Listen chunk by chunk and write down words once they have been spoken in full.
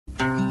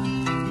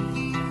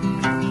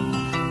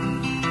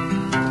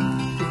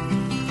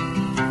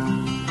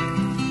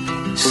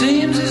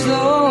seems as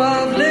though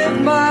I've lived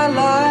my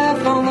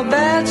life on the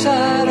bad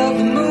side of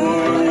the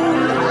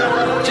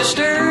moon. Just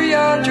stir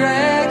your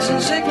dregs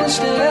and sickness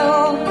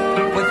still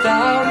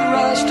without a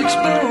rustic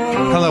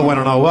spoon. Hello, one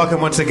and all. Welcome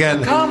once again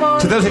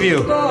to those of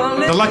you,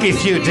 the lucky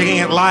few, digging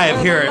it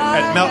live here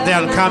at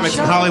Meltdown Comics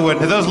in Hollywood.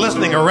 To those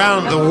listening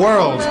around the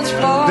world,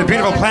 the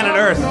beautiful planet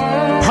Earth,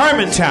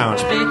 Harmontown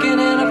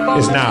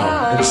is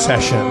now in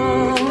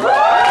session.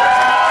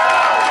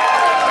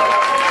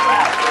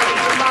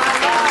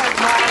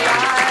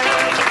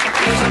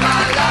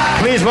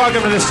 Please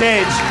welcome to the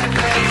stage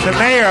the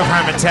mayor of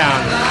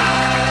Harmontown,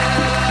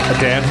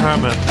 Dan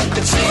Harmon.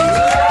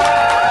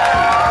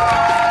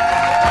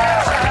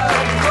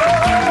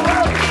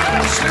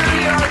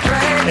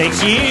 Thank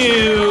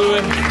you.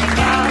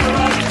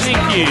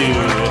 Thank you.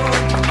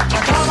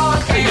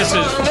 I guess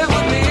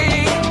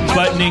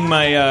buttoning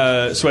my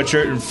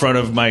sweatshirt in front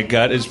of my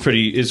gut is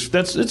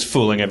it's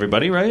fooling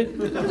everybody, right?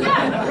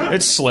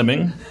 It's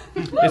slimming.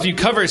 If you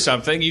cover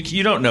something,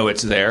 you don't know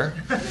it's there.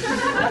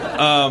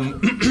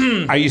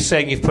 Are you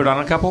saying you've put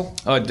on a couple?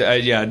 Oh,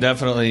 yeah,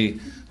 definitely.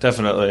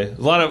 A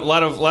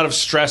lot of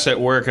stress at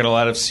work and a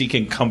lot of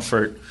seeking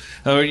comfort.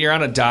 You're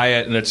on a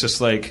diet and it's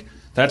just like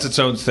that's its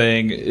own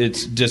thing.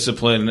 It's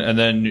discipline, and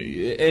then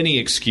any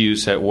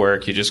excuse at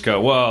work, you just go,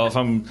 well, if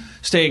I'm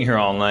staying here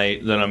all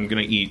night, then I'm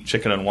going to eat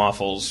chicken and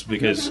waffles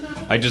because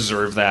I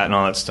deserve that and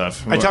all that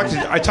stuff. I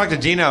talked to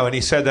Dino, and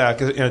he said that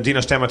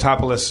Dino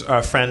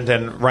Stamatopoulos, friend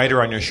and writer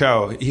on your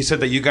show, he said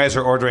that you guys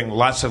are ordering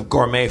lots of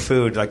gourmet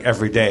food like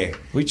every day.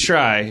 We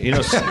try.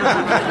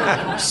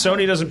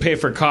 Sony doesn't pay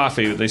for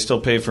coffee, but they still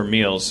pay for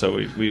meals, so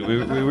we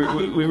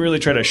really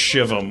try to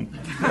shiv them.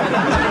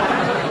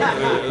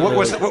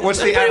 What's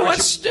the average?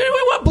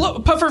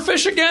 What puffer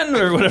fish again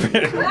or whatever?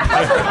 You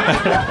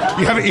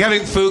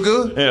having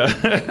fugu?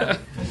 Yeah.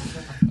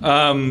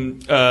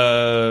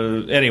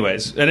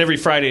 Anyways, and every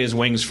Friday is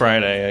Wings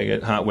Friday. I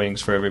get hot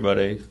wings for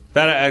everybody.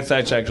 That's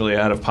actually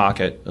out of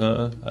pocket.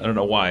 I don't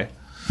know why.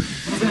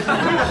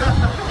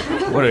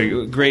 What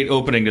a great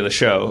opening to the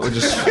show. We're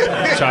just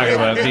talking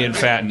about being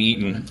fat and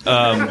eating.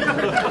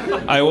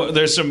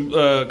 There's some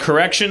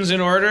corrections in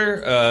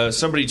order.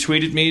 Somebody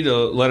tweeted me to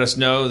let us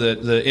know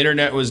that the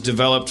internet was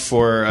developed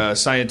for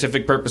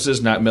scientific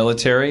purposes, not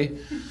military.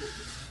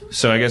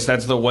 So I guess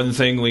that's the one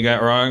thing we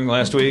got wrong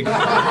last week.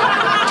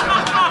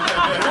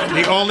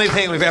 The only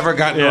thing we've ever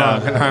gotten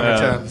wrong in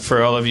Harmontown.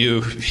 For all of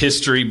you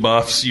history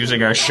buffs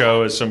using our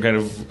show as some kind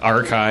of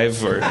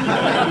archive, or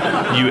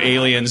you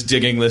aliens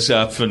digging this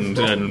up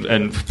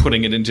and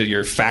putting it into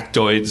your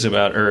factoids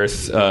about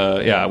Earth,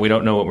 we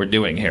don't know what we're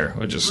doing here.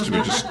 We just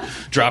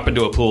drop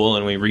into a pool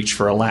and we reach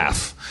for a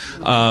laugh.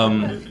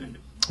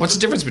 What's the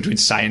difference between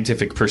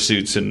scientific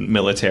pursuits and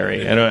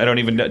military?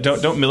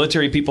 Don't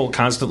military people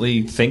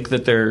constantly think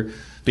that they're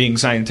being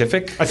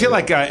scientific? I feel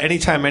like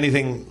anytime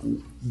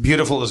anything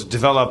beautiful is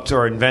developed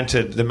or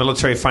invented, the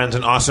military finds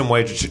an awesome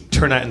way to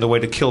turn that into a way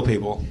to kill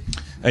people.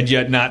 And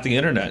yet not the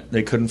internet.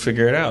 They couldn't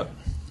figure it out.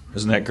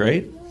 Isn't that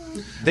great?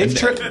 They can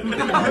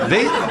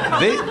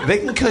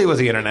kill you with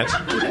the internet.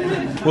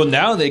 Well,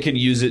 now they can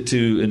use it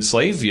to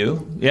enslave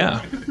you.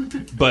 Yeah.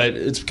 But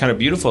it's kind of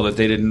beautiful that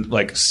they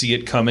didn't see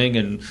it coming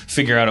and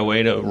figure out a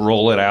way to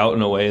roll it out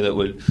in a way that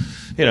would,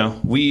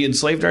 we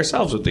enslaved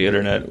ourselves with the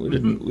internet. We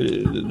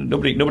didn't.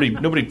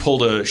 Nobody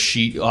pulled a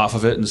sheet off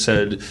of it and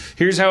said,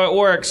 "Here's how it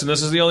works, and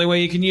this is the only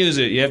way you can use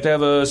it. You have to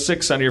have a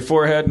 6 on your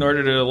forehead in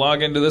order to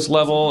log into this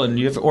level, and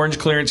you have orange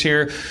clearance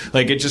here."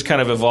 It just kind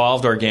of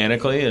evolved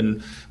organically,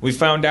 and we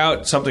found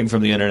out something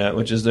from the internet,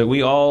 which is that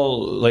we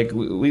all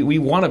we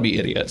want to be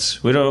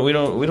idiots. We don't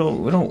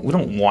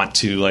want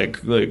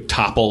to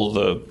topple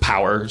the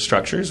power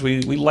structures. We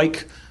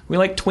like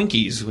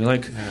Twinkies. We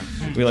like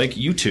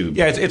YouTube.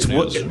 Yeah,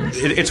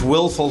 it's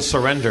willful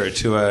surrender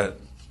to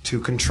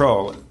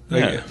control.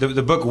 Yeah.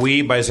 The book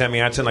We by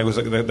Zamyatin was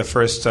the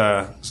first.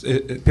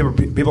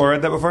 People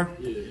read that before?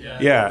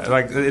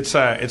 Yeah. It's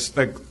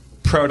like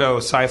proto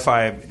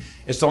sci-fi.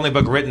 It's the only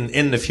book written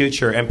in the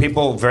future, and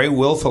people very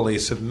willfully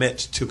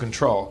submit to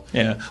control.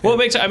 Yeah. Well, it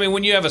makes.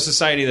 When you have a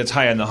society that's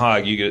high on the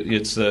hog,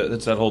 it's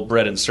that whole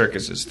bread and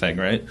circuses thing,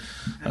 right?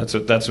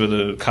 That's where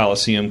the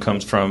Colosseum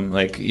comes from.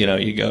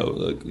 You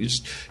go, you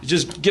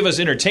just give us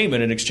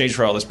entertainment in exchange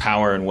for all this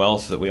power and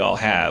wealth that we all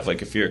have.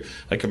 If you're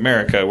like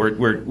America,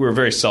 we're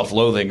very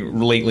self-loathing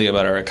lately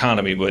about our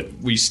economy, but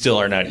we still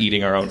are not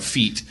eating our own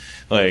feet.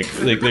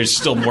 There's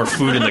still more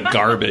food in the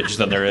garbage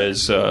than there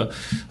is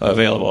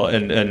available,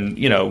 and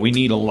we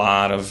need a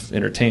lot of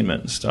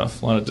entertainment and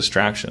stuff, a lot of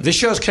distraction. This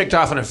show's kicked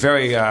off on a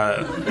very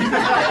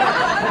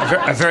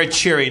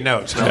cheery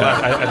note.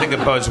 I think it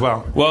bodes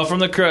well. Well,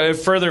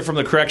 further from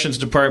the corrections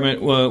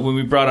department, when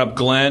we brought up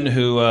Glenn,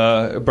 who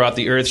brought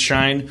the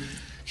Earthshine.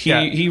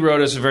 He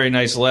wrote us a very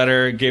nice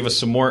letter, gave us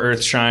some more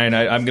Earthshine.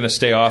 I'm going to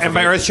stay off. And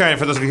by Earthshine,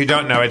 for those of you who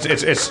don't know,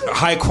 it's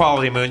high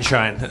quality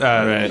moonshine.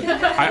 Right.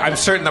 I'm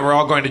certain that we're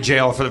all going to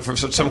jail for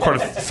some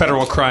kind of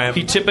federal crime.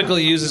 He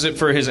typically uses it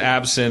for his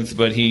absinthe,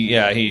 but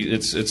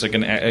it's like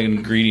an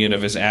ingredient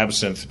of his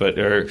absinthe,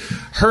 or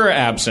her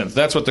absinthe.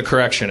 That's what the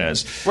correction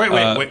is. Wait,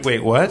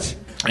 what?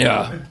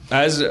 Yeah.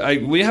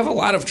 We have a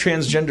lot of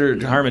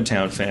transgender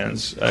Harmontown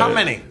fans. How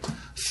many?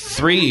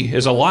 3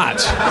 is a lot.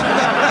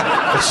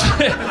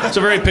 It's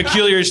a very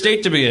peculiar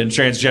state to be in,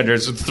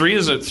 transgenders.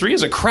 3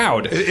 is a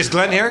crowd. Is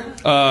Glenn here?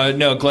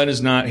 No, Glenn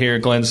is not here.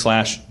 Glenn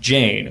 /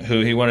 Jane,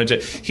 who he wanted to.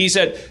 She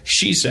said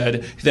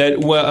that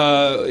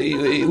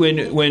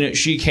when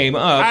she came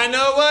up, I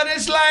know what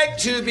it's like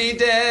to be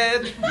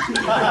dead.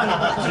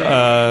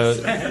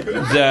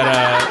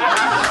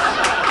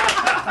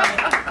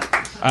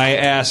 I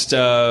asked,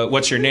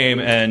 "What's your name?"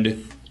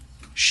 and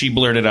she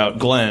blurted out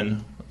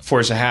Glenn.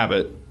 Force of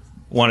habit.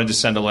 Wanted to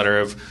send a letter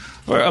of,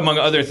 or among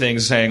other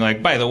things, saying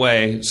like, by the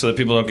way, so that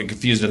people don't get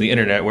confused on the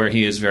internet, where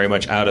he is very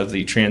much out of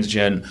the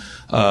transgen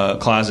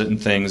closet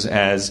and things,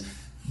 as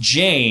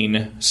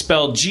Jane,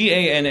 spelled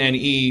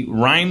Ganne,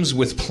 rhymes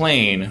with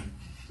plane.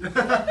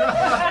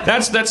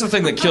 That's the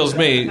thing that kills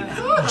me,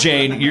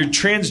 Jane. You're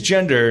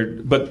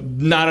transgender, but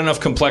not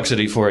enough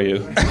complexity for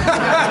you.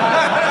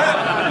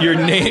 Your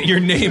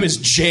name is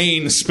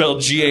Jane,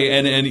 spelled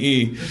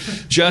Ganne,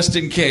 just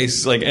in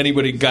case like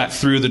anybody got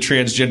through the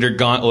transgender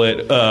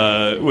gauntlet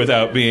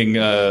without being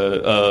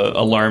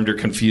alarmed or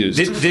confused.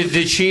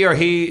 Did she or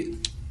he?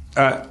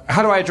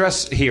 How do I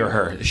address he or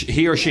her?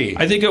 He or she?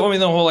 I think the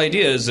whole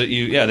idea is that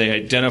they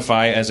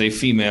identify as a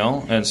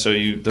female, and so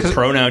the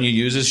pronoun you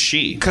use is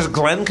she. Because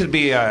Glenn could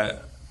be a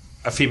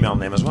female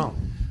name as well.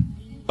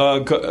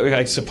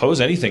 I suppose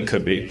anything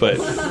could be, but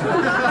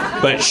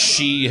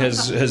she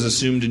has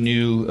assumed a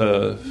new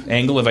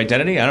angle of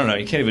identity. I don't know.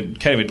 You can't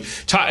even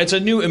talk. It's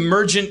a new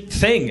emergent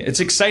thing. It's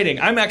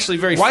exciting. I'm actually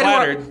very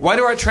flattered. Why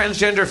do our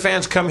transgender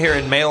fans come here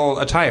in male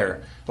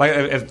attire? Like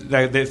if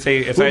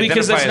they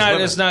because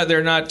it's not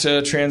they're not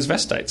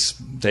transvestites.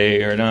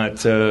 They are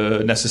not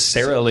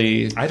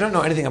necessarily. I don't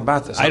know anything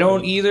about this. I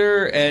don't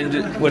either.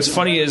 And what's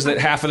funny is that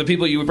half of the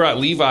people you brought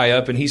Levi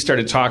up, and he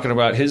started talking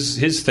about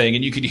his thing,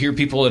 and you could hear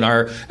people in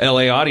our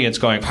LA audience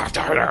going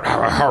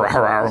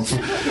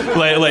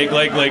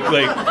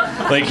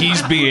like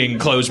he's being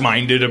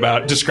closed-minded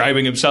about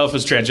describing himself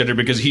as transgender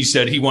because he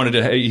said he wanted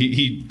to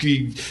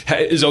he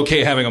is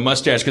okay having a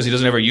mustache because he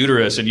doesn't have a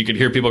uterus, and you could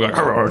hear people going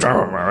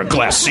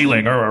glass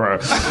ceiling or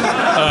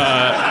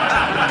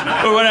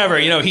whatever.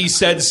 He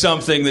said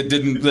something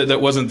that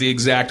wasn't the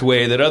exact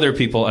way that other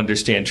people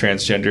understand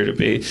transgender to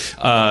be.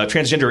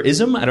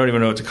 Transgenderism? I don't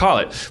even know what to call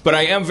it. But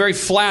I am very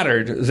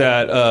flattered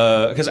that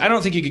because I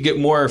don't think you could get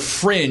more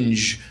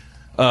fringe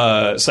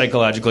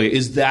psychologically.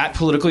 Is that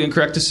politically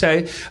incorrect to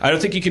say? I don't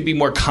think you could be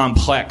more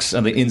complex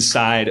on the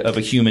inside of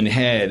a human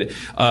head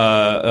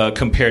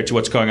compared to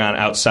what's going on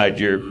outside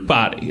your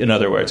body. In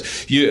other words,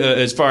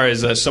 as far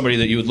as somebody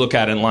that you would look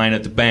at in line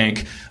at the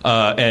bank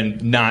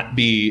and not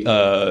be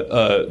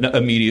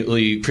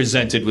immediately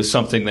presented with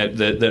something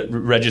that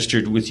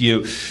registered with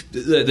you,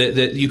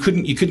 that you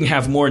couldn't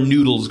have more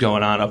noodles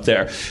going on up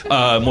there,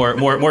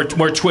 more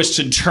twists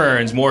and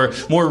turns,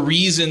 more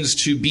reasons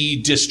to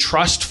be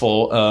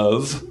distrustful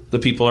of the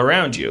people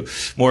around you,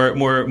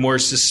 more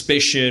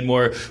suspicion,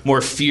 more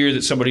fear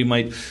that somebody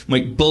might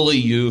bully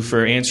you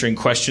for answering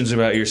questions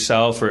about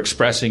yourself or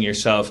expressing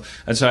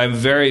yourself. And so I'm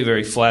very,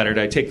 very flattered.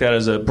 I take that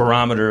as a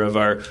barometer of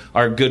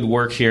our good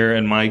work here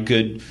and my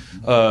good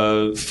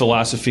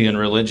philosophy and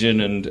religion,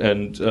 and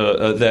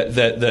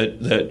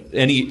that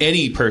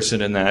any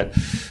person in that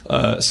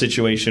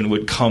situation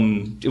would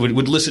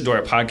listen to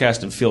our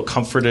podcast and feel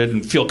comforted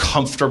and feel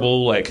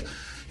comfortable, like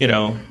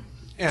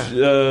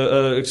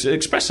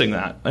expressing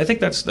that. I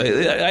think that's.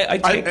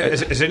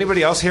 Is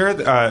anybody else here a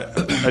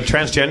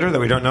transgender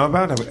that we don't know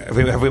about?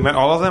 Have we met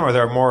all of them, or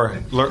there are more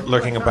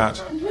lurking about?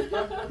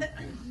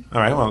 All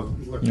right. Well.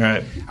 All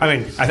right. I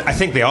mean, I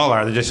think they all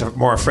are. They're just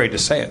more afraid to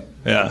say it.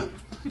 Yeah.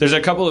 There's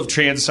a couple of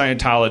trans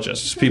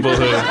Scientologists, people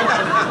who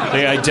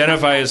they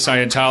identify as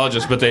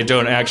Scientologists, but they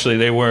don't actually.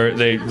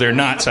 They're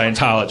not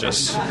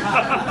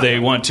Scientologists. They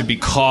want to be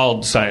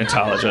called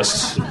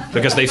Scientologists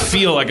because they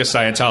feel like a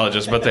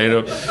Scientologist, but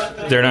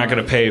they're not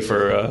going to pay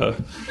for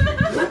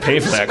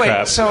that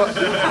crap. So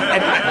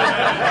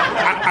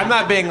I'm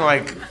not being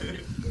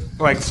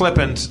like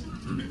flippant.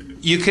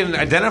 You can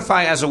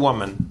identify as a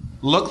woman,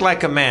 look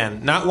like a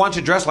man, not want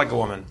to dress like a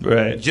woman.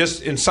 Right.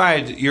 Just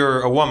inside,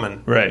 you're a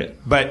woman. Right.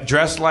 But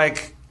dress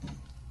like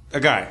a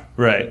guy.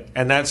 Right.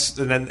 And that's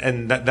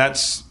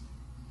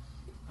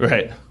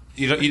right.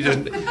 You just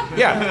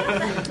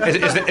yeah.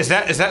 Is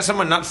that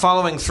someone not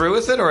following through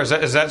with it, or is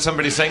that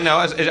somebody saying no?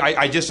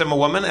 I just am a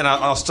woman and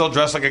I'll still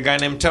dress like a guy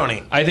named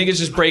Tony? I think it's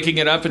just breaking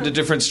it up into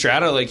different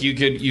strata. Like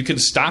you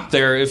could stop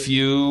there if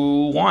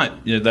you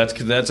want.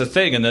 That's a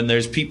thing. And then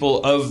there's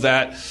people of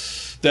that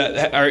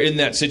are in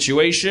that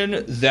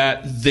situation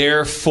that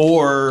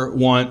therefore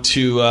want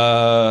to,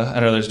 I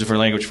don't know, there's a different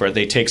language for it.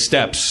 They take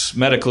steps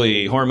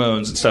medically,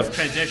 hormones and stuff.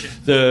 Transition.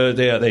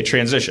 They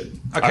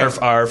transition. Okay.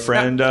 Our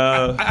friend.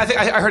 Now,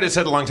 I heard it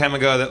said a long time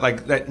ago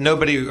that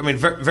nobody, I mean,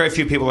 very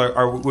few people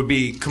would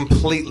be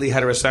completely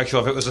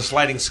heterosexual if it was a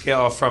sliding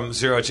scale from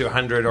 0 to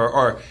 100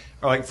 or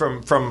like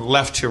from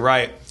left to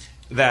right.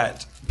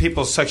 That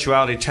people's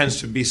sexuality tends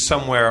to be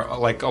somewhere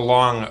like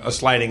along a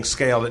sliding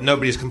scale, that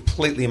nobody's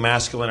completely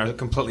masculine or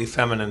completely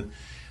feminine.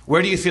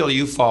 Where do you feel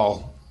you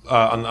fall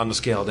on the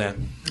scale,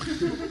 Dan?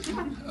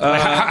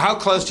 How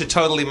close to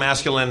totally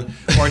masculine,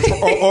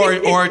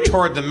 or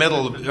toward the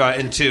middle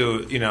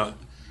into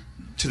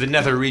to the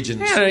nether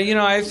regions?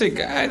 Yeah, I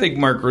think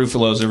Mark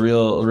Ruffalo's a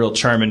real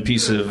charming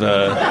piece of.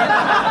 I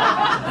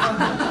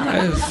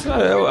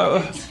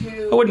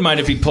wouldn't mind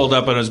if he pulled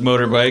up on his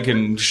motorbike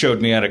and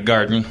showed me how to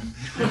garden.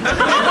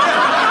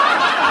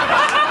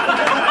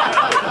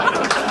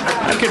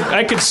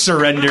 I could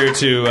surrender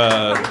to.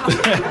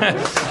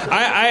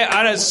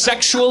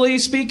 Sexually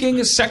speaking,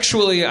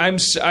 I've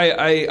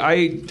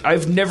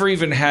never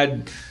even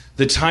had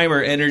the time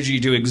or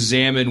energy to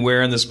examine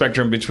where on the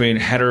spectrum between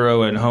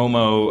hetero and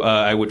homo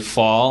I would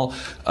fall,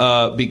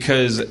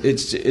 because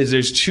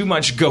there's too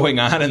much going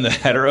on in the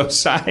hetero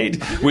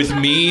side with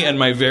me and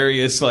my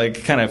various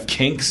kind of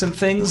kinks and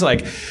things.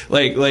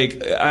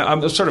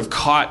 I'm sort of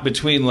caught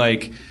between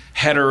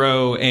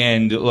hetero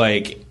and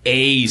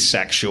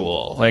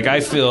asexual. I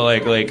feel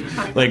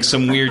like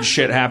some weird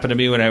shit happened to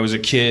me when I was a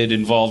kid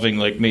involving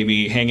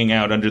maybe hanging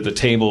out under the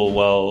table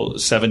while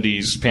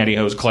 70s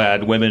pantyhose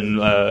clad women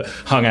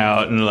hung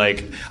out, and I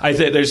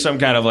think there's some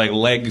kind of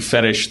leg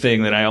fetish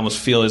thing that I almost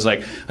feel is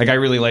I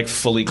really like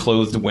fully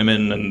clothed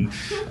women, and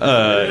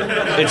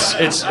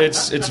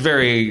it's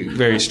very,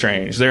 very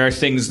strange. There are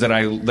things that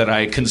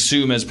I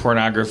consume as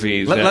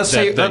pornography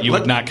that you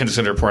would not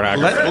consider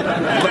pornography.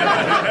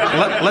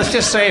 Let's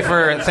just say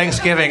for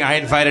Thanksgiving I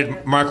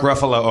invited Mark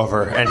Ruffalo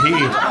over, and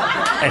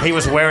he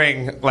was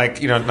wearing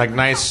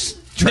nice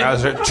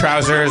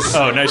trousers.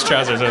 Oh, nice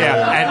trousers.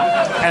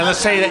 Yeah, and let's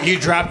say that you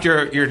dropped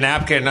your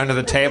napkin under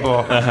the table,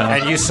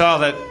 and you saw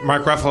that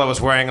Mark Ruffalo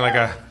was wearing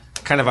a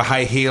kind of a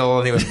high heel,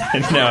 and he was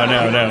no.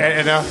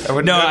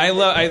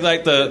 I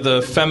like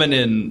the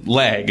feminine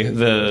leg.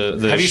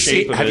 Have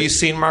you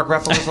seen Mark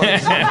Ruffalo's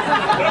legs?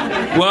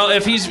 Well,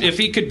 if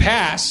he could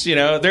pass,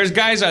 there's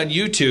guys on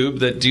YouTube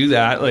that do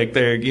that.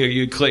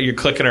 You're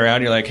clicking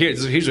around. You're like,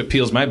 here's what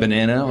peels my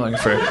banana. I'm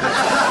for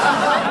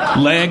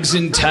legs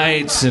in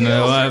tights, and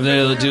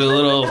they'll do a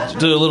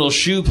little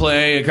shoe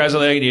play across the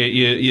leg.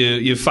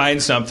 You find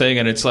something,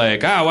 and it's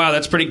like, oh wow,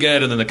 that's pretty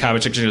good. And then the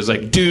comment section is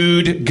like,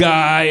 dude,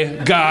 guy,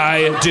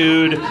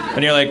 dude,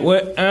 and you're like,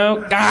 what?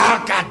 Oh,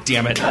 god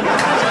damn it!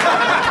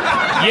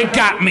 You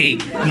got me,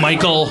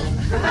 Michael.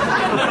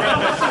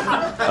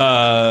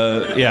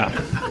 Yeah.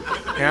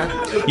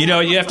 Yeah.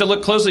 You have to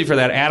look closely for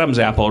that Adam's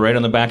apple right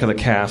on the back of the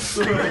calf.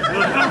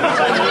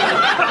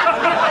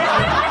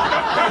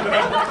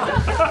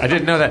 I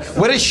didn't know that.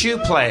 What is shoe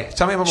play?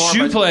 Tell me more.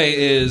 Shoe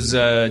play is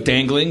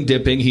dangling,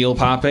 dipping, heel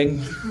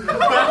popping.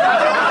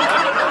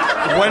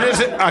 What is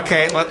it?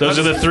 Okay. Those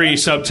are the three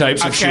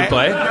subtypes of shoe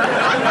play.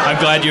 I'm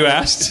glad you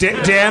asked.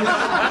 Dan,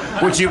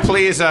 would you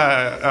please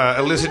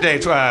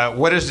elucidate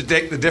what is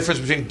the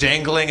difference between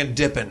dangling and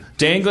dipping?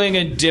 Dangling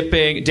and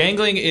dipping.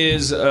 Dangling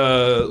is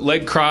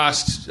leg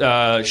crossed,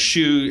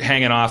 shoe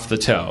hanging off the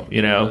toe,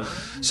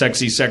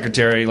 Sexy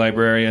secretary,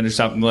 librarian, or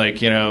something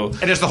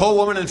And is the whole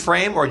woman in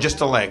frame or just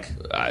the leg?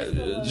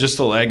 Just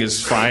the leg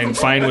is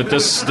fine with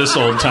this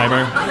old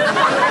timer.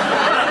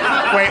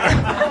 Wait.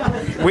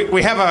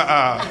 We have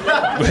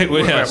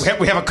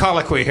a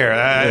colloquy here.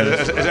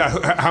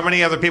 How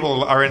many other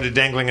people are into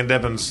dangling and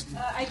dippings?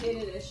 I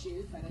dated a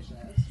shoe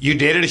fetishist. You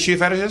dated a shoe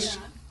fetishist?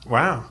 Yeah.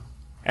 Wow.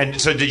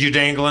 And so did you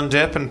dangle and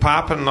dip and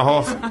pop and the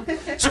whole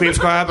squeeb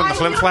squab and the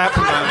flim flap?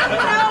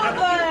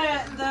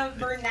 The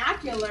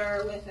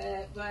vernacular with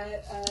it,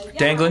 but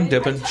dangling,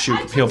 dipping,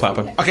 heel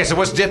popping. Okay, so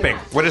what's dipping?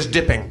 What is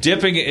dipping?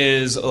 Dipping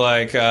is shoe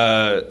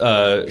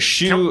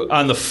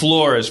on the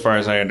floor, as far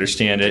as I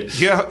understand it.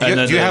 Do you have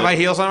high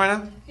heels on right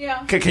now?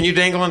 Yeah. Okay, can you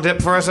dangle and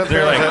dip for us up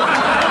there?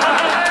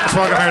 Let's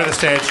welcome her to the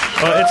stage.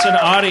 Well, it's an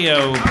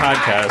audio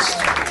podcast.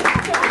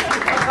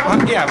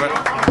 Yeah, but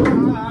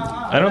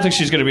I don't think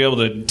she's going to be able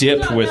to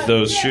dip with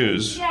those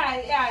shoes.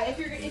 Yeah. If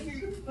you're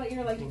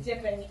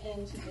dipping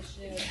into the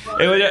shoe.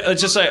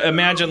 It's just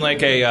imagine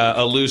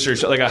a looser,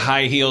 a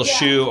high heel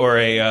shoe, or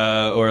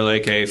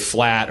a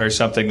flat or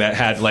something that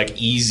had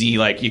easy,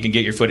 you can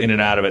get your foot in and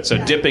out of it. So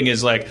dipping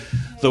is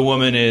the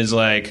woman is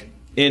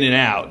in and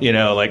out,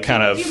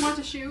 kind of. Do you want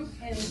a shoe?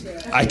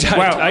 I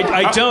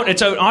don't.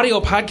 It's an audio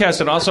podcast,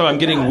 and also I'm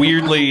getting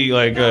weirdly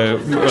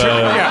this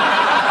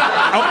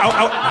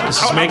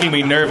is making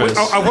me nervous.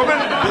 A woman,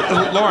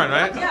 Lauren,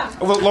 right? Yeah.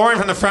 Well, Lauren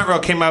from the front row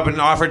came up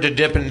and offered to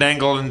dip and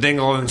dangle and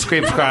dingle and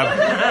screep scrub.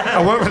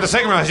 A woman from the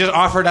second row just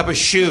offered up a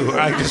shoe.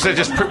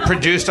 Just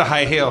produced a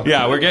high heel.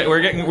 Yeah, we're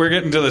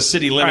getting to the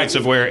city limits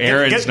of where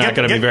Aaron's not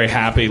going to be very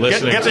happy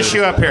listening. Get the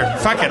shoe up here.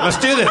 Fuck it, let's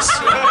do this.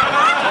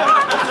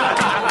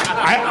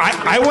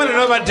 I want to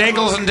know about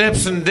dangles and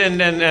dips and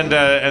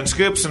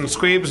scoops and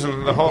squeebs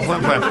and the whole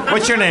flim flam.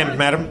 What's your name,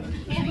 madam?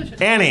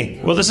 Annie.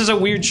 Well, this is a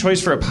weird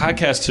choice for a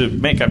podcast to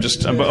make. I'm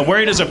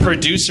worried as a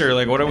producer.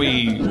 Like, what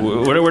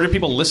are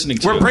people listening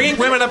to? We're bringing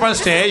women up on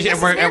stage,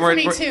 and we're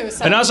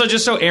and also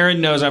just so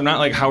Aaron knows, I'm not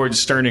like Howard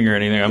Sterning or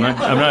anything.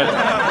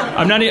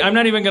 I'm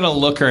not even gonna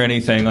look or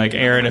anything. Like,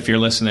 Aaron, if you're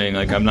listening,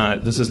 like, I'm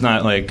not. This is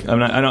not like I'm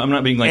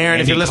not being like Aaron,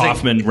 Andy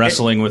Kaufman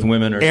wrestling with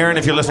women. Or Aaron,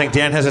 if you're listening,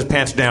 Dan has his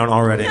pants down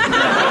already.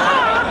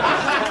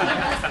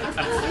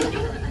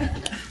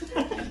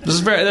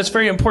 That's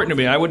very important to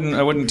me. I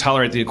wouldn't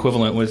tolerate the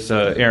equivalent with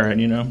Aaron.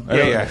 You know.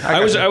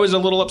 I was a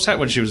little upset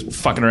when she was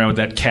fucking around with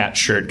that cat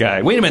shirt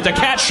guy. Wait a minute, the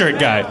cat shirt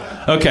guy.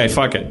 Okay,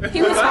 fuck it.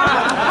 He was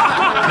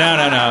hot. No.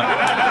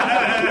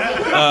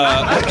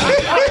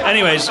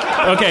 Anyways,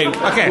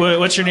 okay.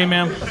 What's your name,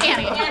 ma'am?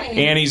 Annie.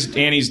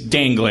 Annie's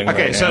dangling.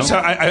 Okay, right so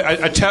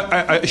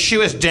a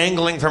shoe is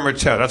dangling from her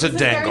toe. That's a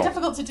this dangle. Is very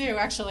difficult to do,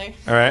 actually.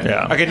 All right.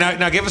 Yeah. Okay,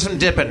 now give us some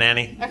dipping,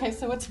 Annie. Okay,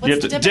 so what's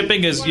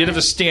dipping is you have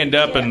to stand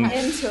up and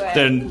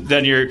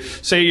then you're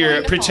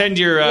pretend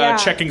you're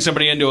checking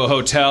somebody into a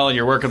hotel and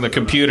you're working the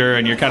computer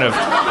and you're kind of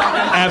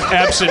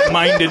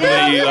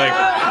absent-mindedly like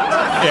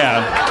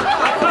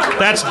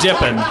that's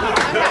dipping.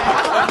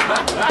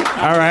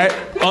 All right.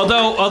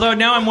 Although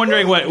now I'm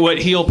wondering what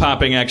heel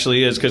popping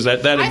actually is, because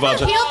that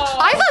involves.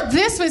 I thought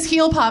this was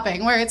heel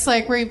popping, where it's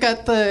like where you've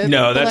got the.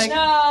 No, that's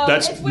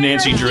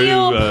Nancy Drew.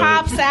 Heel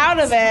pops out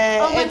of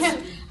it.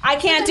 I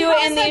can't do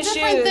it in these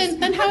shoes.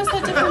 Then how is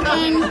that different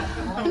than?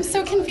 I'm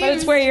so confused. But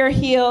it's where your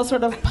heel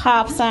sort of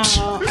pops out.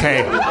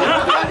 Okay.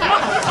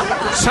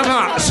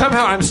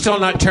 Somehow I'm still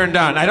not turned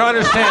on. I don't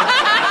understand.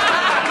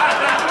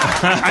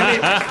 I mean,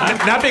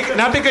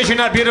 not because you're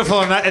not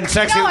beautiful and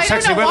sexy. No, I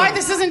don't know women. why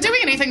this isn't doing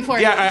anything for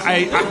you.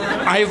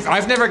 Yeah,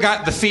 I've never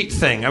got the feet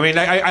thing. I mean,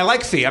 I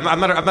like feet. I'm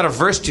not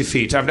averse to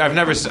feet. I've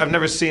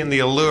never seen the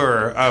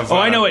allure of.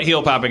 I know what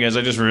heel popping is.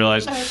 I just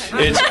realized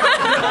it's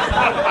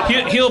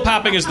heel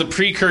popping is the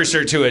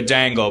precursor to a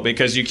dangle,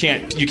 because you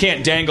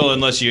can't dangle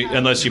unless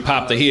you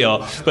pop the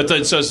heel.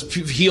 But so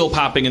heel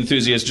popping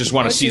enthusiasts just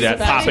want to see that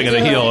popping of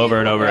the heel over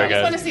and over again. I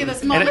just want to see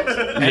this moment.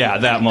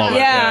 That moment.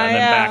 Yeah, and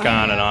then back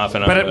on and off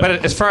and on.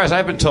 But as far as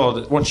I've been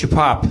told, once you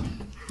pop,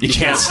 you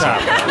can't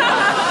stop.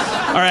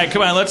 All right,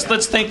 come on, let's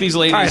thank these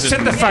ladies. All right,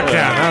 sit the fuck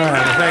down. All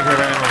right, thank you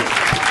very much.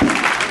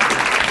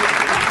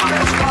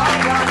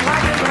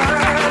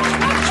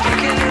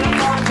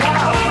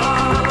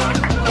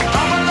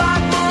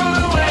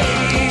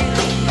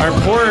 Our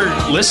poor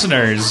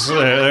listeners,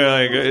 they're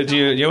like, do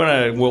you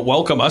want to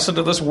welcome us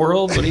into this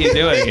world? What are you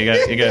doing?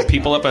 You got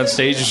people up on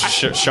stage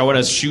showing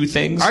us shoe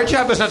things? Our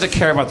job is not to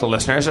care about the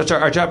listeners. It's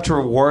our job to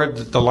reward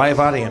the live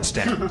audience,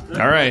 Dan.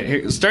 All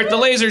right, start the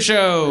laser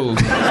show.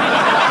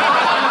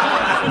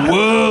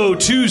 Whoa,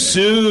 too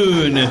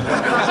soon.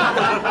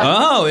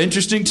 Oh,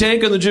 interesting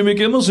take on the Jimmy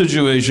Kimmel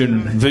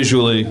situation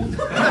visually.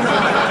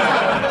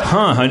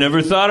 I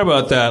never thought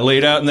about that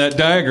laid out in that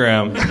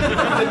diagram.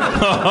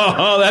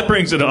 Oh, that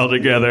brings it all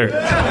together.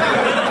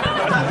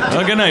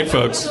 Well, good night,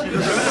 folks.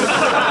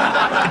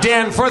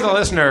 Dan, for the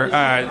listener,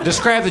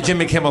 describe the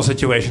Jimmy Kimmel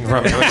situation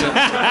for me.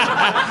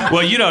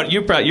 Well, you don't.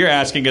 You're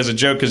asking as a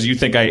joke because you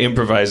think I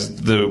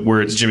improvised the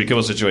words Jimmy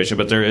Kimmel situation,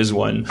 but there is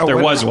one. There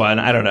was one.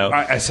 I don't know.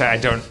 I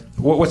don't.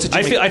 What's the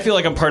I feel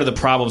like I'm part of the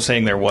problem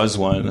saying there was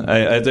one.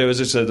 There was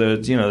just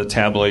the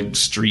tabloid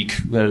streak.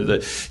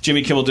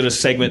 Jimmy Kimmel did a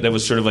segment that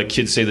was sort of like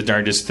kids say the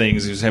darndest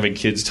things. He was having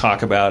kids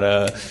talk about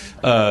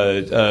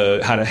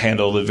how to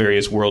handle the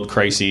various world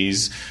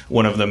crises.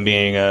 One of them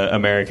being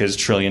America's $1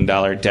 trillion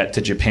debt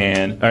to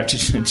Japan or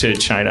to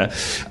China,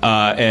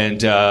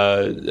 and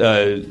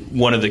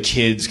one of the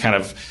kids kind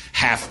of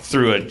half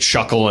through a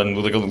chuckle and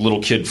like a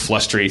little kid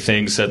flustery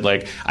thing said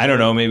like, I don't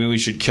know, maybe we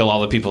should kill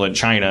all the people in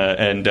China,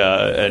 and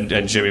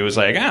Jimmy was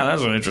like,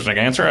 that's an interesting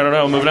answer, I don't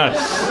know, moving on.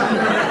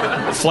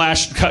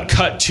 Flash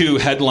cut to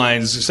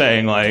headlines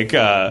saying like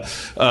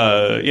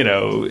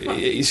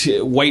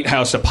White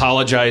House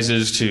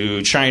apologizes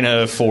to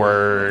China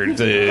for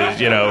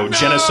the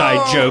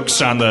genocide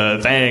jokes on the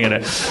thing,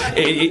 and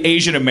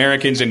Asian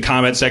Americans in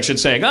comment section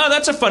saying,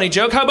 that's a funny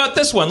joke, how about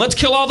this one, let's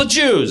kill all the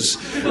Jews.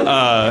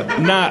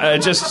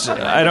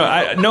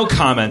 No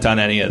comment on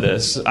any of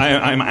this.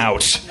 I'm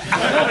out.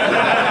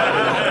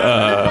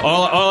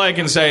 All I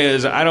can say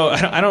is I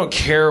don't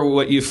care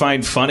what you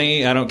find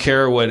funny. I don't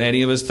care what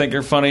any of us think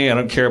are funny. I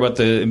don't care about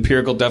the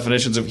empirical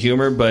definitions of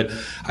humor. But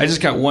I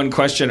just got one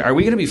question: are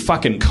we going to be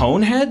fucking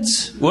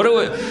coneheads? What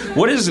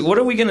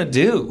are we going to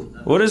do?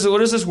 What is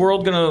this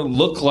world going to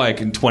look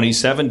like in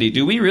 2070?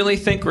 Do we really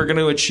think we're going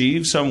to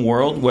achieve some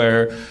world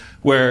where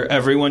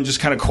everyone just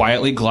kind of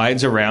quietly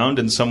glides around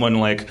and someone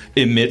like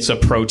emits a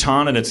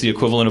proton and it's the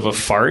equivalent of a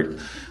fart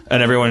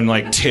and everyone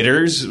like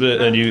titters?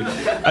 And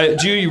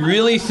do you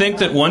really think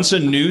that once a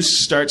noose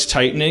starts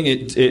tightening,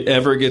 it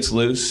ever gets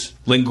loose?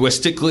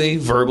 linguistically,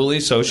 verbally,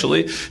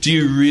 socially?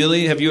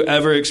 Have you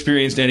ever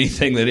experienced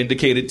anything that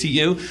indicated to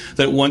you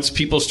that once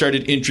people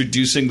started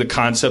introducing the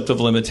concept of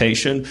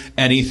limitation,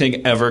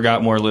 anything ever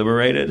got more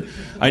liberated?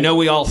 I know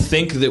we all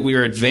think that we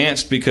are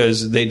advanced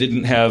because they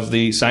didn't have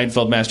the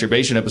Seinfeld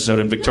masturbation episode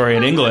in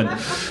Victorian England,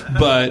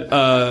 but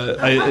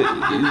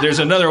there's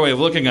another way of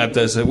looking at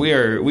this, that we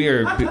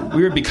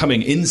are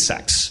becoming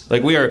insects.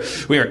 Like we are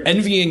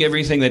envying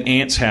everything that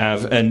ants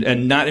have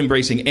and not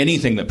embracing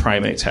anything that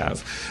primates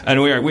have.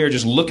 And we are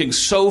just looking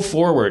so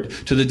forward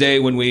to the day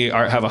when we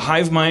have a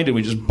hive mind and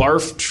we just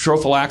barf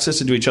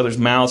trophallaxis into each other's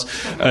mouths,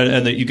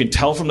 and that you can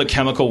tell from the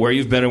chemical where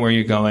you've been and where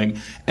you're going,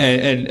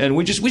 and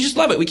we just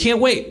love it. We can't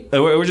wait.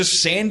 We're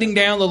just sanding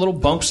down the little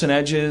bumps and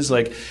edges.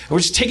 Like we're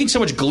just taking so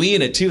much glee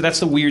in it too. That's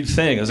the weird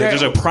thing. It's like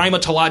there's a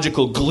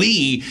primatological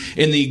glee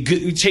in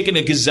taking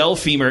a gazelle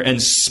femur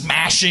and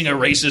smashing a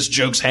racist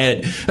joke's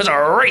head. That's a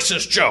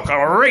racist joke. A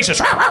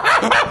racist.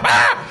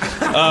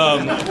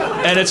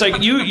 And it's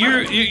like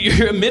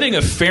you're emitting a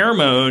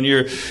pheromone.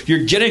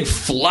 You're getting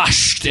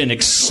flushed and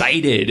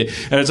excited,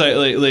 and it's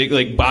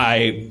like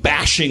by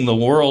bashing the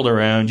world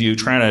around you,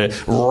 trying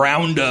to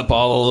round up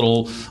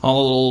all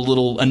the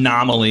little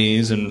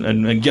anomalies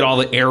and get all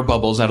the air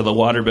bubbles out of the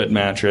waterbed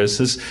mattress.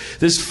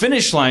 This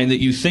finish line that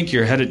you think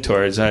you're headed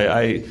towards,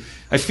 I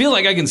feel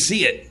like I can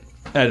see it.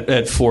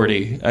 At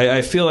 40,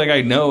 I feel like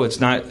I know it's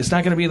not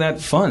going to be that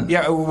fun.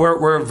 Yeah,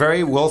 we're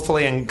very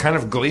willfully and kind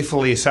of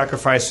gleefully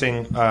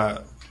sacrificing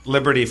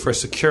liberty for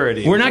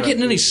security. We're not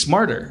getting any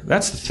smarter.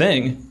 That's the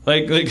thing.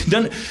 Like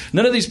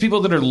none of these people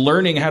that are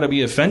learning how to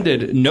be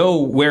offended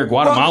know where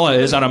Guatemala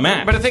is on a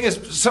map. But the thing is,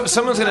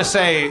 someone's going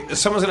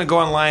to go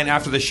online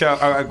after the show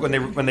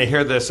when they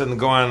hear this and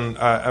go on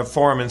a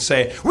forum and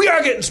say, "We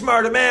are getting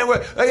smarter, man.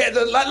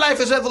 Life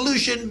is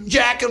evolution,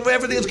 Jack, and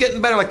everything's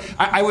getting better." Like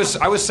I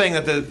was saying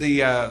that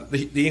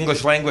the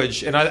English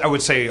language, and I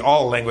would say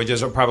all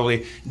languages, are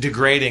probably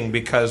degrading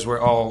because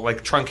we're all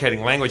like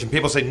truncating language, and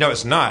people say, "No,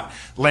 it's not.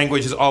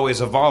 Language is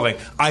always evolving."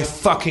 I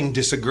fucking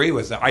disagree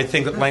with that. I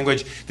think that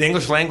the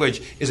English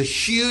language is a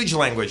huge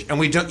language, and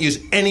we don't use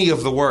any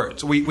of the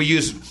words. We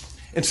use,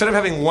 instead of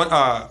having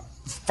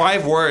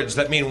 5 words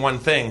that mean one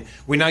thing,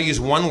 we now use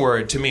one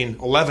word to mean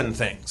 11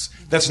 things.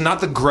 That's not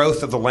the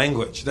growth of the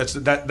language.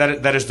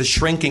 That is the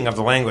shrinking of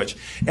the language.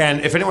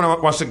 And if anyone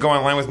wants to go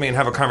online with me and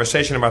have a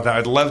conversation about that,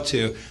 I'd love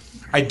to.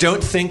 I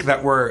don't think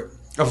that we're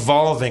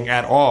evolving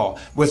at all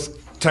with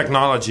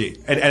technology.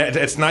 And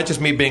it's not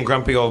just me being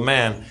grumpy old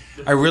man.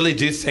 I really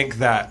do think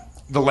that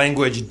the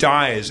language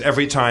dies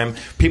every time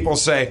people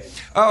say,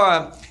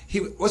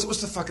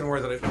 what's the fucking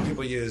word that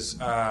people use?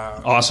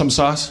 Awesome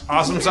sauce?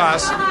 Awesome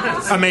sauce.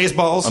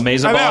 Amazeballs.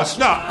 Amazeballs?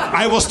 No,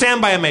 I will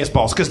stand by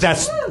amazeballs, because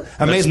that's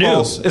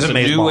amazeballs is amazeballs. It's a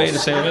new way to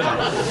say it.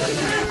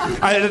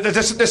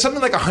 There's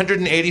something like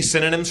 180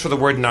 synonyms for the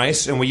word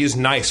nice, and we use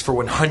nice for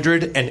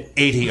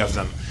 180 of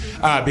them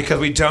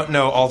because we don't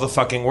know all the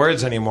fucking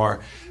words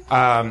anymore. He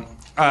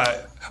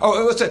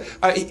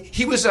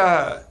was...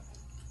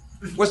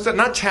 What's the,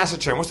 not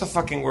taciturn? What's the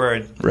fucking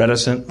word?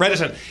 Reticent.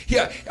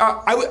 Yeah,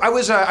 I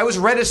was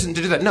reticent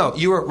to do that. No,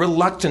 you were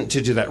reluctant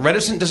to do that.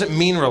 Reticent doesn't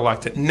mean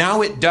reluctant.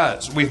 Now it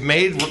does. We've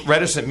made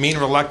reticent mean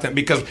reluctant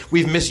because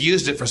we've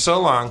misused it for so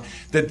long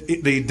that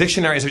the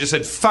dictionaries have just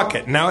said fuck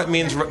it. Now it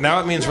means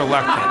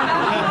reluctant.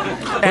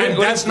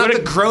 And that's not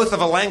the growth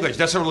of a language.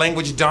 That's a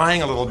language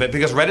dying a little bit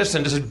because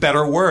reticent is a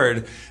better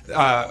word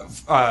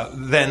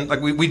than like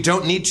we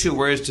don't need 2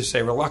 words to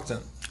say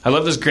reluctant. I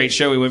love this great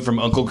show. We went from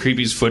Uncle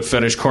Creepy's foot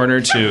fetish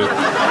corner to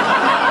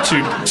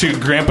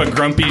Grandpa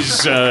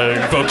Grumpy's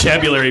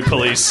vocabulary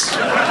police.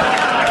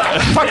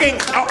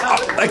 Fucking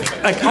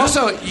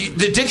also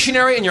the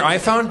dictionary in your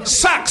iPhone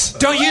sucks.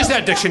 Don't use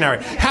that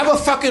dictionary. Have a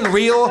fucking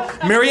real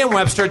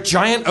Merriam-Webster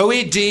giant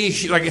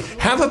OED. Like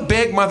have a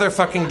big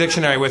motherfucking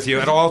dictionary with you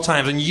at all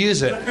times and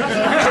use it.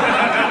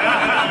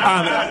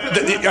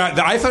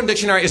 The iPhone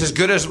dictionary is as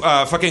good as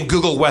fucking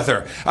Google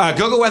Weather.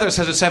 Google Weather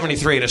says it's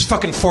 73 and it's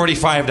fucking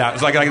 45 now.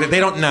 It's like they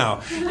don't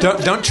know.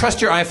 Don't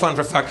trust your iPhone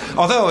for fuck.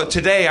 Although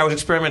today I was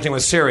experimenting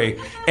with Siri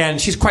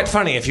and she's quite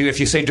funny if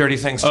you say dirty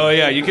things. Oh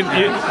yeah, you can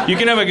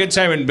have a good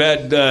time in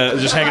bed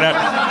just hanging out.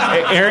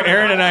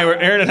 Aaron and I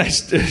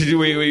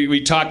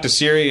we talk to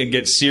Siri and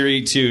get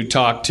Siri to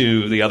talk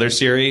to the other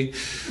Siri.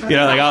 You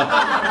know,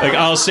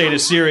 I'll say to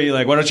Siri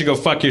like, why don't you go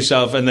fuck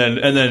yourself, and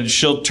then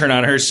she'll turn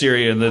on her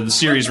Siri and then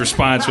Siri's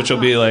response, which will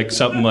be like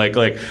something like,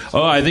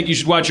 oh, I think you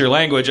should watch your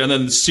language, and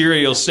then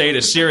Siri will say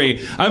to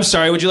Siri, I'm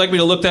sorry, would you like me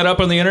to look that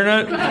up on the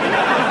internet?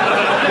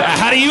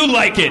 How do you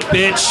like it,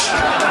 bitch?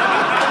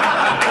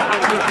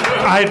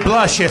 I'd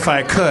blush if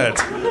I could.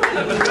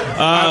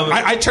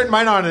 I turned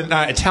mine on in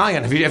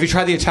Italian. Have you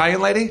tried the Italian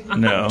lady?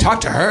 No.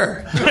 Talk to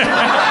her.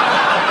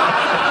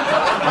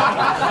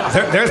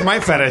 There's my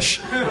fetish.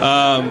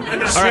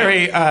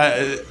 Siri,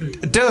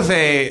 dove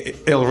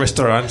il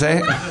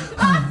ristorante?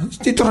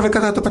 It's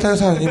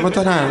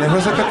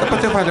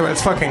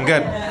fucking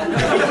good.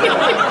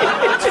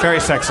 It's very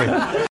sexy.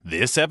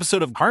 This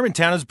episode of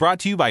Harmontown is brought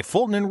to you by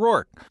Fulton and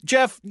Rourke.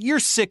 Jeff, you're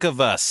sick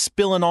of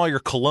spilling all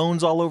your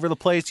colognes all over the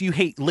place. You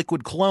hate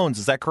liquid colognes,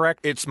 is that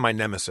correct? It's my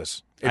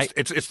nemesis.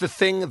 It's the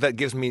thing that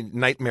gives me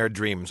nightmare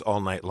dreams all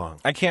night long.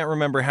 I can't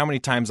remember how many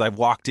times I've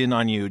walked in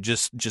on you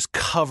just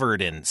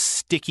covered in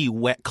sticky,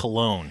 wet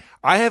cologne.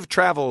 I have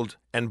traveled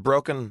and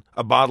broken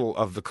a bottle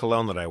of the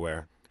cologne that I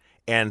wear,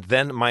 and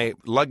then my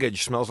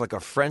luggage smells like a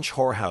French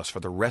whorehouse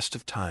for the rest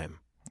of time.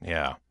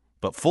 Yeah.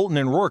 But Fulton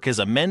and Rourke is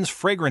a men's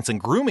fragrance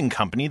and grooming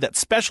company that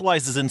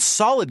specializes in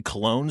solid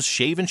colognes,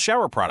 shave, and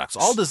shower products,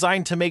 all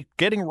designed to make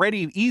getting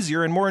ready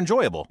easier and more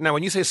enjoyable. Now,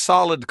 when you say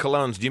solid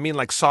colognes, do you mean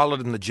like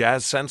solid in the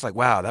jazz sense? Like,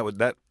 wow,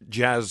 that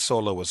jazz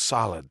solo was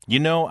solid. You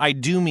know, I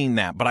do mean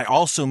that, but I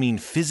also mean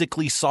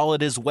physically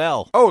solid as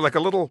well. Oh, like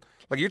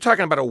you're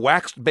talking about a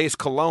wax-based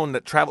cologne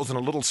that travels in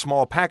a little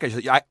small package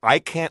that I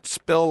can't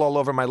spill all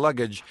over my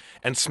luggage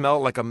and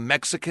smell like a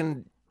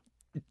Mexican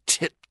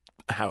tit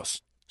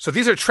house. So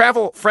these are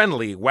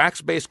travel-friendly,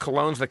 wax-based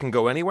colognes that can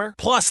go anywhere?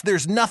 Plus,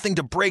 there's nothing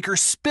to break or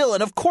spill,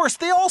 and of course,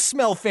 they all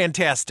smell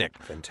fantastic.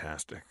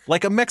 Fantastic.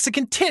 Like a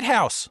Mexican tit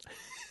house.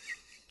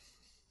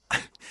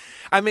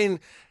 I mean,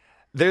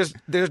 there's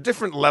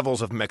different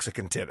levels of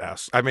Mexican tit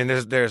house. I mean,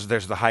 there's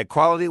the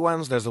high-quality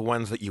ones. There's the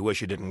ones that you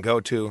wish you didn't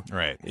go to.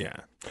 Right. Yeah.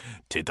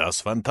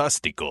 Titas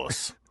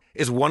fantásticos.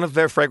 Is one of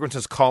their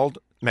fragrances called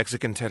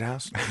Mexican tit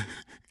house?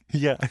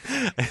 Yeah.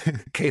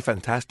 Que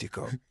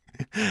fantástico.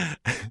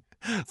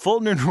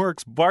 Fulton and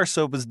Rourke's bar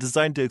soap is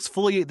designed to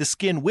exfoliate the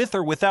skin with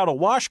or without a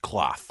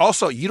washcloth.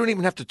 Also, you don't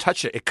even have to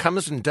touch it. It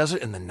comes and does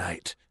it in the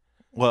night.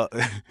 Well,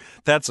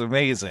 that's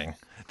amazing.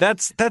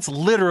 That's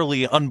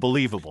literally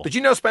unbelievable. Did you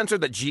know, Spencer,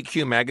 that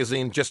GQ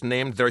magazine just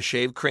named their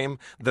shave cream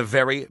the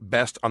very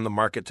best on the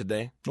market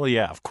today? Well,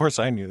 yeah, of course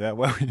I knew that.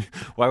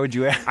 Why would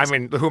you ask? I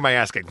mean, who am I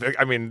asking?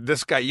 I mean,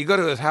 this guy, you go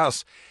to his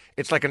house,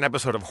 it's like an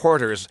episode of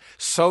Hoarders.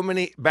 So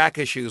many back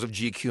issues of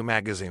GQ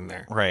magazine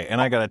there. Right, and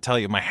I got to tell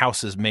you, my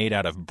house is made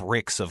out of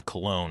bricks of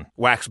cologne.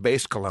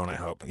 Wax-based cologne, I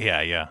hope.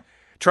 Yeah.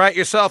 Try it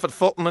yourself at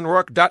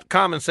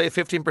FultonandRourke.com and save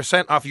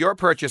 15% off your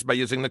purchase by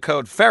using the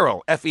code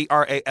FERAL,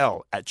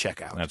 F-E-R-A-L, at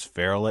checkout. That's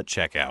Feral at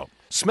checkout.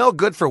 Smell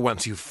good for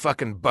once, you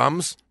fucking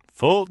bums.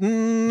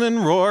 Fulton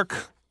and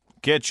Rourke,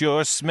 get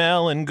your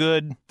smelling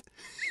good.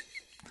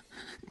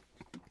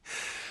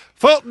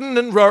 Fulton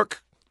and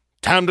Rourke,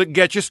 time to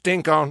get your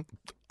stink on.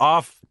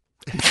 Off.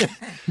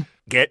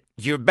 Get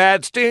your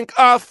bad stink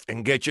off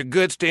and get your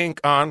good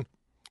stink on.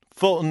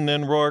 Fulton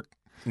and Rourke.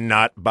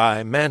 Not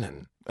by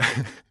Menon.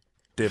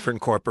 Different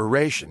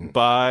corporation.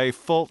 By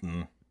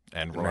Fulton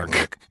and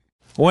Rourke.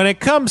 When it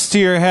comes to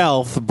your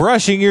health,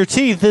 brushing your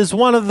teeth is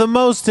one of the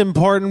most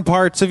important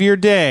parts of your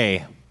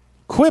day.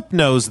 Quip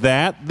knows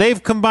that.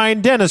 They've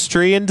combined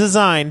dentistry and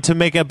design to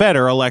make a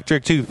better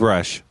electric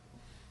toothbrush.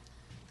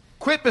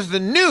 Quip is the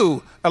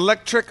new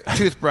electric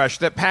toothbrush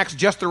that packs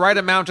just the right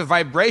amount of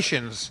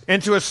vibrations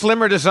into a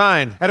slimmer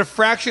design at a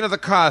fraction of the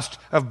cost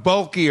of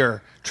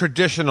bulkier,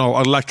 traditional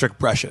electric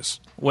brushes.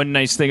 One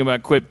nice thing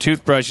about Quip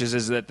toothbrushes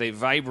is that they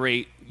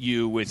vibrate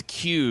you with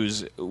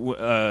cues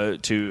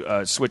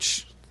to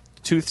switch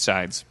tooth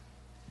sides.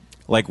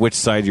 Like which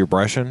side you're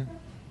brushing?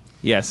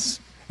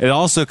 Yes. It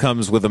also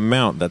comes with a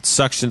mount that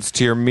suctions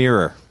to your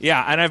mirror.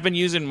 Yeah, and I've been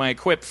using my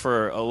Quip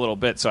for a little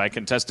bit, so I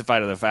can testify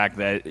to the fact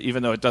that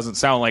even though it doesn't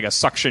sound like a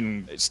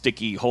suction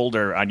sticky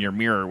holder on your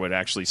mirror would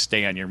actually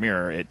stay on your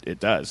mirror, it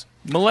does.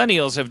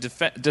 Millennials have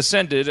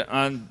descended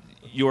on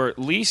your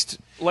least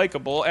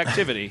likable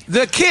activity.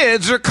 The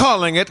kids are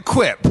calling it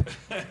Quip.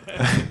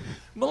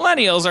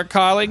 Millennials are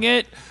calling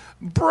it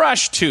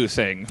brush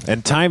toothing.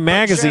 And Time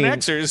Magazine... Gen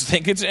Xers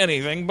think it's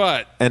anything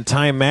but. And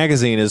Time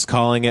Magazine is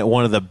calling it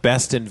one of the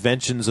best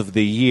inventions of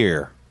the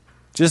year.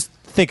 Just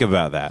think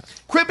about that.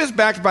 Quip is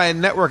backed by a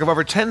network of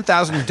over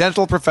 10,000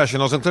 dental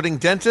professionals, including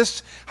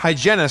dentists,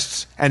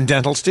 hygienists, and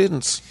dental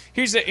students.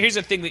 Here's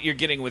a thing that you're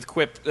getting with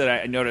Quip that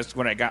I noticed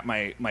when I got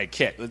my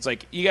kit. It's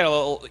like you got a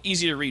little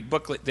easy-to-read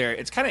booklet there.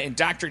 It's kind of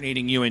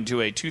indoctrinating you into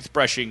a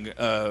toothbrushing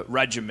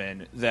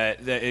regimen.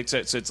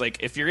 It's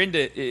like if you're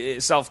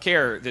into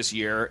self-care this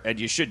year, and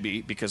you should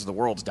be because the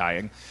world's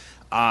dying,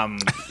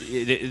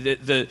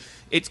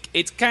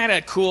 it's kind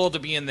of cool to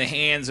be in the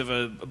hands of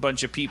a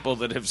bunch of people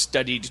that have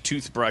studied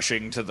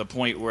toothbrushing to the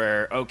point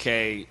where,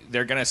 okay,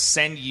 they're going to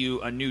send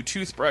you a new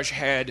toothbrush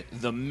head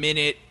the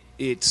minute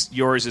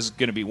yours is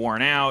going to be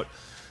worn out,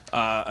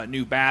 a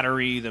new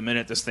battery the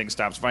minute this thing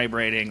stops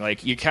vibrating.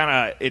 Like you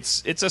kind of,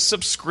 it's a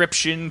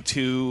subscription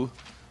to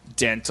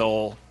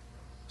dental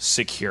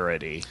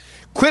security.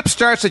 Quip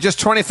starts at just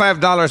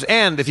 $25,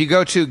 and if you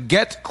go to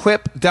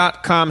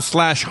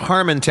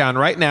getquip.com/Harmontown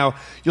right now,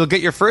 you'll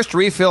get your first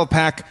refill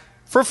pack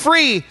for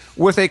free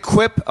with a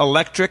Quip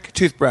electric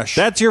toothbrush.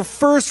 That's your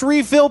first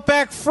refill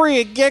pack free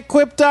at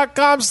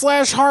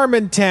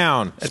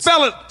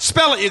getquip.com/Harmontown.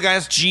 Spell it, you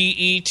guys.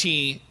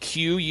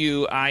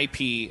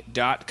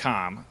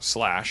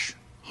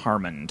 GETQUIP.com/Harmontown.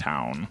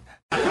 Harmontown.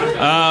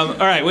 All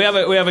right, we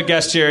have a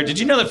guest here. Did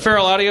you know that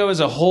Feral Audio is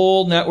a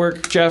whole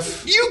network,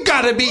 Jeff? You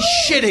gotta be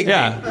shitting me.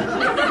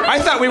 I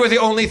thought we were the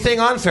only thing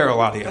on Feral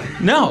Audio.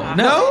 No.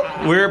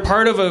 We're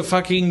part of a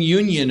fucking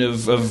union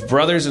of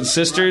brothers and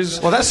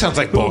sisters. Well, that sounds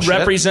like bullshit. Who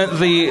represent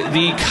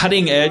the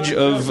cutting edge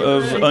of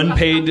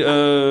unpaid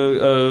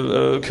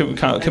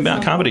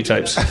comedy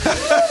types.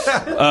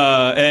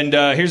 And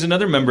here's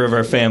another member of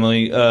our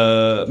family,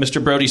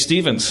 Mr. Brody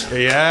Stevens.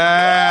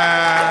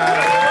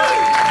 Yeah.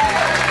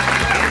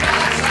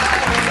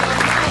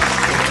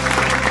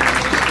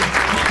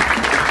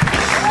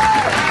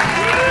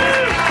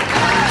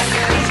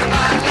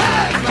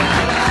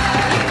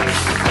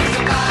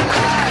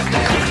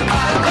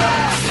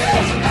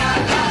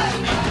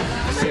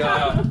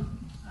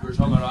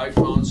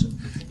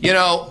 You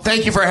know,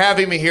 thank you for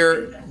having me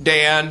here,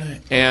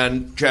 Dan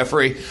and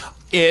Jeffrey.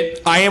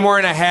 I am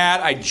wearing a hat.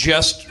 I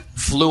just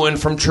flew in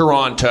from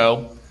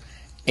Toronto,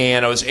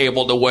 and I was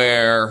able to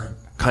wear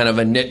kind of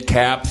a knit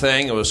cap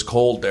thing. It was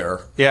cold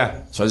there.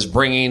 Yeah. So I was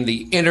bringing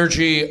the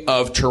energy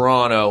of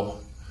Toronto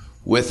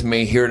with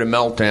me here to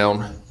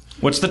Meltdown.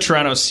 What's the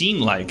Toronto scene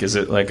like? Is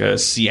it like a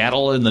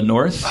Seattle in the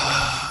north?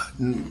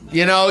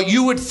 You know,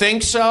 you would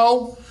think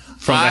so.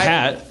 From the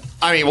hat.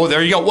 I mean, well,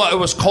 there you go. Well, it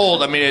was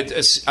cold. I mean,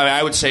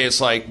 I would say it's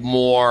like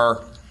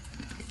more.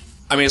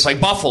 I mean, it's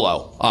like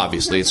Buffalo.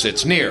 Obviously,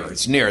 it's near.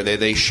 It's near.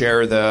 They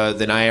share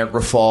the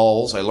Niagara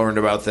Falls. I learned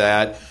about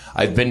that.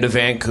 I've been to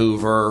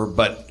Vancouver,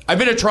 but I've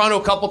been to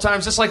Toronto a couple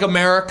times. It's like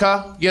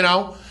America, you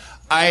know.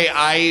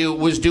 I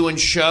was doing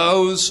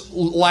shows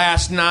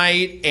last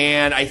night,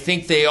 and I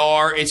think they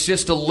are. It's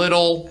just a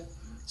little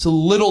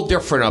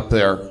different up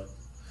there.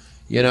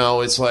 You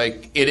know, it's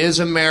like it is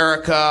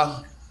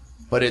America,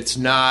 but it's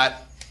not.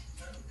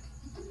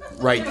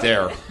 Right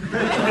there.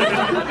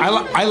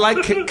 I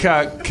like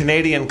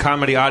Canadian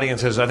comedy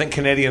audiences. I think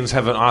Canadians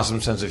have an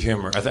awesome sense of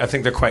humor. I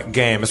think they're quite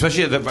game,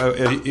 especially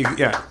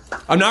yeah.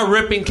 I'm not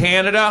ripping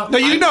Canada.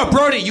 No,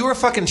 Brody, you were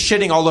fucking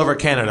shitting all over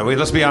Canada.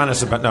 Let's be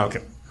honest about no. Okay.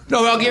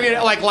 No, I'll give you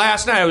like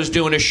last night. I was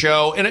doing a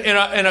show in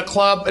a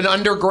club, an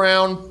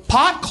underground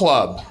pot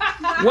club.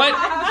 What?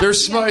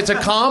 It's a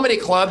comedy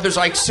club. There's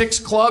like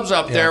 6 clubs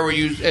up there where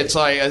it's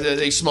like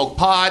they smoke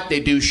pot, they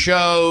do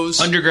shows.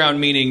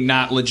 Underground meaning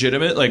not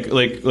legitimate, like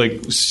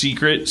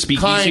secret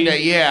speakeasy. Kinda,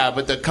 yeah.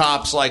 But the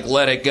cops like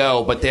let it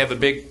go. But they have a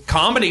big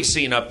comedy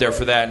scene up there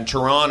for that in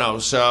Toronto.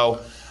 So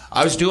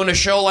I was doing a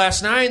show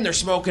last night, and they're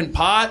smoking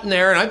pot in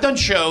there. And I've done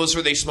shows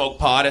where they smoke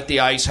pot at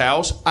the Ice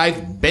House.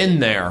 I've been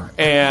there.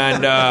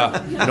 And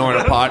I know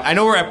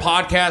we're at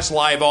podcast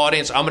live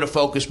audience. I'm going to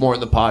focus more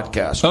on the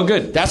podcast. Oh,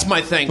 good. That's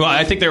my thing. Well,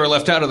 I think they were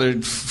left out of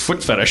the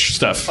foot fetish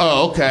stuff.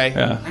 Oh, okay.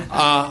 Yeah.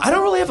 I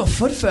don't really have a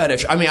foot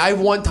fetish. I mean, I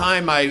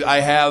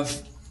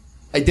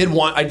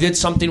did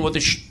something with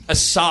a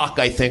sock.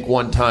 I think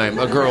one time,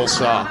 a girl's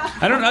sock.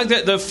 I don't know on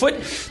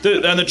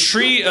the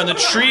tree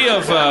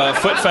of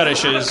foot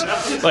fetishes.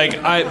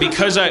 Like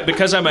because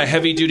I'm a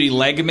heavy duty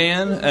leg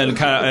man and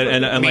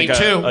and Me like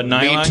too. a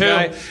nylon Me too.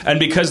 guy, and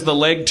because the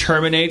leg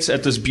terminates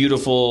at this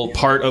beautiful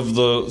part of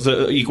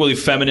the equally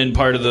feminine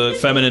part of the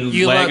feminine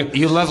leg.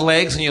 You love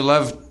legs and you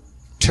love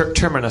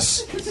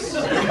terminus.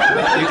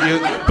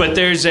 But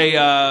there's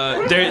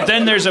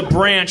there's a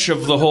branch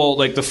of the whole,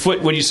 like the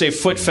foot. When you say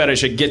foot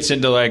fetish, it gets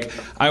into like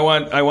I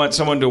want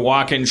someone to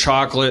walk in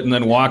chocolate and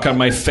then walk on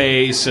my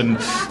face and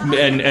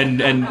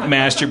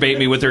masturbate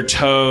me with their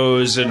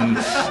toes and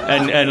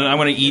I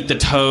want to eat the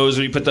toes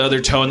or you put the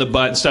other toe in the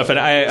butt and stuff. And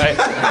I'm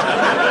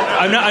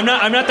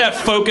not that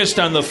focused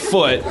on the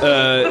foot.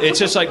 It's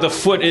just like the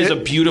foot is a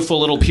beautiful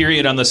little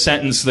period on the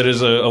sentence that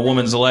is a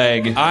woman's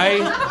leg.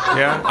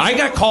 I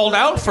got called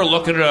out for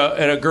looking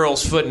at a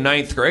girl's foot in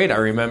 9th grade. I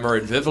remember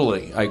it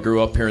vividly. I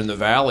grew up here in the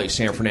Valley,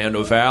 San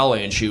Fernando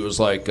Valley, and she was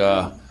like,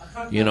 an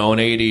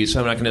 80s,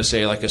 I'm not going to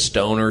say like a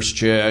stoner's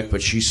chick,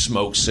 but she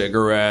smoked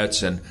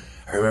cigarettes. And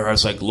I remember I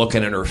was like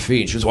looking at her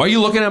feet. She was, why are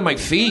you looking at my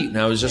feet? And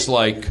I was just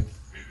like,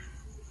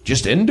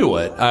 just into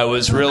it. I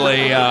was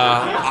really,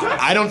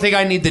 I don't think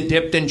I need the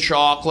dipped in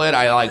chocolate.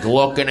 I like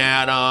looking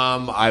at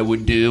them. I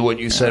would do what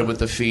you said with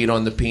the feet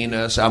on the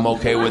penis. I'm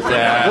okay with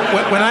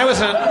that.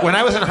 When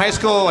I was in high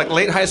school, like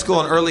late high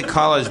school and early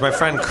college, my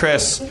friend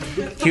Chris,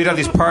 he would have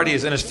these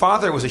parties, and his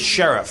father was a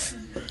sheriff,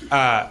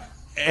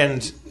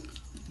 and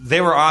they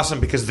were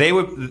awesome because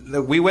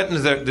we went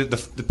into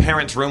the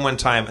parents' room one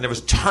time, and there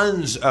was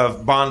tons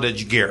of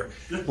bondage gear,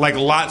 like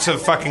lots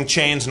of fucking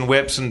chains and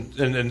whips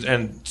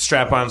and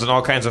strap-ons and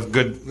all kinds of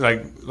good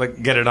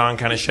like get it on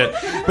kind of shit.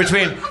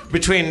 Between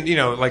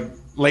like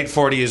late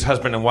 40s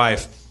husband and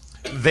wife,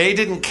 they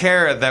didn't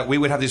care that we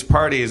would have these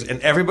parties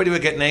and everybody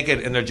would get naked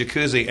in their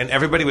jacuzzi and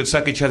everybody would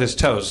suck each other's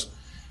toes.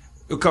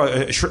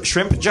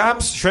 Shrimp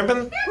jobs?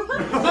 Shrimping?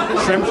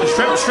 Shrimp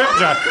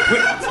job.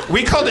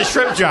 We called it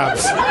shrimp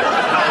jobs,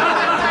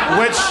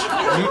 which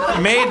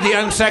made the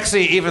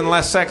unsexy even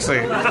less sexy.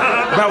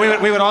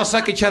 But we would all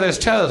suck each other's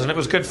toes, and it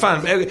was good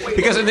fun.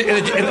 Because in the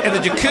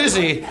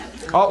jacuzzi,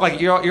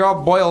 you're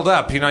all boiled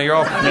up. You're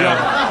all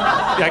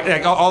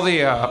like all the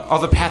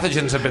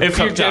pathogens have been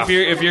cooked off.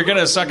 If you're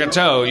gonna suck a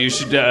toe, you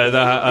should.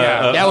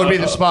 That would be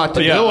the spot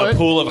to do it. A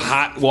pool of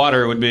hot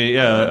water would be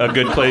a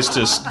good place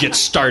to get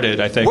started.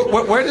 I think.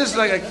 Where does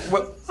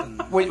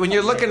when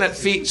you're looking at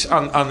feet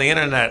on the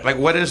internet, like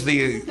what is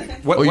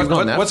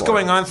what's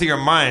going on through your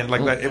mind?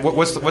 Like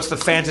what's the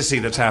fantasy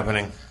that's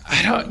happening?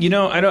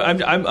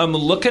 I'm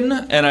looking,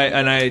 and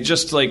I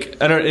just like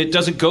it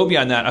doesn't go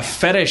beyond that. A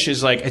fetish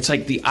is like it's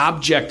like the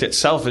object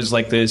itself is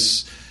like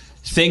this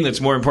thing that's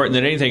more important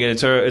than anything, and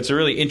it's a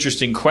really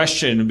interesting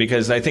question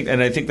because I think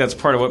that's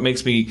part of what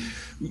makes me,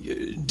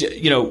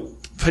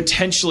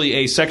 potentially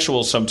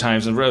asexual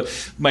sometimes, and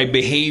my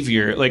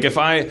behavior. Like if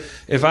I'm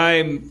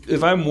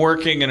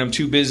working and I'm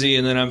too busy,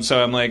 and then I'm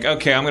like,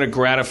 okay, I'm going to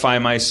gratify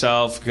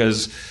myself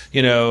because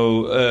a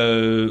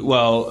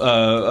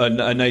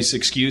nice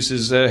excuse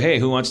is, hey,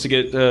 who wants to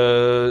get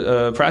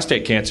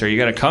prostate cancer? You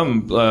got to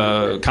come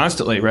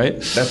constantly,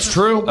 right? That's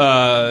true.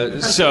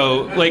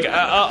 So like,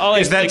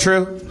 is that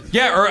true?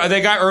 Yeah,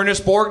 they got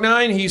Ernest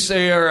Borgnine.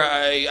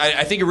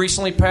 I think he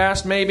recently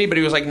passed, maybe, but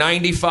he was like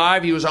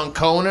 95. He was on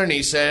Conan.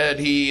 He said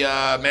he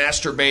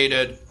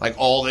masturbated like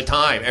all the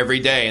time, every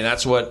day, and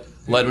that's what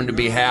led him to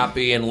be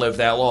happy and live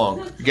that long.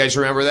 You guys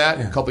remember that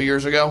a couple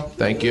years ago?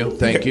 Thank you.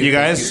 You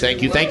guys?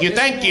 Thank you.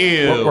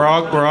 We're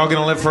all going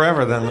to live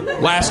forever then.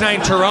 Last night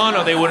in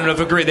Toronto, they wouldn't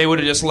have agreed. They would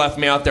have just left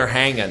me out there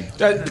hanging.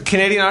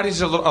 Canadian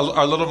audiences are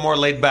a little more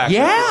laid back.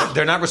 Yeah.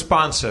 They're not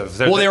responsive.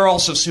 They were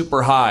also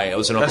super high. It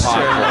was an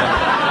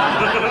apocalypse.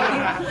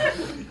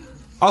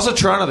 Also,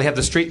 Toronto, they have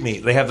the street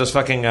meat. They have those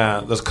fucking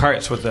those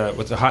carts with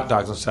the hot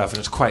dogs and stuff, and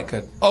it's quite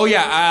good. Oh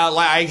yeah,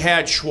 I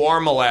had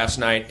shawarma last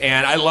night,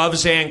 and I love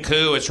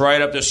Zankou. It's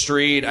right up the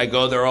street. I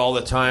go there all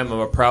the time. I'm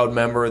a proud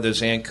member of the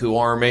Zankou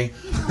Army.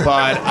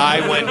 But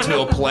I went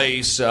to a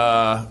place.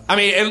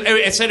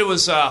 It said it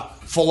was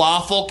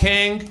Falafel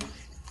King.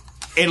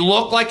 It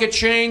looked like a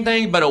chain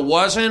thing, but it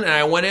wasn't. And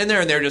I went in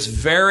there, and they're just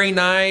very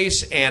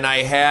nice. And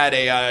I had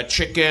a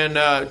chicken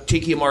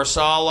tiki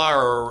marsala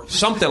or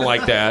something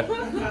like that.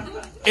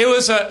 It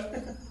was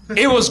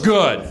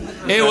good.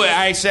 It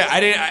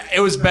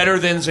was better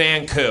than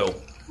Zankou,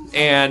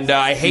 and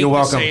I hate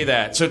to say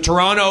that. So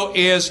Toronto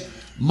is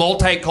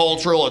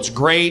multicultural. It's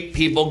great.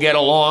 People get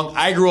along.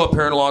 I grew up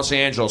here in Los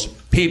Angeles.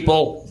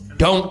 People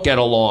don't get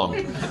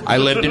along. I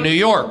lived in New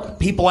York.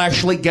 People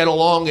actually get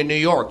along in New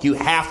York. You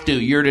have to.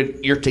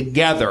 You're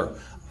together.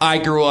 I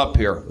grew up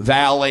here.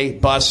 Valley,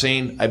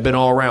 busing. I've been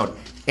all around.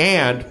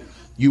 And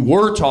you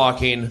were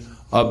talking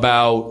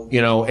about,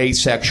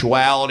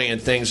 asexuality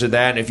and things of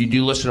that. And if you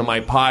do listen to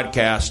my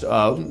podcast,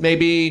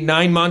 maybe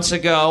 9 months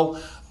ago,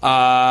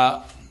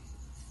 I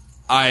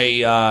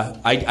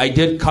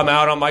did come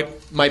out on my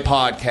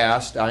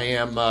podcast.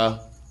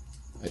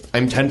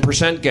 I'm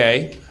 10%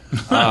 gay.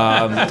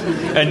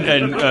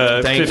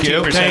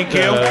 Thank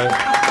you.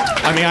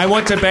 I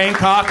went to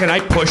Bangkok and I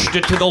pushed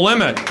it to the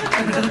limit.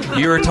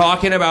 You were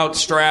talking about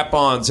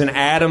strap-ons and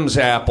Adam's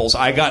apples.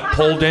 I got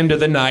pulled into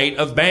the night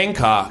of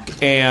Bangkok,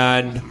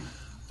 and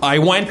I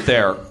went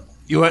there.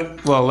 You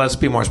went? Well, let's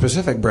be more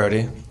specific,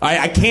 Brody.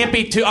 I can't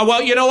be too...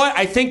 Well, you know what?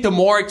 I think the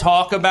more I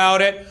talk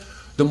about it,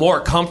 the more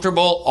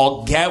comfortable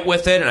I'll get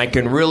with it, and I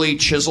can really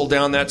chisel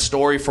down that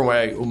story for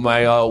my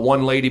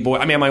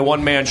my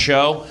one-man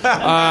show.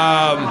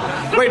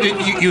 Wait,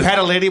 you had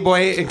a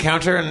ladyboy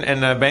encounter in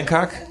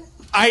Bangkok?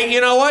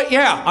 You know what?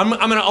 Yeah, I'm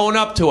going to own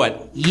up to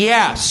it.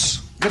 Yes.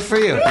 Good for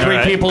you.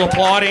 Three people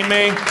applauding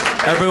me.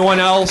 Everyone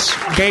else,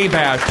 gay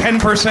bash.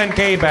 10%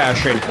 gay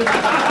bashing.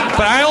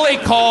 But I only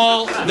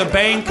call the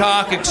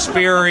Bangkok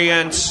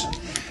experience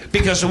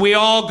because we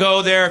all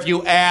go there. If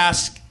you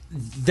ask,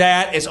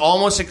 that is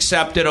almost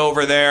accepted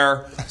over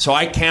there. So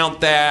I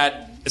count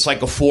that. It's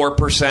like a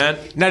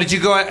 4%. Now, did you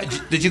go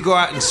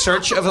out in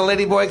search of the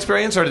ladyboy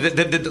experience, or did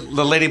the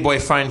ladyboy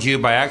find you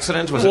by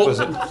accident? Was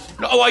it?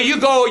 Well,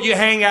 you go, you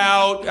hang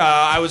out.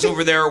 I was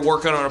over there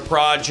working on a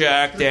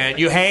project, and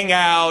you hang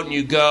out and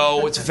you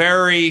go. It's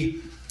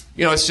very,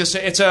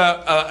 it's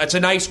a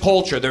nice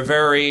culture. They're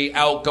very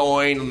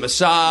outgoing,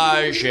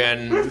 massage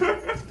and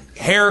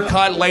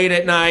haircut late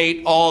at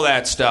night, all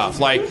that stuff.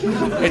 Like,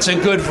 it's a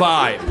good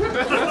vibe.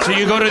 So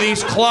you go to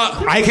these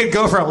clubs. I could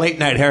go for a late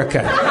night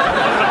haircut.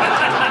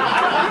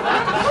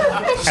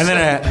 And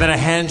then a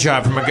hand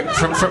job from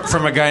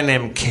a guy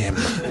named Kim.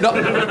 No.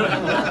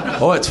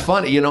 Oh, it's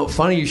funny.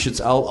 Funny you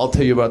should. I'll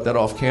tell you about that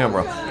off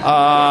camera.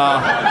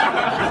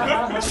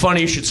 It's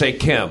funny you should say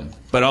Kim,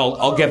 but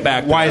I'll get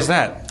back. Why is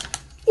that?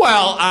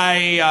 Well,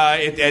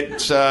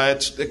 it's a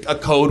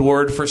code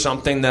word for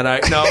something that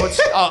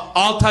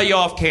I'll tell you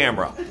off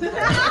camera,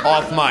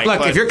 off mic.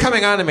 Look, if you're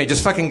coming on to me,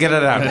 just fucking get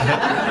it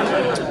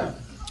out.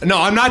 No,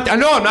 I'm not. I'm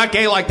not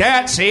gay like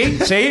that. See,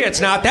 it's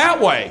not that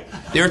way.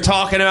 They're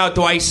talking about,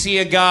 do I see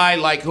a guy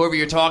like whoever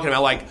you're talking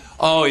about, like,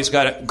 oh, he's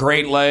got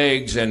great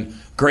legs and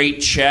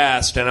great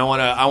chest, and I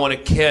want to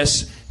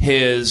kiss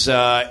his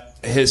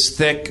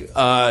thick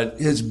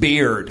his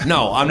beard.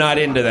 No, I'm not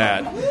into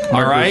that.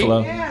 All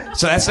right.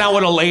 So that's not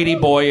what a lady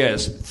boy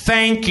is.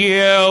 Thank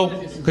you,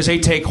 because they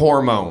take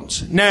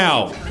hormones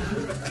now.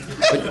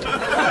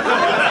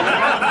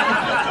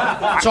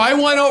 So I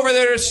went over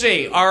there to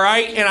see, all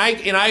right? And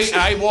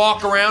I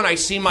walk around, I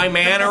see my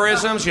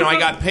mannerisms. You know, I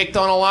got picked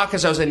on a lot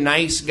because I was a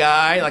nice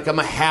guy. Like, I'm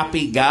a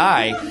happy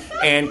guy.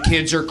 And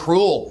kids are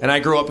cruel. And I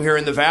grew up here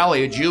in the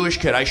Valley, a Jewish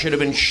kid. I should have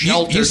been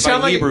sheltered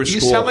by Hebrew school.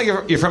 You sound like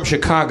you're from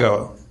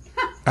Chicago.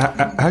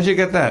 How'd you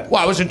get that?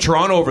 Well, I was in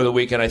Toronto over the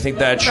weekend. I think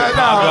the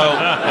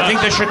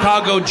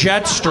Chicago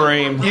jet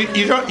stream.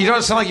 You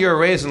don't sound like you were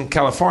raised in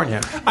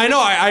California. I know.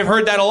 I've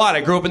heard that a lot.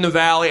 I grew up in the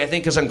Valley. I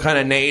think because I'm kind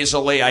of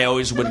nasally, I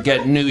always would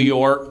get New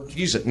York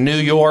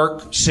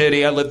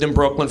City. I lived in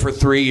Brooklyn for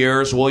 3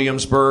 years.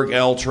 Williamsburg,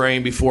 L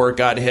Train before it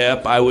got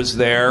hip. I was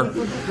there. All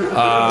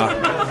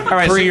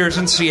right, 3 years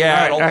in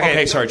Seattle. All right,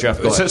 okay. Sorry, Jeff.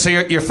 Go ahead. So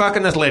you're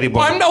fucking this lady boy.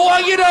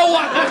 Well, you know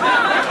what?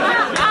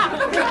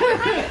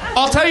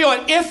 I'll tell you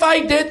what. If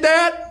I did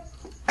that,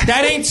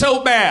 that ain't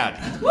so bad.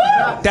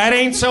 That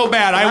ain't so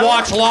bad. I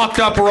watched Locked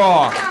Up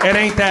Raw. It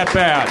ain't that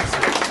bad.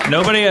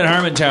 Nobody at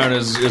Harmontown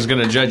is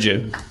going to judge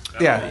you.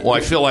 Yeah. Well, I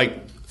feel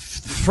like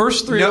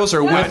first three of those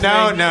are with me.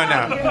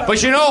 No.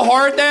 But you know how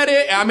hard that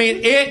is? I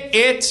mean,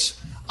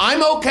 it's...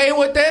 I'm okay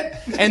with it.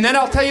 And then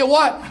I'll tell you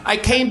what. I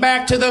came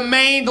back to the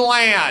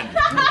mainland. And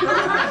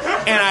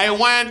I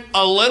went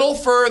a little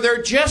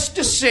further just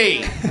to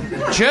see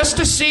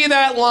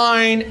that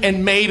line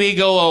and maybe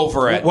go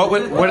over it.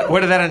 What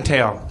did that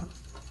entail?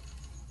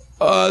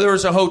 There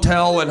was a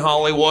hotel in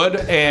Hollywood,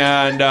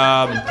 and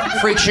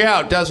freaks you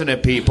out, doesn't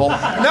it, people?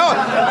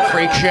 No,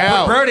 freaks you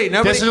out. Brody,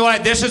 nobody.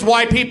 This is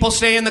why people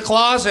stay in the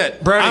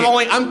closet.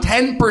 Brody, I'm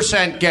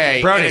 10%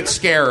 gay. Brody, and it's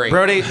scary.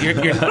 Brody,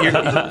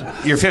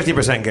 you're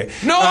 50% gay.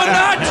 No, I'm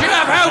not,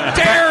 Jeff. How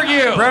dare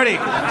you? Brody,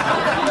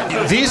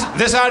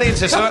 this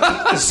audience is so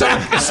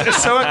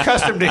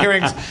accustomed to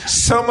hearing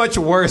so much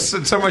worse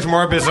and so much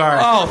more bizarre.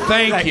 Oh,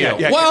 thank you.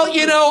 Yeah. Well,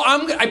 you know,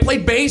 I play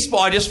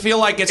baseball. I just feel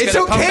like it's going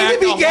to come back to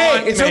be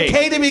gay. It's okay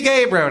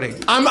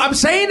I'm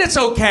saying it's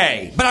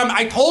okay, but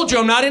I told you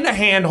I'm not into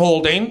hand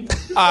holding.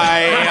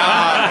 I'm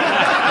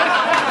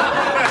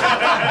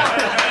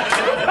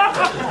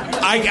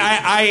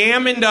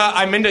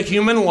into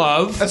human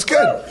love. That's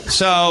good.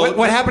 So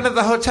what happened at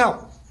the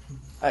hotel?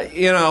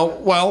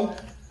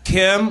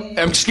 Kim.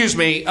 Excuse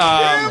me.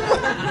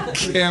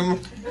 Kim.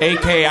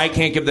 AK. I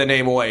can't give the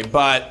name away,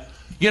 but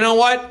you know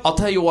what? I'll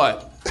tell you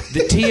what.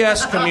 The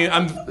TS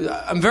community.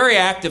 I'm very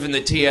active in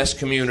the TS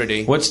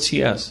community. What's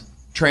TS?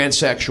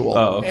 Transsexual.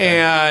 Oh, okay.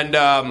 And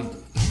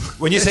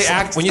when you say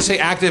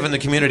active in the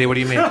community, what do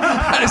you mean?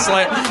 I just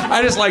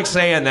like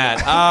saying that.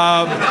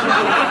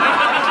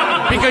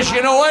 Because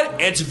you know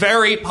what? It's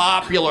very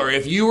popular.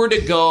 If you were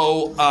to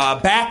go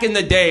back in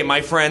the day,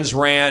 my friends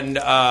ran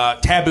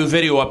Taboo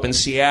Video up in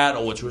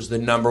Seattle, which was the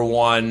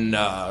 #1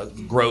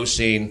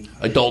 grossing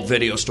adult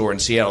video store in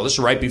Seattle. This is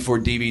right before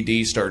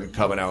DVDs started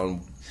coming out,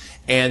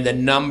 and the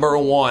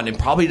 #1, and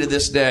probably to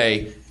this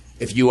day,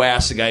 if you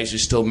ask the guys who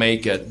still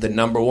make it, the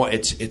 #1,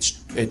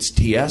 it's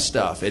TS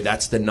stuff.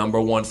 That's the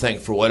 #1 thing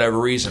for whatever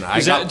reason.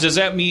 Does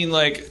that mean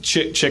like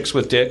chicks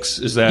with dicks?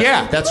 Is that?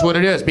 Yeah, that's what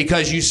it is.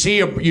 Because you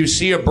see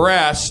a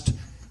breast,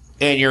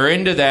 and you're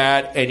into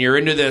that, and you're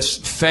into this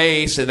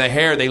face and the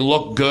hair. They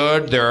look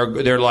good.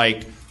 They're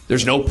like,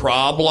 there's no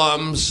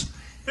problems.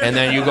 And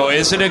then you go,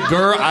 is it a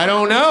girl? I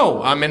don't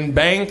know. I'm in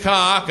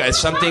Bangkok.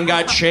 Something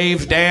got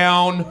shaved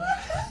down.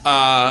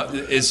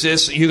 Is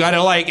this, you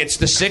gotta it's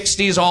the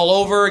 60s all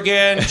over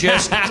again,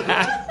 just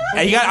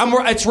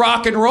it's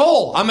rock and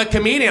roll. I'm a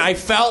comedian. I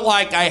felt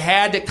like I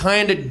had to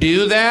kind of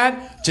do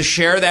that to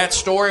share that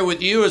story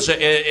with you as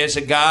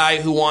a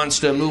guy who wants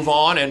to move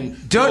on.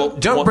 And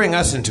don't bring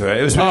us into it.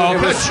 It was Jeff.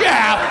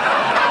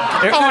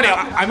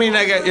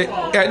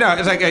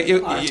 It's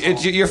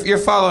like you're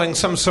following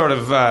some sort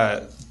of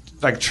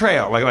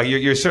trail. Like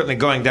you're certainly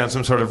going down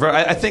some sort of road.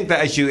 I think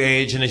that as you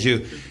age and as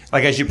you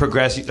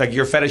progress,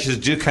 your fetishes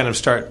do kind of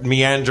start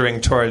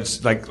meandering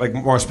towards like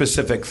more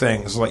specific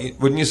things.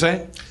 Wouldn't you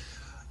say?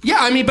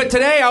 Yeah, but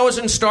today I was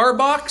in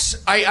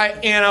Starbucks.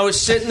 I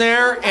was sitting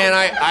there, and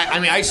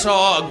I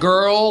saw a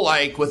girl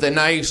with a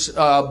nice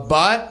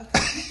butt.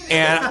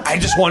 And I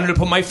just wanted to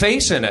put my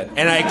face in it.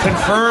 And I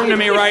confirmed to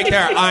me right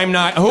there, I'm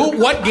not...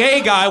 What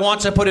gay guy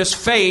wants to put his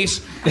face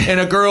in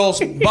a girl's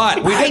butt?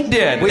 I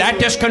did.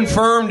 That just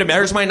confirmed to me.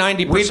 There's my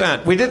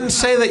 90%. We didn't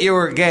say that you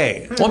were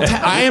gay. Well,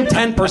 I am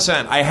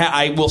 10%.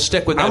 I will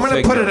stick with that I'm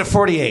going to put it at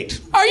 48.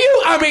 Are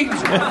you?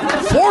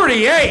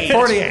 48?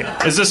 48.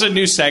 Is this a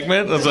new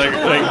segment? It's like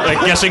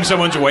guessing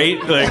someone's weight?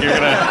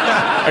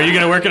 Are you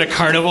gonna work at a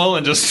carnival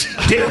and just...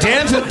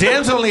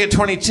 Dan's only at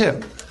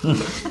 22.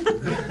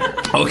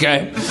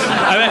 Okay.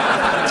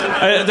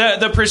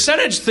 The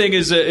percentage thing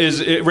is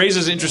it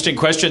raises interesting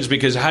questions,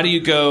 because how do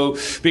you go?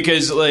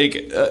 Because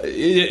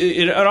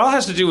it all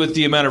has to do with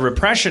the amount of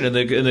repression in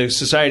the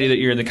society that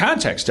you're in the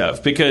context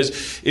of.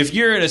 Because if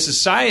you're in a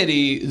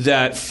society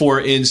that,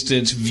 for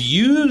instance,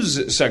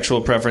 views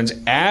sexual preference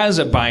as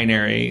a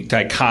binary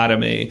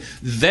dichotomy,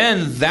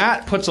 then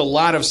that puts a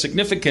lot of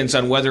significance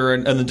on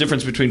the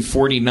difference between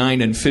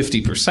 49 and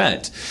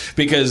 50%.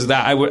 Because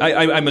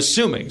I'm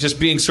assuming, just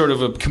being sort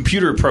of a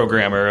computer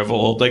programmer of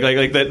old.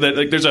 Like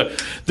there's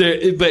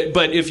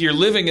but if you're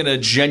living in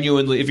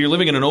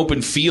an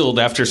open field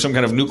after some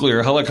kind of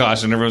nuclear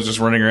holocaust and everyone's just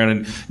running around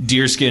in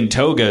deerskin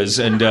togas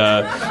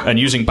and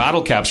using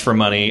bottle caps for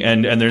money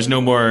and there's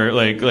no more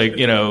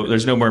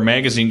there's no more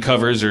magazine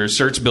covers or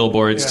search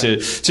billboards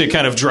to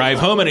kind of drive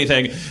home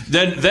anything,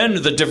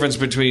 then the difference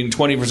between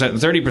 20% and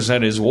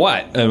 30% is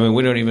what? I mean,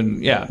 we don't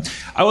even.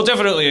 I will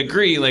definitely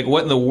agree. Like,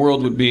 what in the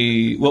world would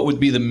be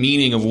the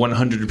meaning of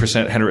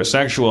 100%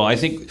 heterosexual? I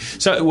think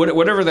so.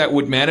 Whatever that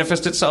would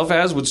manifest itself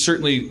as would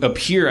certainly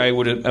appear. I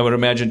would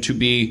imagine to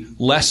be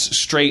less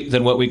straight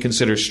than what we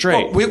consider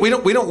straight.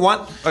 Well, we don't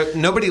want.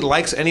 Nobody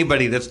likes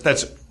anybody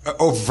that's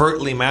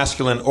overtly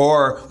masculine,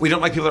 or we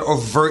don't like people that are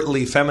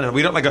overtly feminine.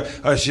 We don't like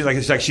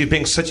she's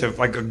being such a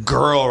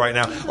girl right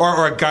now,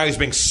 or a guy who's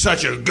being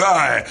such a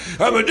guy.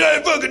 I'm a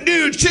dead fucking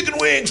dude, chicken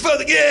wings,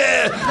 fucking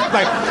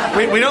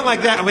yeah. We don't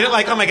like that, and we don't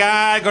like, oh my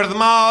god, go to the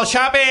mall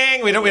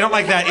shopping. We don't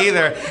like that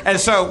either. And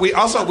so we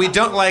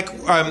don't like.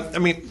 I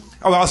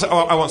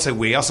won't say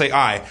we. I'll say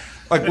I.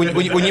 Like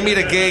when you meet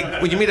a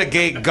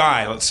gay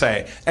guy, let's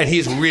say, and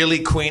he's really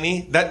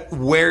queenie, that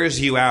wears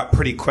you out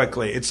pretty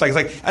quickly. It's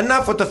like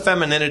enough with the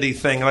femininity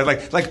thing.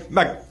 Like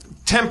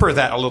temper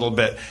that a little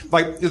bit.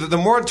 Like the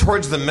more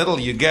towards the middle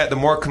you get, the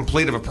more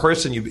complete of a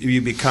person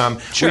you become.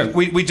 Sure.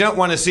 We don't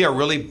want to see a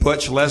really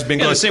butch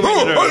lesbian go, the same way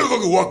I don't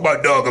fucking walk my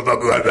dog.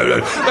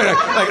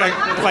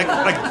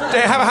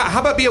 How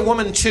about be a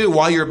woman too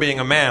while you're being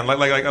a man?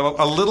 Like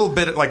a little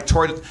bit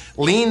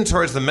lean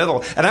towards the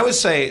middle. And I would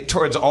say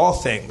towards all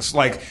things.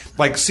 Like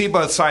see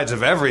both sides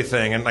of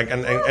everything and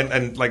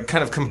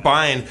kind of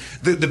combine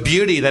the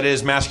beauty that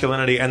is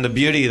masculinity and the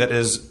beauty that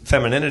is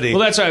femininity.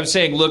 Well, that's what I'm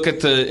saying. Look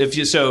at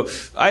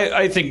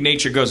I think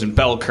nature goes in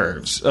bell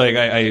curves. Like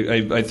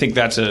I think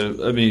that's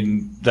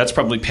that's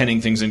probably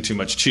penning things in too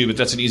much too, but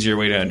that's an easier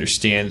way to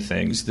understand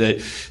things. That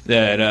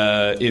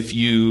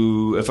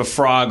if a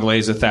frog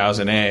lays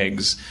 1,000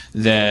 eggs,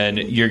 then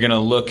you're going to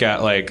look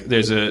at like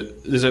there's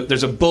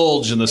a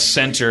bulge in the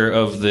center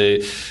of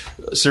the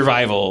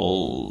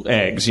survival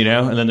eggs,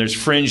 and then there's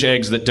fringe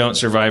eggs that don't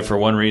survive for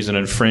one reason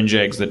and fringe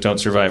eggs that don't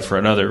survive for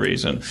another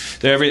reason.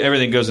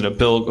 Everything goes in a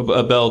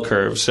bell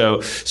curve.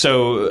 So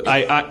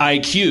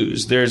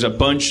IQs,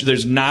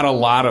 there's not a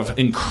lot of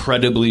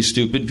incredibly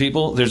stupid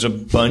people. There's a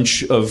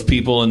bunch of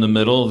people in the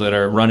middle that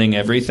are running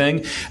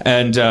everything,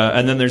 and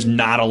then there's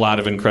not a lot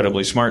of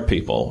incredibly smart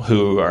people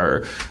who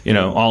are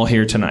all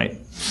here tonight.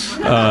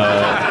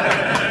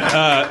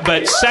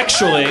 But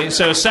sexually,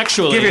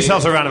 give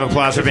yourselves a round of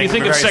applause for being. If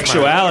you think of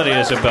sexuality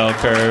as a bell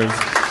curve,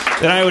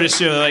 then I would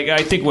assume,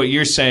 I think what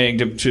you're saying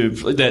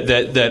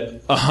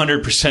that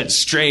 100%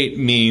 straight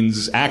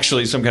means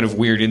actually some kind of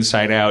weird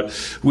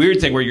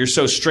weird thing where you're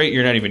so straight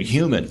you're not even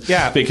human.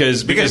 Yeah,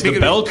 because the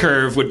bell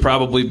curve would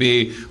probably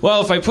be,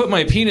 well, if I put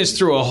my penis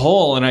through a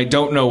hole and I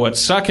don't know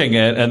what's sucking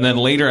it, and then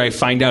later I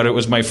find out it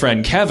was my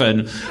friend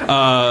Kevin. In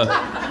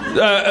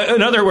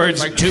other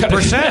words, like 2%.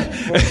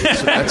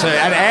 That's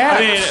an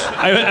ad.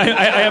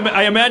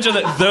 I imagine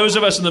that those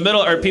of us in the middle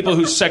are people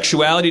whose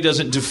sexuality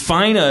doesn't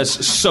define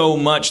us so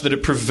much that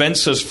it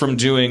prevents us from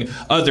doing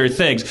other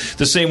things.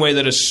 The same way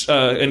that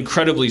an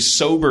incredibly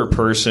sober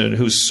person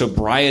whose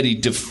sobriety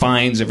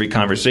defines every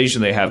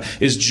conversation they have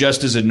is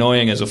just as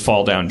annoying as a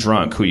fall down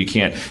drunk who you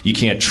can't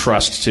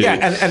trust to. Yeah,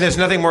 and there's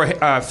nothing more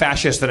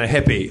fascist than a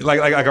hippie.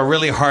 Like a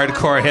really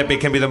hardcore hippie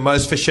can be the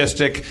most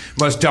fascistic,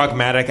 most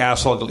dogmatic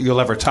asshole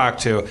you'll ever talk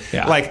to.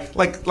 Yeah.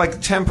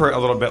 Like temper a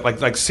little bit.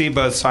 Like see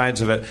both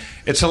sides of it.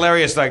 It's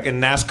hilarious. Like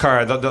in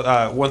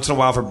NASCAR, once in a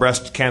while for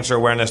breast cancer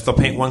awareness, they'll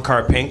paint one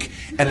car pink,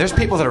 and there's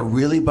people that are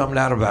really bummed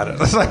out about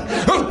it. It's like,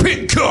 oh,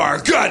 pink car,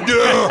 god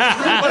damn.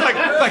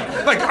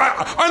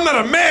 I'm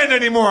not a man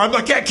anymore. I'm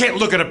like, I can't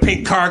look at a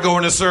pink car go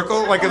in a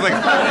circle.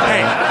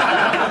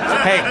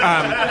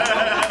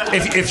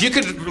 If you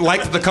could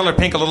like the color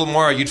pink a little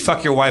more, you'd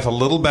fuck your wife a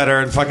little better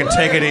and fucking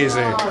take it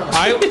easy.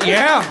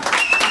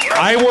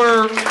 I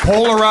wear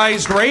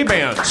polarized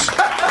Ray-Bans.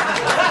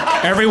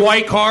 Every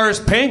white car is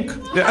pink.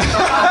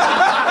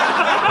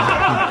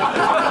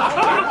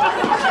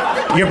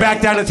 You're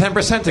back down to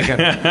 10% again.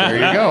 There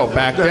you go,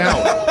 back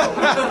down.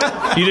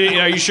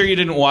 Are you sure you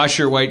didn't wash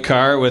your white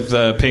car with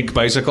a pink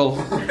bicycle?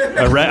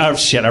 A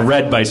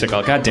red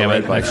bicycle. God damn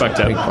it, I fucked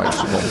up. Pink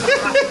bicycle.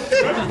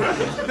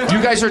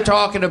 You guys are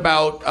talking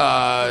about,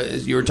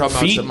 you were talking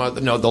feet? about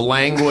the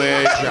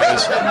language.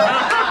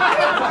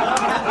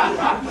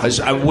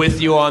 I'm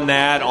with you on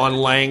that, on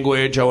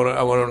language. I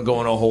want to go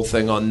on a whole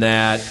thing on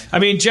that. I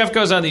mean, Jeff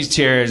goes on these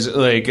tears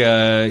like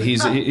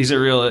he's a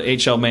real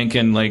H.L.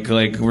 Mencken, like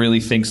really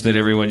thinks that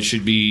everyone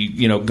should be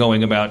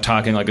going about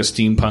talking like a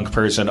steampunk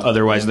person.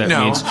 Otherwise, that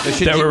means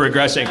that we're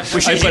regressing.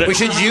 We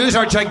should use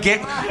our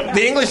gigantic.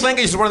 The English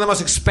language is one of the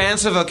most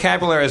expansive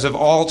vocabularies of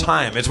all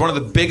time. It's one of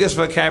the biggest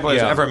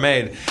vocabularies ever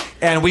made,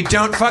 and we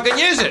don't fucking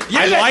use it.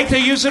 I'd like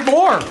to use it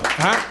more.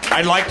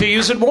 I'd like to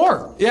use it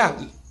more. Yeah.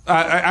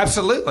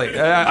 Absolutely.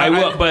 I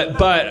will,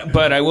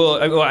 but I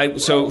will.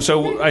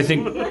 So I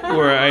think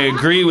where I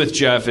agree with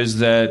Jeff is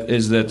that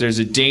there's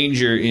a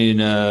danger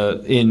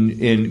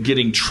in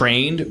getting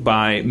trained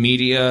by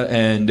media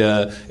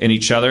and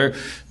each other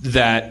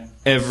that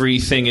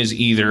everything is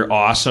either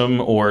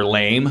awesome or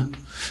lame.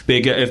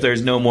 If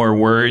there's no more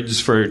words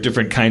for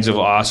different kinds of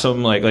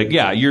awesome,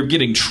 yeah, you're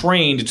getting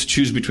trained to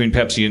choose between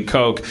Pepsi and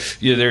Coke.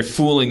 They're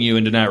fooling you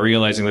into not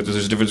realizing that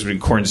there's a difference between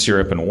corn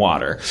syrup and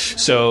water.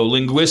 So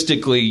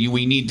linguistically,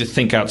 we need to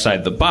think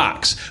outside the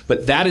box.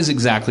 But that is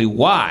exactly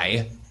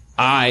why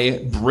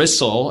I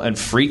bristle and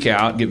freak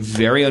out, get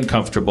very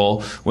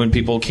uncomfortable when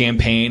people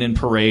campaign and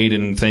parade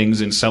and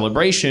things in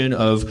celebration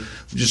of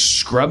just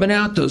scrubbing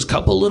out those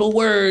couple little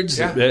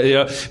words,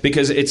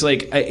 because it's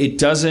like it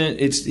doesn't.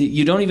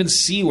 You don't even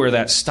see where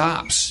that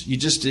stops. You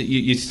just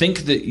you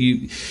think that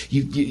you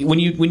when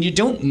you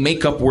don't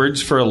make up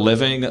words for a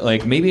living,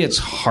 like maybe it's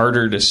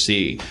harder to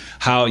see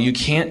how you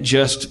can't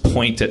just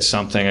point at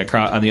something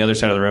across on the other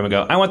side of the room and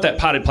go, "I want that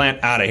potted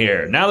plant out of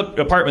here. Now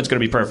the apartment's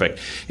going to be perfect."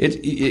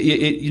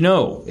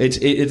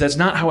 That's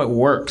not how it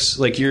works.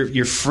 Like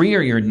you're free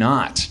or you're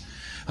not.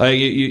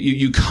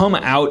 You come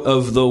out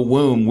of the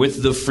womb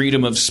with the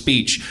freedom of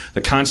speech.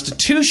 The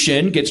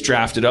Constitution gets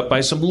drafted up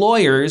by some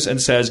lawyers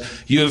and says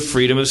you have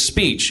freedom of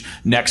speech.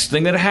 Next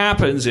thing that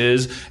happens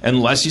is,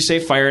 unless you say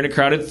fire in a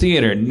crowded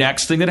theater.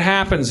 Next thing that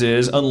happens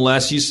is,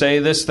 unless you say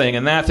this thing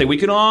and that thing. We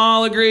can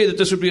all agree that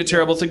this would be a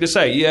terrible thing to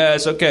say.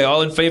 Yes, okay,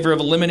 all in favor of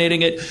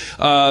eliminating it.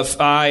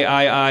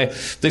 I.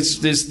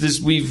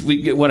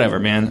 We whatever,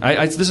 man.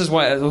 This is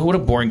why. What a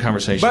boring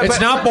conversation. But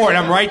it's not boring.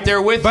 I'm right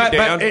there with you,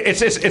 Dan. But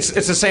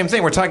it's the same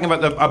thing. We're talking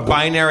about a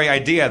binary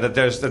idea that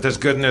there's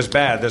good and there's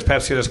bad. There's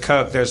Pepsi, there's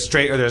Coke, there's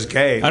straight or there's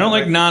gay. I don't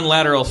like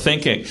non-lateral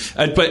thinking.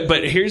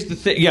 But here's the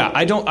thing. Yeah,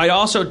 I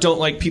also don't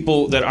like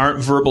people that aren't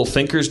verbal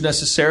thinkers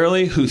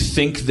necessarily, who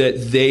think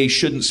that they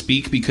shouldn't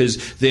speak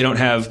because they don't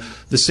have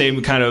the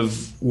same kind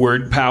of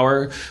word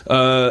power.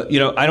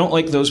 I don't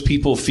like those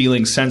people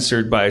feeling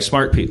censored by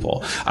smart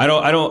people. I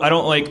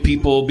don't like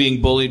people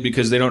being bullied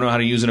because they don't know how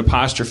to use an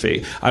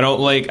apostrophe. I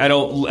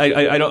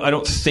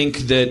don't think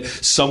that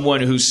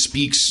someone who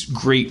speaks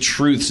great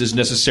truths is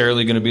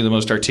necessarily going to be the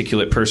most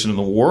articulate person in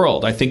the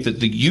world. I think that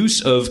the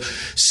use of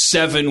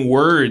 7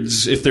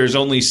 words, if there's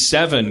only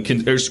 7,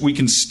 we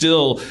can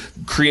still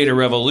create a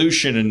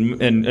revolution,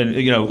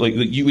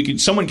 and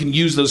someone can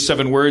use those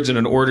 7 words in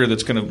an order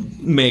that's going to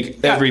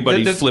make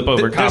everybody flip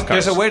over Kafka.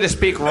 There's a way to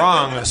speak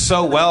wrong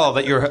so well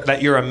that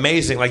you're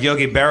amazing, like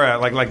Yogi Berra.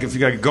 Like if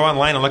you go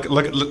online and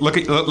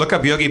look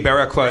up Yogi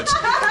Berra quotes,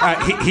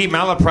 he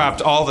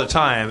malapropped all the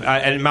time,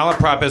 and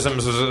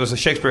malapropisms was a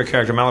Shakespeare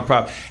character,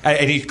 malaprop,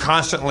 and he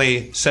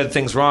constantly said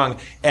things wrong,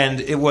 and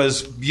it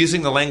was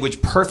using the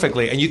language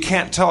perfectly, and you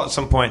can't tell at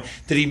some point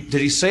did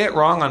he say it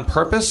wrong on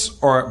purpose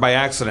or by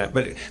accident,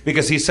 but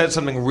because he said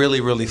something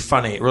really, really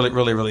funny, really,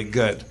 really, really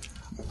good.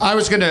 I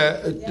was going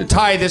to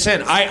tie this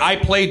in. I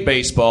played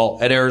baseball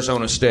at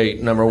Arizona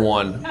State, number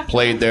 1.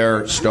 Played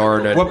there,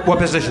 started. What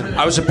position?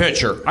 I was a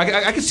pitcher.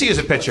 I could see you as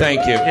a pitcher.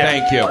 Thank you.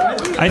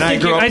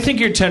 I think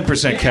you're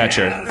 10%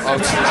 catcher. All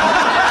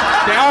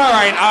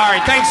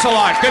right. Thanks a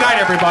lot. Good night,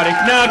 everybody.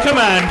 No, come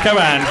on.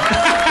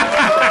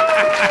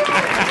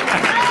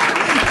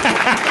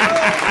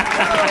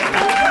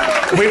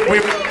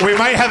 We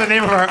might have the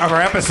name of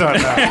our episode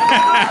now.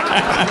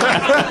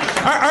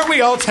 Aren't we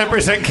all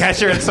 10%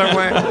 catcher in some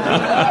way?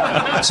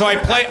 So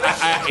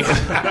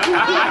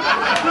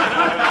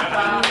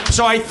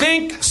So I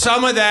think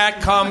some of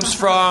that comes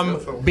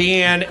from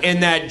being in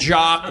that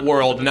jock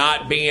world,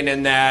 not being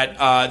in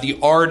that the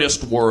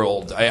artist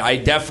world. I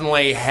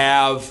definitely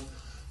have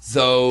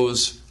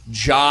those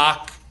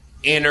jock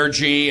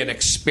energy and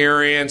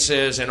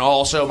experiences, and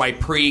also my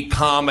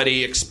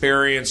pre-comedy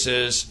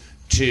experiences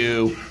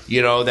to,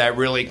 that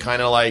really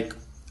kind of like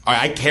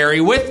I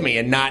carry with me,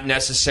 and not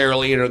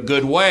necessarily in a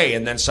good way.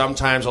 And then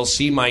sometimes I'll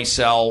see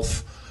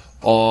myself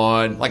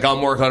on, like, I'm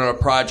working on a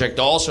project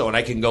also, and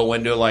I can go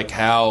into like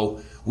how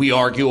we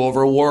argue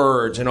over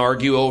words and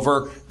argue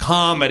over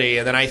comedy,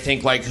 and then I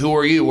think like, who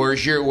are you?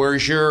 Where's your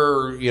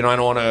I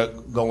don't want to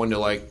go into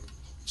like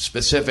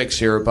specifics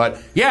here,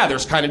 but yeah,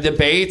 there's kind of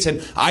debates,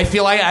 and I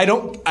feel like I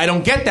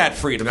don't get that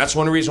freedom. That's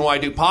one reason why I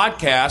do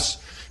podcasts,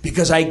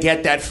 because I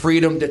get that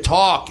freedom to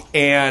talk,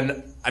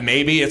 and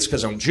maybe it's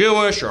because I'm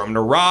Jewish or I'm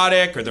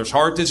neurotic or there's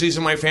heart disease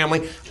in my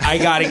family. I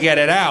got to get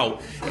it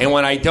out. And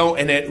when I don't,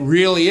 and it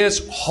really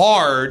is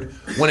hard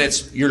when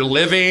it's your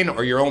living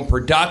or your own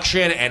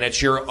production and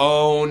it's your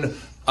own,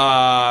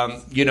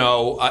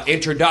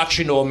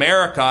 introduction to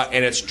America,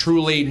 and it's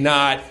truly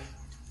not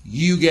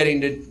you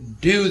getting to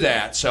do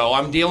that. So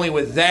I'm dealing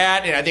with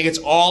that, and I think it's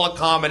all a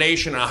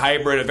combination, a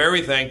hybrid of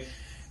everything.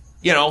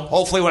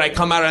 Hopefully when I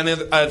come out on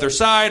the other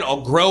side, I'll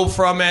grow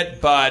from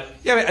it, but...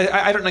 Yeah,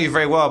 I don't know you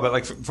very well, but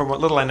like from what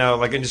little I know,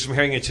 like, and just from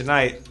hearing you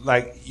tonight,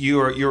 like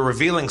you're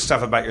revealing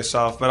stuff about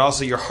yourself, but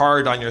also you're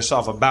hard on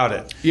yourself about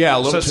it. Yeah, a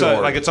little too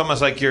hard. Like it's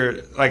almost like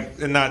you're, like,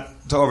 and not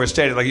to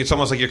overstate it, like it's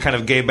almost like you're kind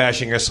of gay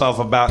bashing yourself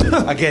about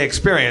a gay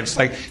experience.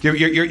 Like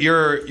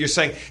you're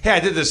saying, hey, I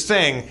did this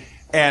thing,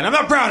 And I'm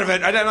not proud of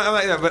it. I don't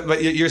know,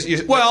 but you're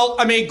well,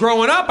 I mean,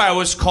 growing up, I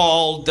was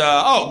called,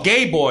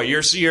 gay boy.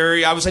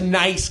 I was a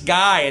nice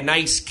guy, a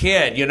nice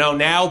kid. You know,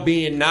 now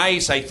being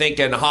nice, I think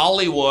in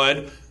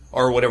Hollywood,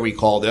 or whatever we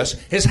call this,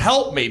 has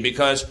helped me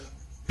because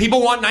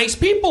people want nice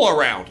people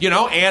around, you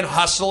know, and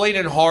hustling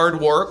and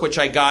hard work, which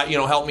I got, you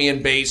know, helped me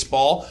in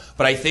baseball.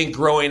 But I think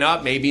growing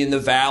up, maybe in the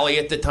Valley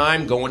at the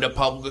time, going to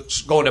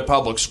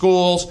public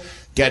schools,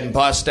 getting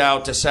bussed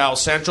out to South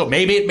Central.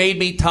 Maybe it made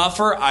me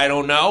tougher. I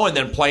don't know. And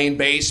then playing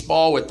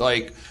baseball with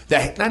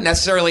not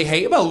necessarily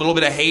hate, but a little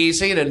bit of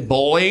hazing and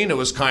bullying. It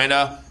was kind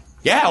of,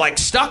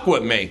 stuck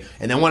with me.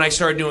 And then when I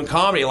started doing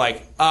comedy,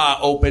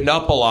 opened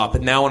up a lot.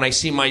 But now when I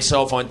see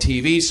myself on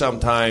TV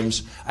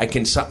sometimes, I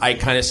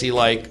kind of see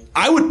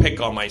I would pick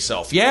on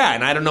myself. Yeah,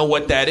 and I don't know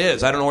what that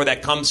is. I don't know where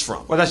that comes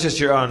from. Well, that's just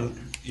your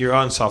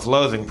own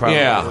self-loathing, probably.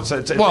 Yeah.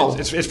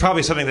 It's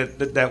probably something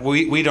that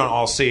we don't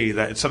all see.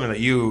 That it's something that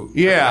you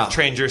have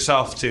trained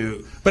yourself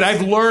to. But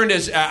I've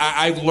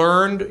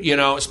learned, you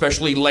know,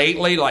 especially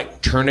lately,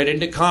 turn it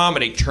into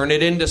comedy, turn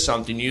it into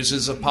something, use it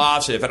as a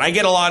positive. And I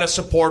get a lot of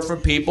support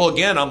from people.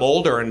 Again, I'm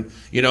older, and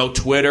you know,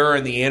 Twitter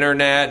and the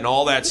internet and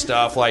all that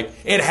stuff.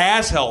 It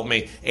has helped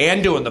me,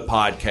 and doing the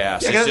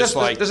podcast. Yeah, there's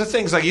the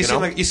things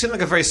you seem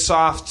like a very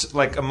soft,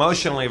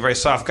 emotionally very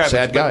soft guy.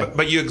 Sad guy.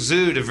 But you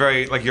exude a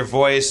very your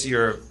voice,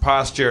 your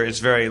posture is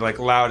very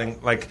loud and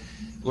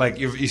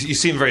you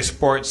seem very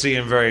sportsy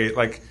and very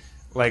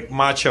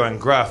macho and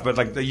gruff,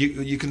 but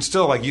you can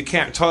still you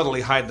can't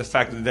totally hide the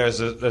fact that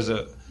there's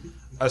a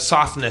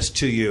softness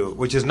to you,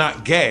 which is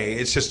not gay.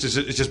 It's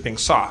just being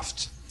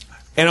soft.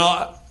 And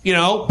you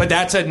know, but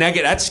that's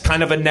that's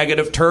kind of a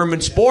negative term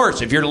in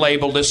sports if you're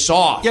labeled as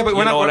soft. Yeah, but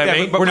we're not. What I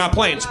mean? We're not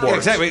playing sports.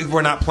 Exactly,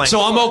 we're not playing. So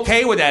sports. I'm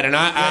okay with that, and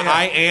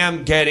I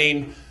am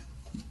getting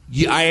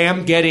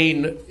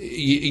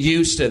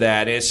used to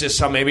that. It's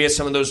just maybe it's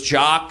some of those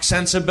jock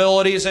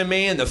sensibilities in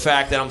me, and the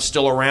fact that I'm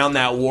still around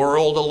that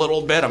world a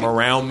little bit. I'm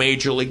around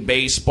Major League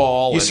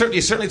Baseball. You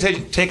certainly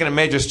taken a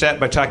major step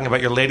by talking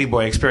about your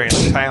ladyboy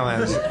experience in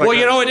Thailand. Well,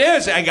 you know, it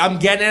is. I'm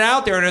getting it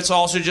out there, and it's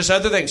also just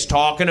other things,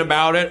 talking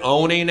about it,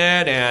 owning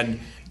it, and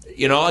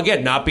you know,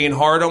 again, not being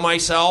hard on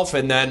myself,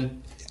 and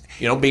then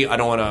you know, I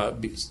don't want to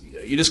be.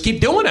 You just keep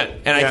doing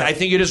it, and I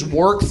think you just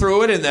work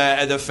through it,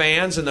 and the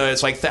fans, and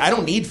it's I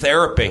don't need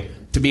therapy,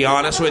 to be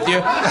honest with you.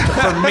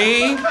 For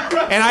me,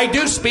 and I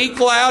do speak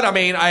loud. I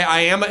mean,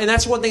 I am, and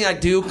that's one thing I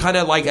do, kind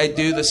of I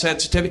do the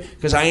sensitivity,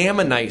 because I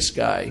am a nice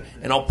guy,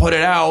 and I'll put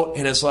it out,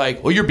 and it's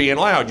well, you're being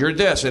loud, you're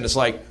this, and it's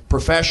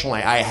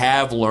professionally, I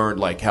have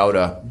learned how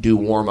to do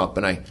warm up,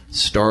 and I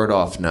start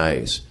off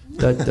nice.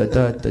 Okay,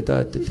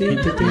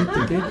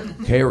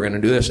 we're going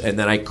to do this. And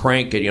then I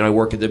crank it. You know, I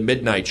work at the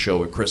midnight show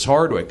with Chris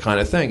Hardwick kind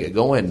of thing. I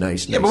go in,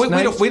 nice. Yeah, but we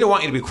don't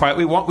want you to be quiet.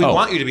 We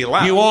want you to be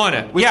loud. You want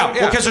it.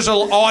 Because there's an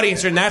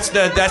audience, and that's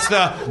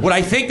the what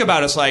I think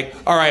about. It's all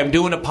right, I'm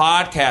doing a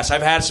podcast.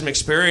 I've had some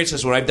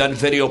experiences when I've done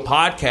video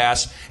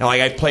podcasts, and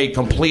I've played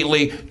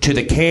completely to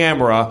the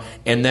camera,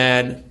 and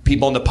then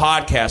people in the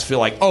podcast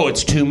feel oh,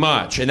 it's too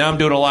much. And now I'm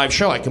doing a live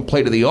show. I can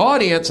play to the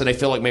audience, and I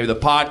feel maybe the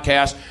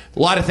podcast, a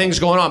lot of things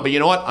going on. But you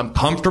know what? I'm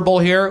comfortable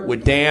here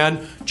with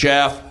Dan,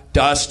 Jeff,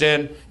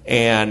 Dustin,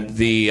 and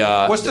the...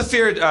 what's the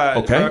fear...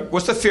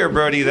 What's the fear,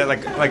 Brody, that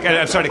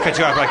I'm sorry to cut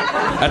you off.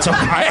 That's okay.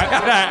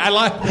 I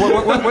like...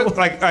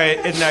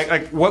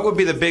 what would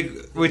be the big...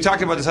 We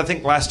talked about this, I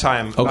think, last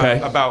time.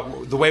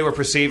 About the way we're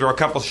perceived, or a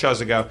couple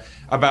shows ago,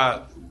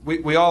 about...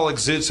 We all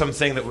exude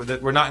something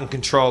that we're not in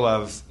control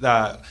of.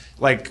 Dan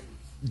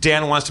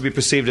wants to be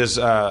perceived as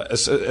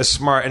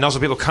smart, and also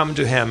people come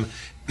to him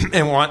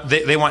and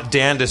they want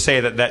Dan to say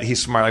that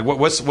he's smart.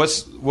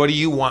 What do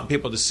you want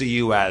people to see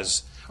you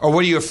as, or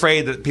what are you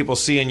afraid that people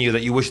see in you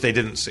that you wish they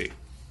didn't see?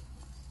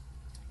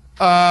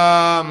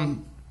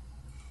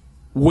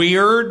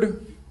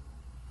 Weird.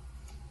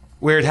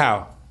 Weird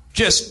how?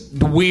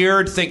 Just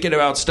weird, thinking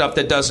about stuff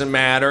that doesn't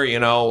matter, you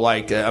know,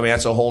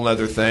 that's a whole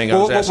other thing.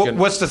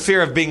 What's the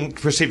fear of being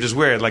perceived as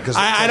weird?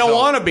 I don't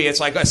want to be. It's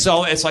like a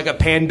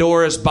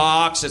Pandora's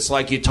box. It's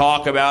you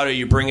talk about it,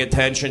 you bring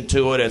attention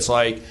to it. It's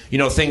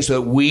things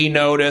that we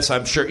notice.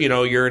 I'm sure,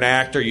 you're an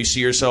actor, you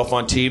see yourself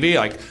on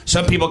TV.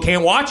 Some people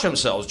can't watch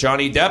themselves.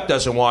 Johnny Depp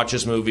doesn't watch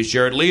his movies.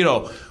 Jared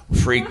Leto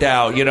freaked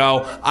out.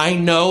 I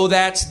know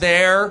that's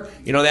there.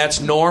 That's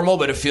normal,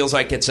 but it feels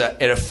like it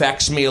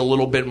affects me a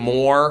little bit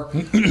more.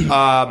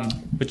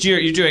 But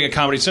you're doing a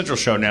Comedy Central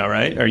show now,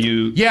 right? Are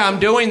you? Yeah, I'm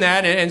doing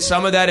that, and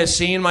some of that is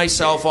seeing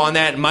myself on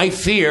that. My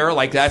fear,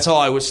 that's all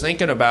I was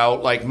thinking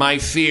about. My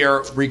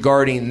fear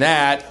regarding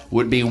that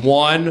would be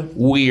one,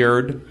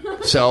 weird.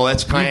 So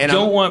that's kind of... You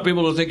don't want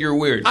people to think you're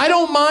weird. I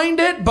don't mind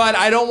it, but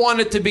I don't want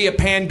it to be a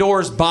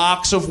Pandora's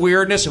box of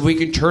weirdness. If we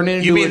can turn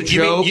it into a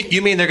joke.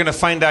 You mean they're going to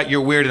find out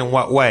you're weird in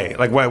what way?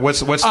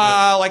 What's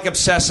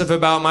obsessive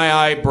about my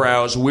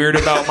eyebrows, weird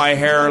about my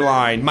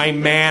hairline, my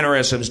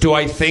mannerisms. Do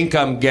I think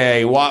I'm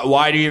gay?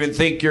 Why do you even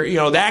think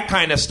you're... that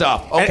kind of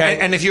stuff. Okay.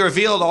 And if you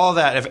revealed all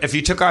that, if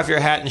you took off your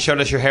hat and showed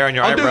us your hair and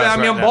your eyebrows... I'll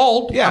do that. I'm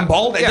bald. Yeah. I'm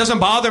bald. It doesn't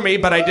bother me,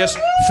 but I just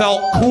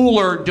felt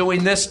cooler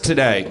doing this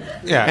today.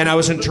 Yeah. And I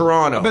was in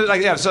Toronto. But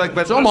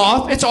but so I'm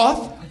off. It's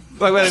off.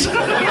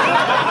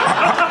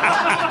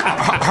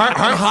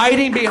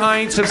 Hiding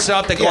behind some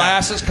stuff. The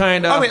glass is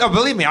kind of.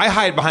 Believe me, I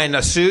hide behind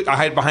a suit. I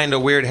hide behind a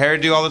weird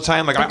hairdo all the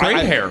time. Like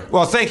great hair.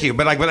 Well, thank you,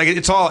 but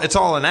it's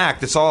all an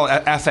act. It's all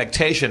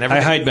affectation.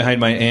 Everything. I hide behind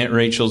my Aunt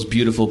Rachel's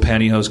beautiful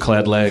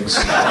pantyhose-clad legs.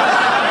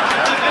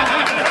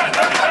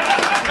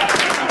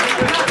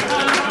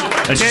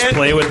 I just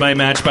play with my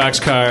Matchbox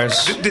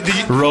cars,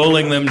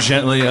 rolling them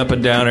gently up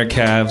and down her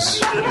calves.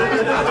 Is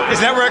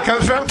that where it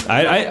comes from?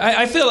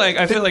 I feel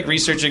like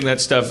researching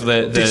that stuff.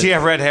 Did she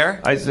have red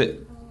hair? I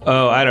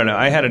don't know.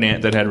 I had an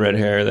aunt that had red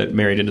hair that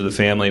married into the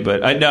family,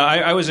 but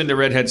I was into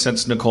redheads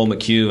since Nicole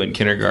McHugh in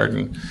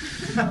kindergarten.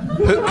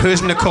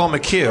 Who's Nicole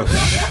McHugh?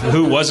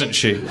 Who wasn't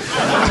she?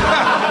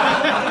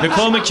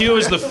 Nicole McHugh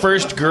was the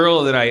first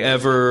girl that I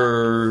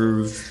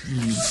ever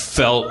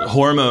felt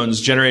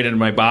hormones generated in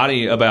my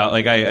body about.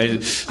 Like it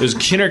was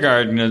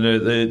kindergarten, and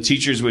the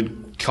teachers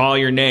would call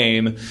your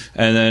name,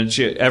 and then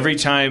every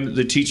time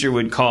the teacher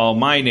would call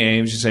my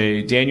name, she'd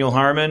say Daniel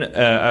Harmon.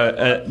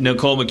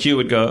 Nicole McHugh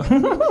would go,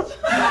 and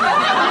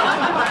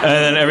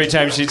then every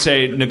time she'd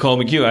say Nicole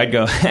McHugh, I'd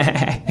go,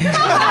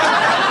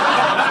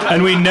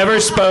 and we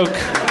never spoke.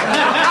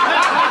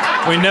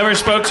 We never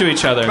spoke to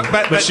each other,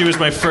 but she was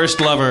my first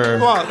lover.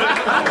 Well,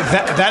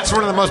 that's one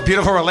of the most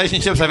beautiful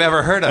relationships I've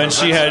ever heard of. And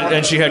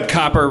she had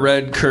copper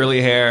red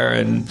curly hair,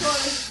 and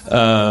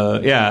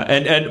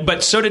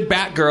but so did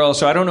Batgirl.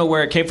 So I don't know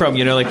where it came from.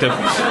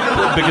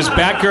 Because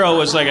Batgirl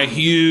was like a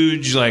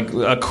huge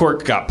a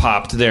cork got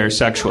popped there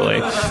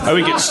sexually.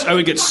 I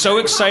would get so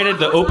excited.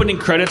 The opening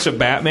credits of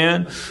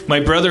Batman.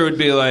 My brother would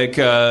be like,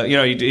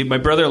 my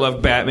brother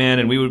loved Batman,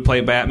 and we would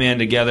play Batman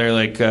together.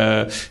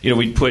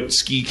 We'd put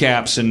ski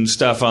caps and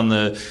stuff on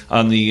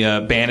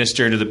the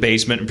banister to the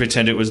basement and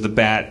pretend it was the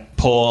Bat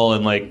pole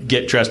and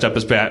get dressed up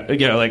as Bat.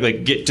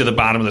 Get to the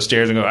bottom of the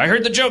stairs and go, I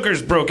heard the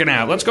Joker's broken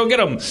out. Let's go get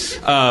him.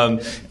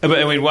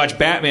 And we'd watch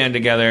Batman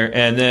together,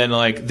 and then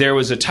there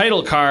was a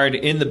title card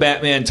in the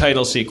Batman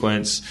title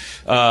sequence.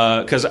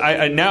 Because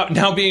I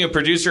now being a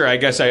producer, I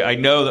guess I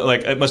know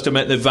that it must have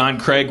meant that Von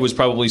Craig was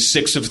probably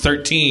 6 of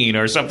 13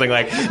 or something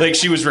like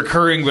she was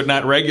recurring but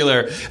not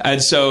regular.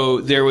 And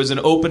so there was an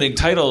opening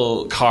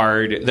title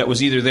card that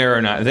was either there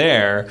or not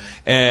there,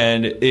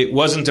 and it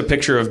wasn't a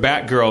picture of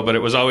Batgirl, but it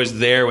was always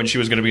there when she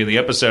was going to be in the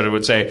episode. It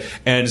would say,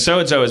 and so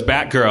is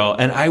Batgirl,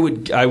 and I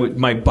would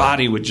my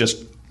body would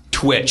just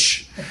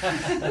twitch,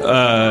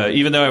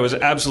 even though I was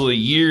absolutely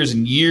years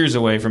and years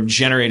away from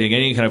generating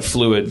any kind of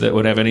fluid that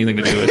would have anything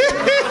to do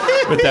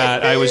with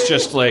that. I was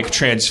just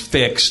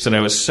transfixed, and I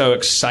was so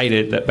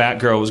excited that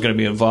Batgirl was going to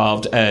be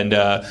involved, and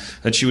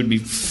that she would be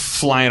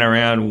flying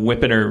around,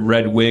 whipping her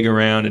red wig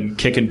around and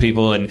kicking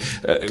people, and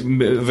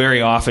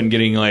very often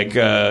getting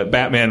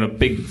Batman.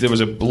 There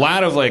was a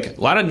lot of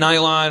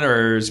nylon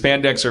or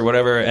spandex or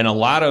whatever, and a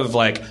lot of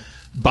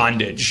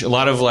bondage, a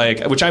lot of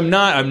which I'm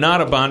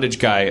not a bondage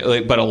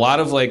guy, but a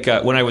lot of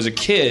when I was a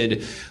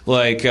kid, it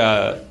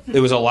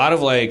was a lot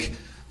of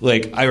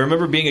I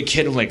remember being a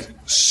kid and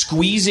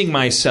squeezing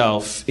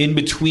myself in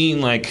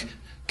between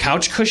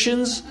couch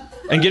cushions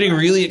and getting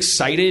really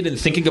excited and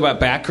thinking about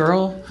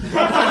Batgirl.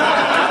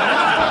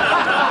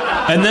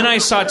 And then I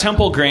saw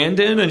Temple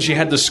Grandin, and she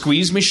had the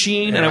squeeze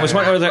machine, and I was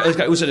wondering,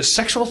 was it a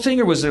sexual thing,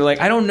 or was there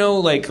I don't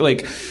know, I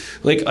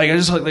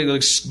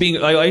just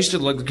being, I used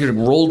to get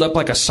rolled up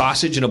like a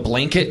sausage in a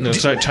blanket, and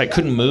I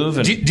couldn't move.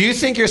 And do you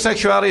think your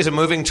sexuality is a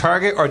moving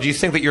target, or do you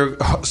think that you're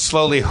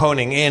slowly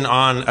honing in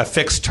on a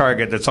fixed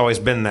target that's always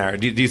been there?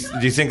 Do you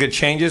think it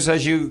changes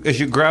as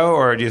you grow,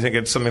 or do you think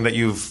it's something that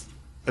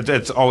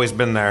it's always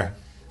been there,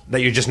 that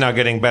you're just now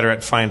getting better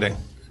at finding?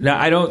 No,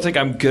 I don't think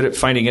I'm good at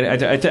finding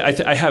it.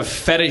 I have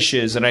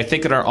fetishes, and I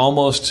think that are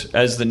almost,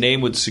 as the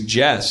name would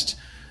suggest,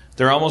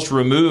 they're almost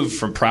removed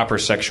from proper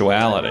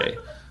sexuality.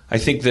 I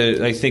think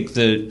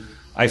that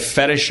I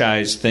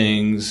fetishize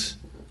things,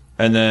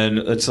 and then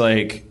it's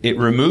it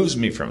removes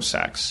me from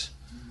sex.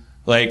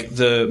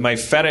 My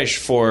fetish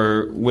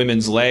for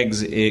women's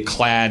legs,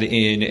 clad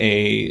in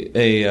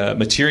a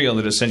material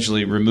that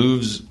essentially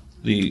removes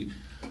the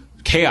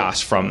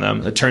chaos from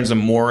them, that turns them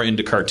more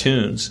into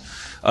cartoons.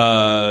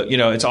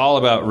 It's all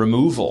about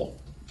removal,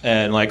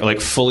 and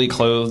fully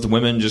clothed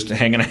women just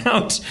hanging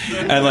out,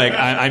 and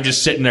I'm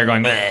just sitting there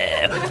going,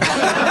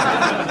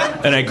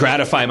 and I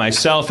gratify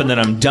myself, and then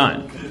I'm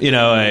done.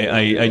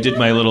 I did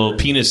my little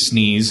penis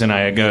sneeze, and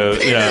I go,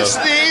 penis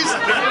sneeze.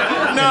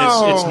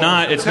 No,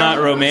 it's not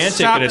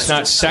romantic, and it's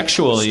not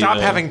sexual. Stop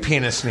having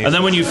penis sneeze. And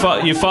then when you fall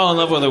in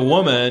love with a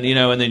woman,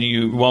 and then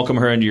you welcome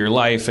her into your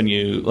life, and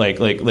you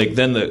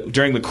then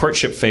during the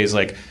courtship phase,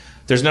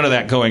 there's none of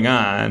that going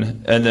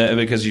on, and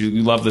because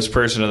you love this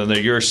person, and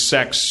then your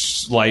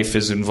sex life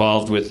is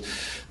involved with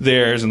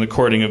theirs and the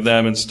courting of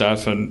them and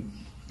stuff, and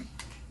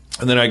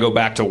then I go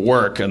back to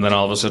work, and then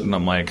all of a sudden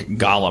I'm like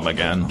Gollum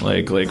again,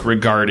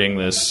 regarding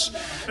this,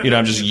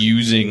 I'm just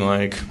using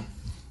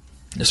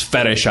this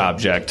fetish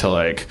object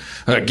to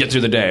get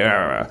through the day,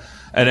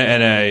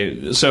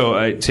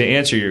 To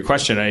answer your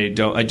question, I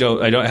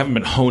haven't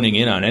been honing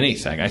in on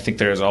anything. I think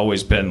there's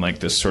always been like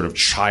this sort of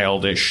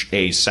childish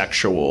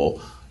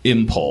asexual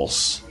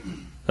impulse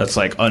that's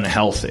like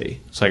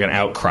unhealthy. It's like an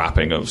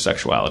outcropping of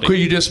sexuality. Could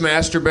you just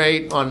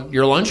masturbate on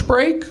your lunch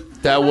break?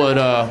 That would.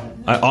 I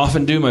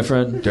often do, my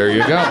friend. There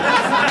you go.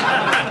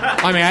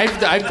 I mean,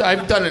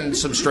 I've done it in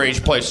some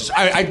strange places.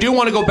 I do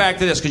want to go back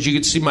to this because you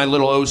can see my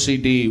little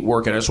OCD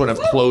working. I just want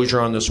to have closure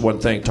on this one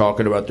thing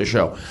talking about the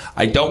show.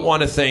 I don't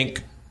want to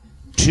think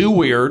too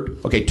weird.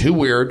 Okay, too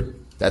weird.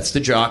 That's the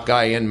jock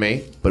guy in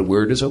me, but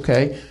weird is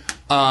okay.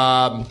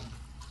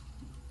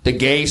 The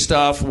gay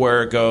stuff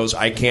where it goes,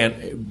 I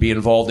can't be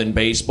involved in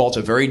baseball. It's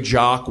a very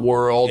jock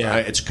world. Yeah.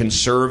 It's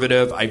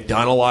conservative. I've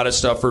done a lot of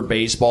stuff for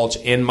baseball. It's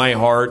in my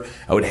heart.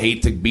 I would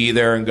hate to be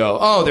there and go,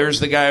 oh, there's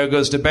the guy who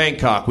goes to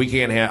Bangkok. We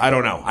can't have, I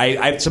don't know.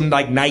 I have some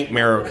like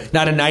nightmare.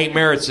 Not a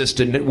nightmare. It's just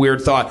a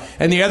weird thought.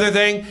 And the other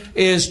thing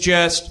is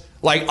just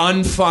like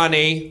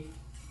unfunny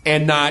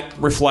and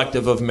not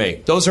reflective of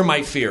me. Those are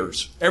my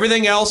fears.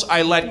 Everything else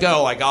I let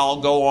go. Like I'll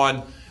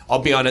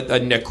be on a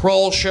Nick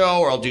Kroll show,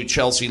 or I'll do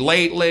Chelsea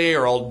Lately,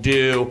 or I'll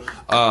do,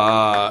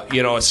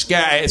 a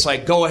scat. It's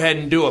like, go ahead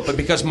and do it. But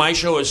because my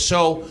show is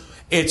so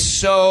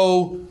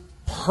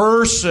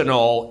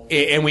personal,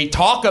 and we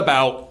talk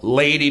about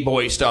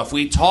ladyboy stuff,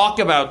 we talk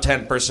about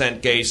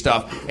 10% gay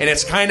stuff, and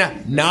it's kind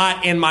of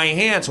not in my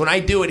hands. When I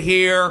do it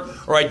here,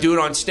 or I do it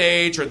on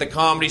stage, or at the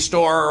Comedy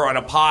Store, or on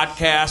a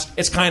podcast,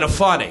 it's kind of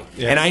funny.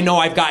 Yeah. And I know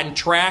I've gotten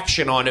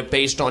traction on it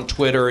based on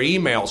Twitter or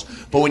emails.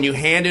 But when you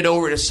hand it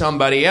over to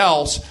somebody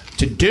else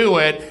to do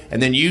it,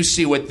 and then you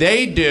see what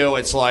they do,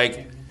 it's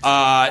like,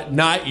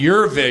 not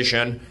your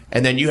vision.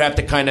 And then you have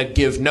to kind of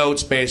give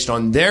notes based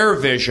on their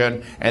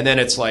vision, and then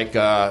it's like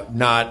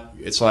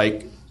it's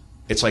like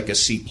a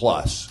C+.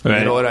 Right.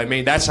 You know what I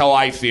mean? That's how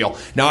I feel.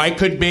 Now I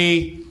could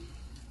be,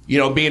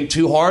 being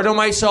too hard on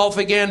myself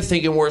again,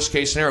 thinking worst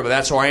case scenario, but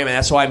that's who I am, and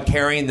that's why I'm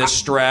carrying this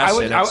stress.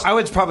 I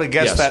would probably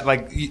guess that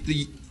like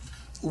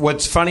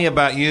what's funny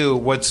about you,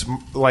 what's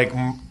like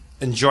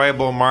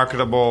enjoyable,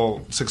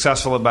 marketable,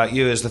 successful about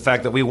you is the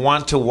fact that we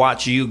want to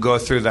watch you go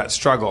through that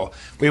struggle.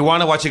 We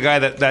want to watch a guy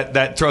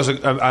that throws a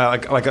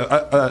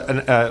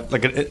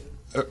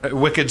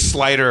wicked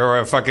slider or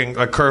a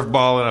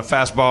curveball and a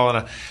fastball and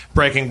a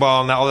breaking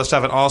ball and all this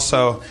stuff, and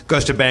also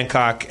goes to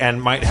Bangkok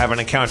and might have an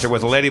encounter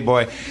with a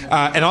ladyboy.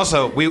 And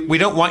also, we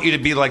don't want you to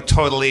be like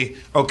totally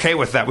okay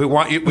with that. We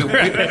want you. We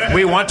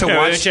want to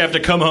watch. You have to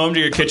come home to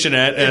your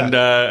kitchenette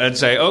and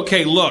say,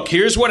 okay, look,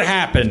 here's what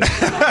happened in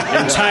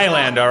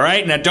Thailand. All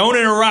right, now don't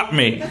interrupt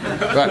me.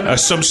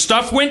 Some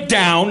stuff went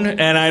down,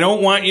 and I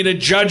don't want you to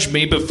judge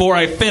me before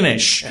I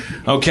finish.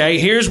 Okay,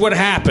 here's what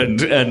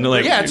happened. And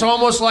it's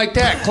almost like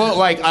that,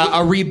 like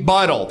a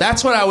rebuttal.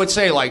 That's what I would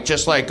say, like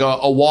just like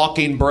a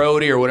walking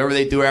Brody or whatever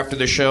they do after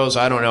the shows.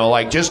 I don't know.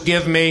 Like, just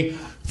give me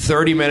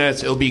 30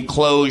 minutes. It'll be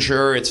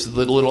closure. It's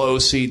the little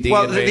OCD.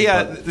 Well,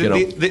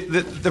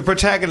 the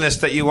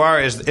protagonist that you are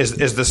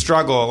is the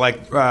struggle.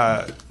 Like,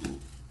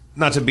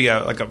 not to be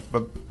a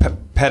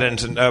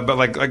pedant, but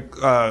like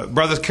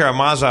Brothers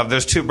Karamazov.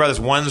 There's two brothers.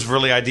 One's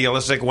really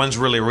idealistic. One's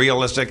really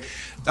realistic.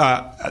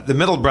 The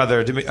middle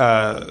brother,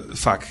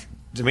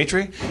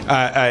 Dimitri,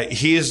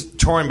 he's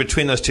torn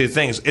between those two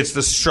things. It's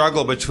the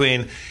struggle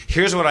between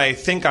here's what I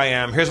think I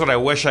am, here's what I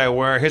wish I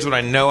were, here's what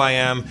I know I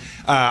am,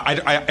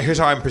 here's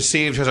how I'm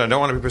perceived, here's how I don't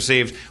want to be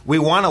perceived. We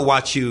want to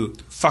watch you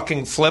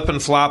fucking flip and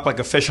flop like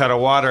a fish out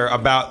of water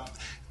about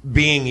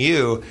being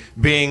you,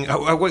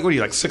 what are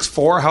you, like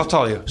 6'4"? How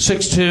tall are you?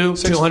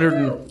 6'2",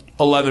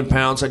 211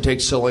 pounds. I take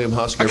psyllium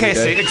husk every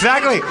day. See,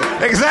 exactly.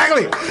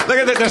 Look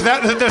at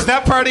there's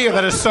that part of you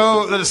that is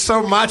so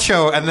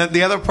macho, and then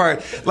the other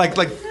part, like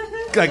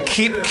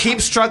keep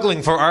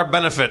struggling for our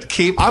benefit.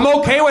 I'm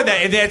okay with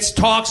that. It's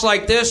talks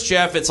like this,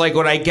 Jeff. It's like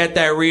when I get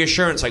that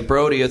reassurance, like,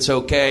 Brody, it's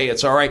okay,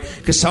 it's all right.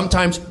 Because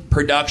sometimes,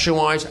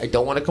 production-wise, I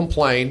don't want to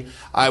complain.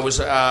 I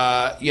was,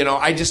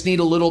 I just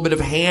need a little bit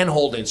of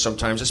hand-holding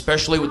sometimes,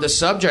 especially with the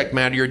subject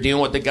matter. You're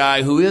dealing with the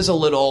guy who is a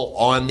little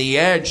on the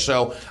edge.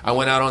 So I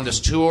went out on this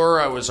tour.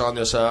 I was on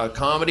this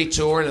comedy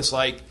tour, and it's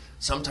like,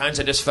 sometimes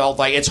I just felt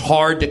like it's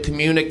hard to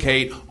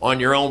communicate on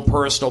your own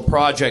personal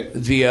project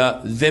via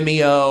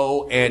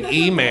Vimeo and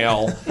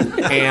email.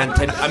 And,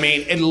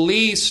 at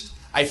least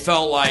I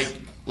felt like,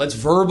 let's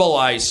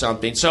verbalize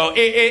something. So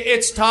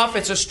it's tough.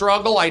 It's a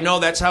struggle. I know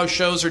that's how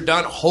shows are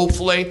done.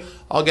 Hopefully,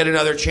 I'll get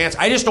another chance.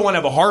 I just don't want to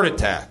have a heart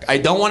attack. I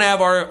don't want to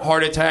have a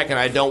heart attack, and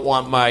I don't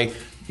want my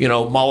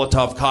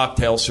Molotov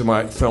cocktails through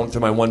my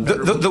one.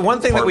 The one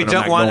thing that we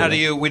don't want out of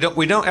you, we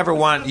don't ever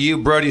want you,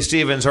 Brody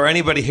Stevens, or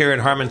anybody here in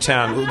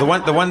Harmontown.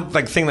 The one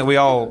thing that we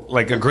all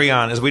agree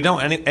on is we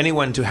don't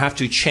anyone to have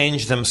to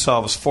change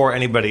themselves for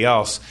anybody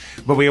else.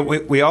 But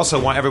we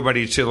also want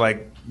everybody to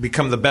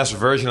become the best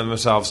version of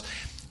themselves.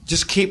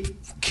 Just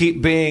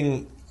keep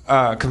being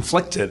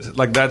conflicted.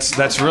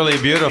 That's really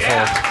beautiful.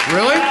 Yeah.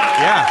 Really?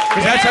 Yeah.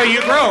 Because that's how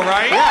you grow,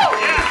 right? Yeah.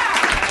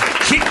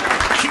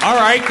 All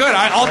right, good.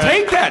 I'll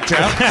take that,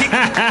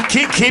 Jeff.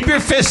 Keep your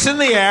fists in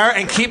the air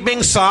and keep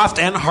being soft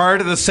and hard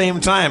at the same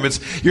time.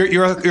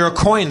 You're a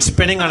coin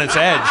spinning on its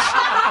edge.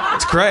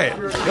 It's great.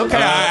 Okay,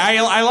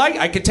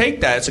 I could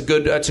take that. It's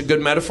a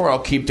good metaphor. I'll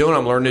keep doing it.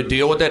 I'm learning to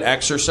deal with it.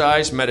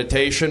 Exercise,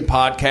 meditation,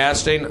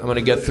 podcasting. I'm going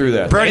to get through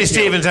that. Brody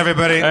Stevens,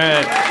 everybody. All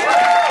right.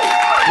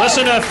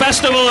 Listen to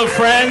Festival of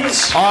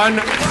Friends on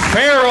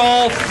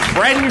Feral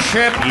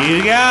Friendship.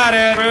 You got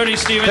it. Brody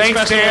Stevens. Thanks,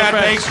 Festival Dan. of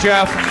Friends. Thanks,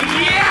 Jeff.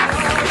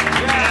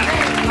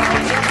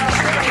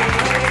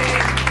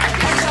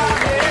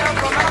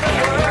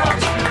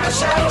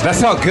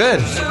 That's all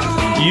good.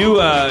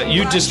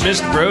 You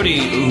dismissed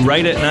Brody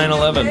right at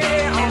 9/11.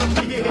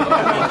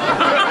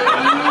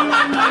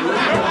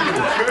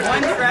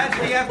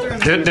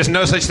 There's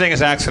no such thing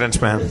as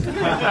accidents, man.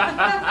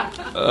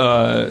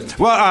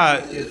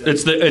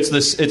 It's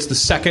the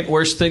second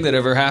worst thing that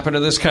ever happened to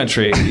this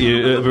country.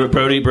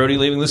 Brody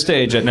leaving the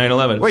stage at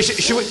 9/11. Wait,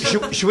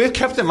 should we have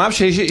kept him up?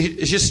 Should he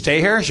just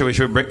stay here? Should we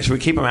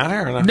keep him out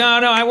here? Or not?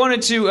 No. I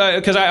wanted to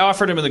because I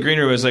offered him in the green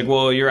room. I was like,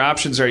 well, your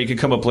options are you can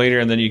come up later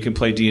and then you can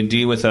play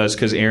D&D with us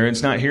because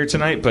Aaron's not here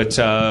tonight. But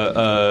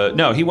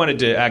no, he wanted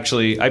to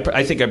actually.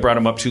 I think I brought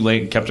him up too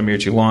late and kept him here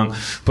too long.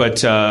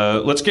 But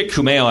let's get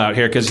Kumail out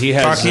here because he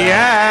has. Fuck yeah!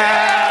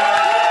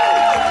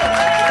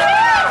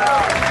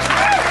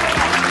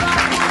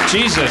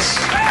 Jesus.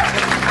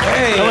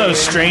 Hey. Hello,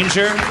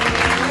 stranger.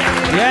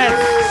 Yes.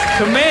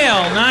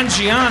 Kumail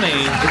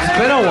Nanjiani. It's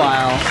been a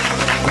while.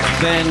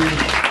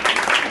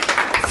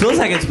 Feels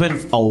like it's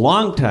been a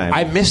long time.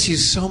 I miss you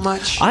so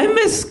much. I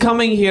miss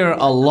coming here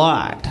a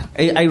lot.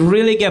 I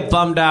really get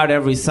bummed out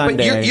every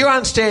Sunday. But you're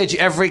on stage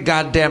every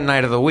goddamn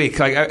night of the week.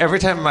 Like every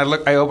time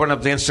I open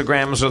up the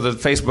Instagrams or the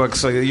Facebooks.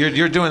 So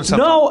you're doing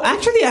something. No,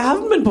 actually, I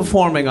haven't been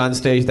performing on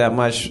stage that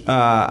much.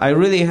 I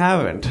really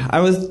haven't.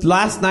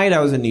 Last night I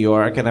was in New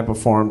York and I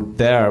performed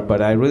there,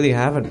 but I really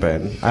haven't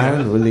been. I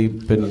haven't really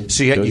been.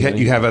 So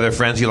you have other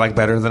friends you like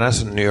better than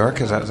us in New York?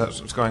 Is that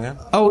what's going on?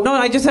 Oh no,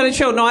 I just had a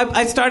show. No,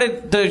 I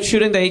started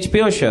shooting the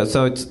HBO show,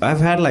 so I've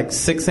had like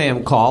 6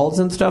 a.m. calls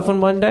and stuff on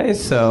Monday,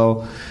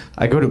 so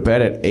I go to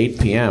bed at 8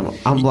 p.m.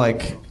 I'm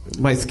like,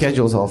 my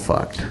schedule's all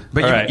fucked.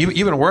 But you've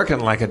been working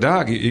like a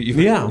dog.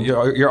 Yeah.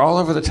 You're all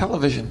over the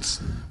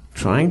televisions.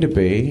 Trying to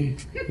be.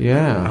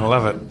 Yeah. I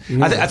love it.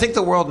 Yeah. I think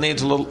the world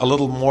needs a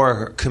little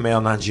more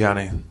Kumail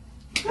Nanjiani.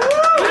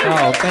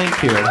 Oh,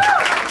 thank you.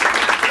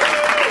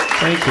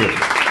 Thank you.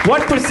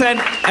 What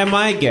percent am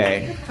I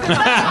gay?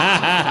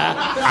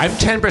 I'm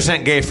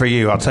 10% gay for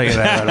you, I'll tell you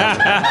that right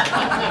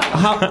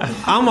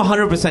I'm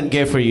 100%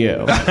 gay for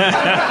you.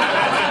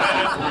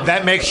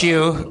 That makes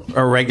you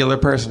a regular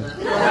person. All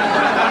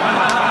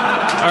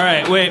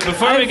right, wait.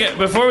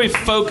 Before we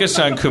focus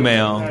on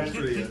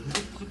Kumail,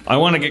 I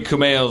want to get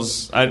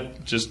Kumail's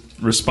just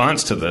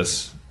response to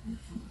this.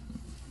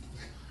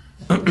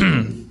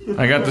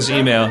 I got this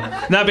email,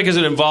 not because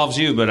it involves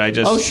you, but I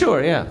just. Oh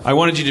sure, yeah. I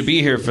wanted you to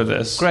be here for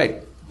this. Great.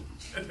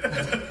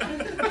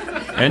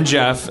 And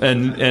Jeff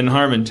and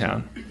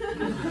Harmontown.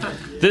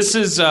 This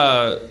is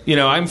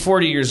I'm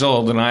 40 years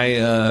old and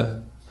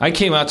I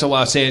came out to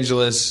Los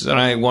Angeles and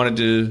I wanted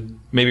to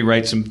maybe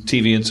write some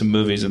TV and some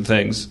movies and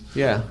things.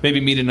 Yeah. Maybe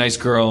meet a nice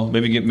girl,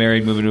 maybe get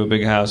married, move into a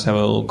big house, have a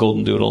little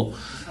golden doodle.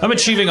 I'm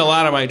achieving a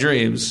lot of my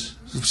dreams,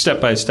 step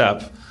by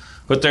step.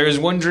 But there is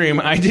one dream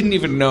I didn't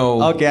even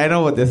know. Okay, I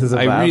know what this is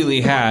about. I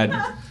really had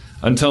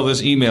until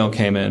this email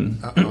came in.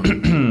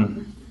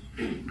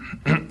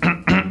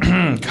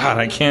 God,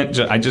 I can't.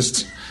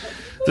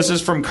 This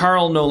is from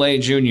Carl Nole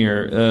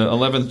Jr.,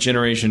 11th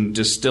generation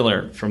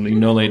distiller from the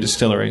Nole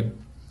Distillery.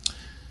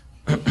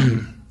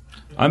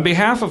 On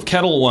behalf of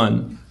Kettle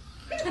One.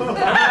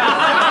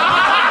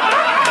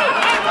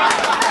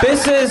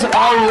 This is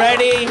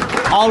already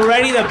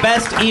the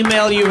best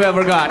email you've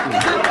ever gotten.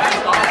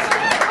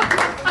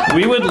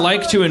 We would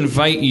like to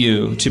invite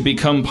you to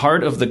become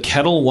part of the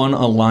Kettle One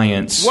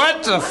Alliance.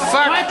 What the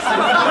fuck?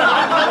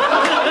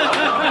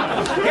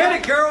 Get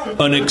it, girl.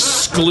 An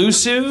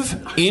exclusive,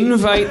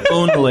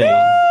 invite-only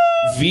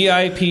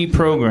VIP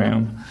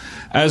program.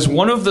 As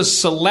one of the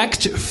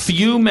select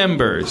few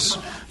members,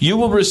 you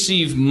will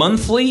receive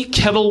monthly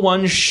Kettle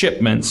One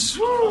shipments,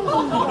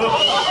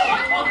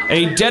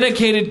 a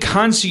dedicated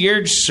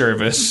concierge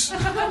service,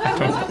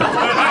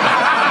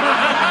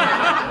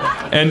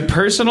 and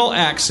personal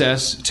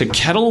access to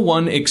Kettle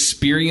One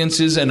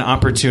experiences and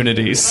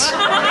opportunities.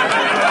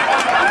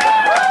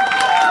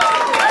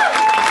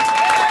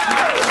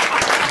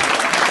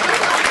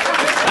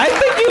 I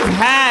think you've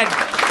had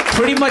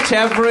pretty much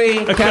every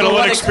A Kettle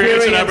One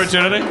experience and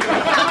opportunity?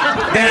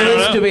 there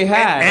is to be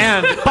had.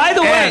 And by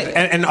the way,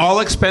 and all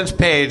expense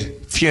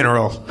paid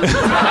funeral.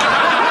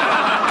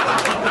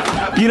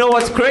 you know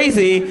what's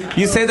crazy?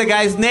 You say the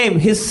guy's name.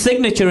 His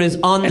signature is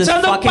on this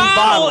on the fucking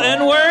bottle.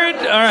 bottle.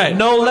 N-word? All right.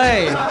 No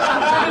lay.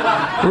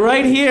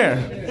 Right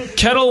here.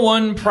 Kettle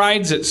One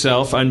prides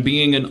itself on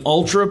being an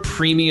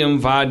ultra-premium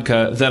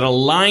vodka that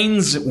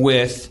aligns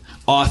with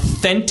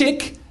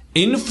authentic,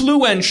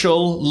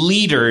 influential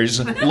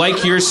leaders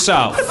like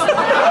yourself.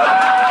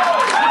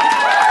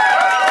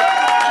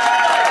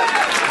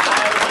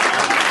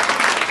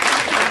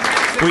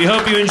 We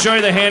hope you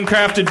enjoy the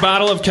handcrafted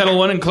bottle of Kettle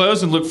One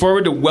enclosed and look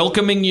forward to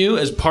welcoming you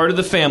as part of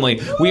the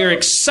family. We are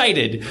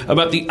excited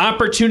about the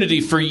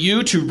opportunity for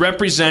you to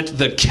represent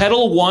the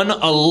Kettle One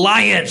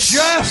Alliance.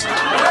 Just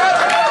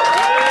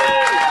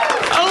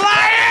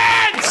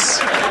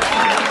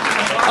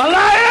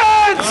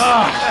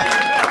Alliance!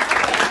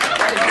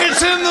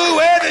 it's in the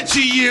way that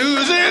you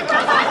use it.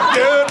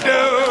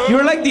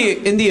 You're like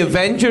in the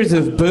Avengers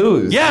of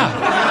booze. Yeah,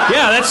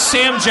 that's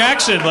Sam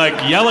Jackson, like,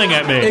 yelling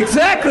at me.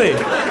 Exactly.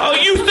 Oh,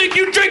 you think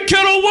you drink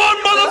Kettle One,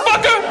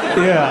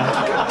 motherfucker?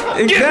 Yeah.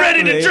 Exactly. Get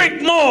ready to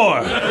drink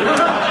more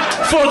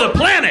for the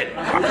planet.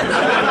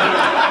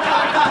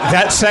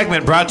 That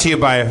segment brought to you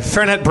by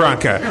Fernet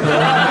Branca.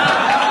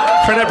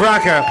 Fernet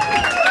Branca,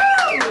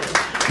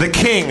 the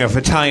king of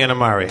Italian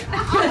Amari.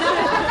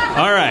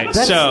 All right,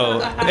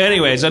 so,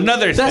 anyways,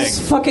 another thing.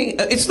 That's fucking...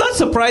 It's not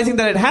surprising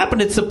that it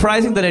happened. It's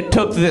surprising that it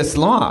took this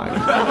long.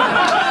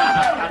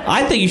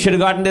 I think you should have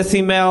gotten this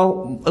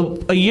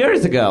email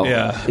years ago.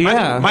 Yeah.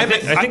 I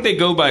think they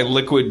go by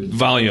liquid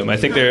volume. I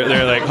think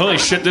they're like, holy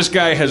shit, this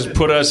guy has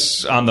put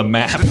us on the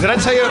map. Did I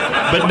tell you?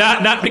 But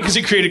not because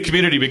he created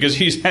community, because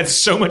he's had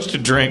so much to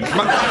drink.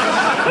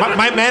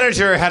 My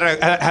manager had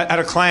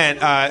a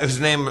client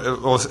whose name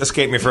will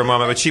escape me for a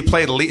moment, but she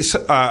played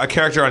a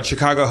character on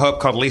Chicago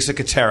Hope called Lisa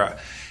Katera.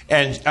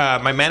 And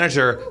my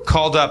manager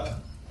called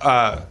up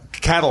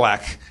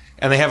Cadillac,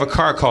 and they have a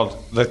car called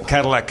the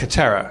Cadillac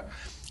Katera.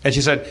 And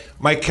she said,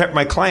 my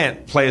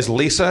client plays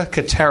Lisa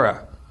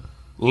Katera.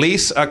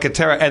 Lisa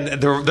Katera.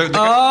 And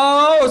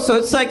so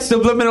it's like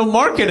subliminal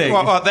marketing.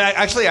 Well,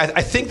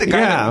 I think the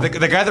guy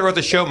the guy that wrote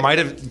the show might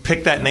have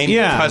picked that name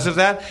because of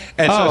that.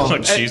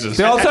 And Jesus.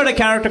 They also had a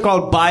character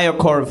called Buy a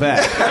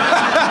Corvette.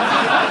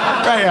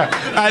 Right,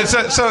 yeah.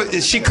 So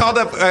she called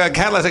up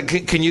Cadillac. Said,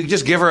 can you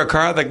just give her a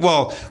car? Like,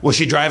 well, will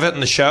she drive it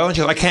in the show? And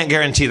she's like, I can't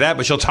guarantee that,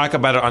 but she'll talk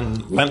about it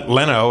on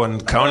Leno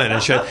and Conan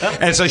and shit.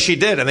 And so she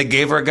did, and they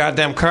gave her a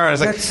goddamn car. And I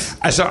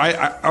was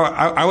like,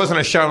 I was on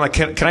a show. I'm like,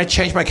 can I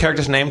change my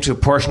character's name to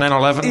Porsche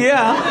 911?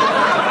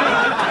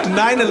 Yeah.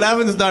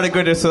 911 is not a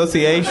good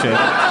association.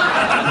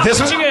 This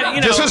was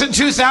in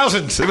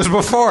 2000. It was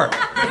before.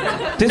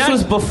 This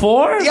was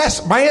before?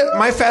 Yes,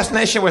 my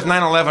fascination with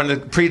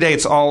 9/11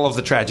 predates all of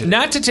the tragedy.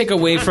 Not to take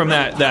away from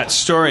that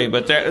story,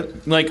 but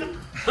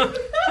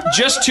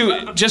just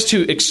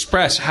to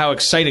express how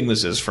exciting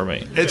this is for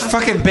me. It's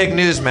fucking big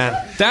news, man.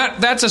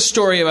 That's a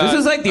story about. This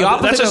is like the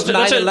opposite of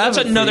 9/11. That's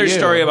another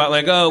story about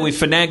like, oh, we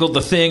finagled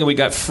the thing and we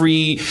got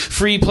free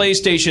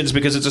PlayStations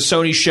because it's a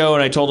Sony show,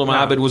 and I told him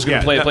Abed was going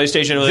to play a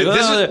PlayStation. Like,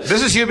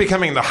 this is you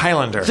becoming the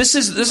Highlander. This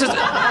is.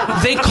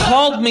 They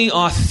called me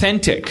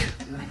authentic.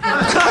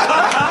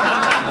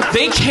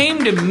 They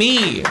came to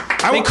me.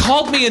 They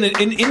called me an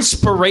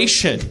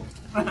inspiration.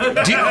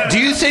 Do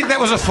you think that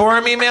was a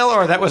forum email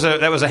or that was a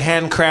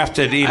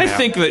handcrafted email? I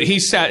think that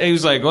he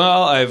was like,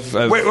 well, I've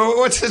wait,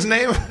 what's his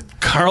name?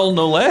 Carl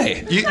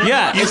Nollet. You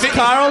think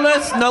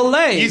Carlos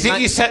Nollet. You think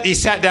he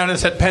sat down and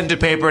set pen to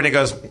paper and he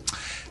goes,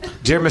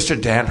 "Dear Mr.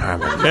 Dan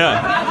Harmon."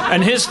 Yeah,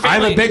 and his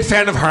family, I'm a big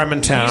fan of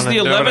Harmontown. He's the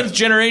 11th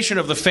generation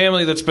of the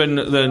family that's been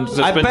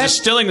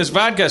distilling this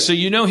vodka. So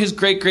his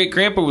great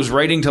grandpa was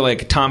writing to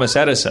like Thomas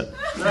Edison.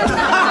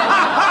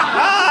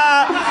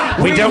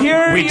 We don't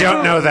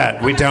know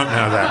that. We don't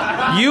know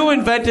that. You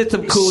invented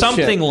some cool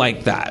something shit.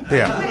 like that.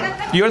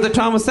 Yeah. You're the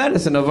Thomas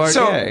Edison of our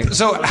day.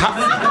 So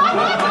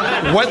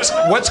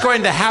what's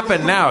going to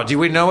happen now? Do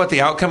we know what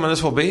the outcome of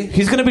this will be?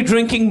 He's going to be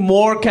drinking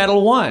more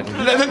Kettle One.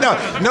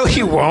 No,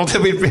 he won't.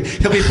 He'll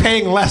be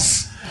paying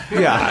less.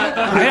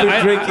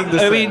 Yeah. Drinking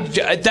the mean,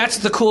 that's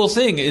the cool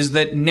thing is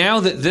that now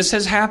that this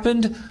has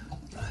happened,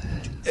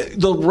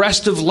 the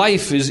rest of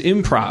life is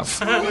improv.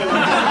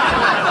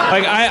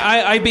 Like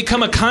I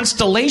become a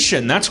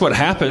constellation. That's what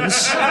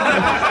happens.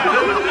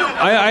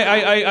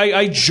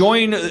 I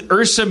join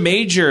Ursa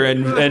Major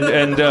and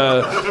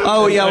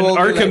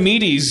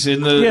Archimedes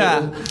in the.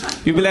 Yeah.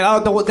 You'd be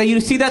like, you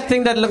see that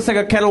thing that looks like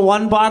a Kettle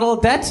One bottle?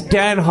 That's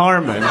Dan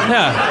Harmon.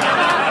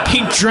 Yeah.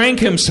 He drank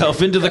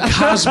himself into the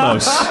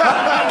cosmos.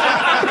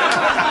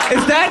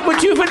 Is that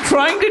what you've been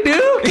trying to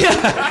do?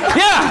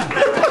 Yeah.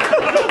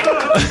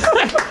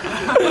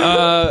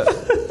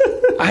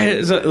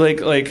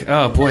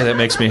 Oh boy, that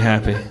makes me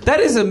happy. That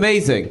is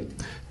amazing.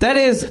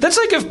 That's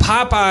like if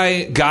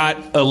Popeye got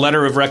a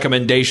letter of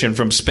recommendation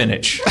from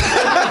Spinach.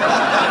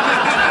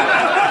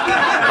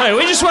 Hey,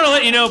 we just want to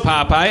let you know,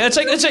 Popeye. It's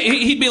like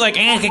he'd be like,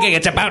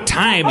 it's about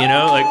time,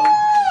 like.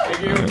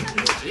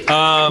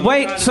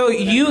 Wait, so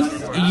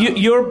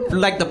you're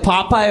like the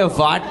Popeye of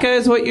vodka,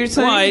 is what you're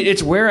saying? Well,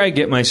 it's where I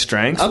get my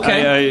strength.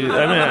 Okay.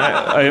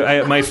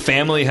 My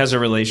family has a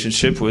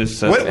relationship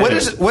with. What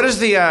is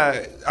the?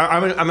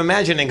 I'm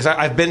imagining because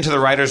I've been to the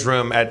writers'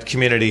 room at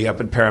Community up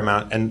at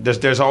Paramount, and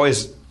there's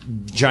always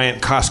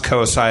giant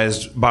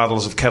Costco-sized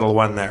bottles of Kettle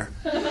One there.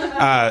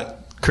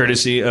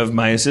 Courtesy of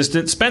my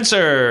assistant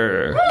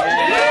Spencer.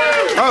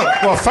 Oh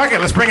well, fuck it.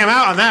 Let's bring him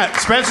out on that.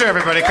 Spencer,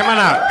 everybody, come on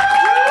out.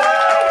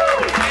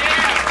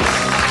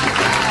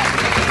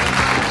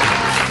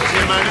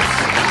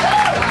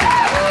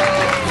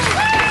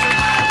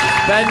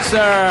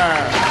 Spencer.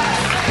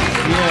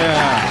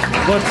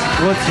 Yeah.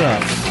 What's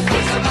up?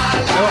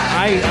 Oh,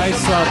 I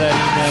saw that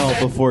email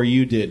before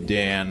you did,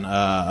 Dan,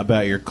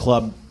 about your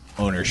club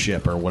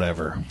ownership or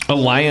whatever.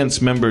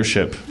 Alliance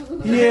membership.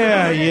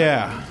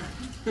 Yeah.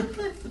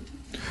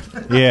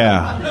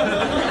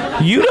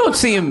 You don't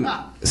seem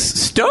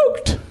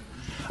stoked.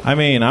 I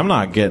mean, I'm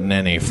not getting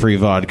any free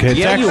vodka. It's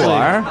Yeah, you actually,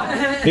 are.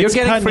 You're It's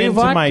getting cutting free into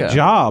vodka. my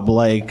job.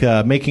 Like,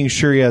 making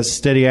sure he has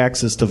steady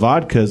access to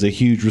vodka is a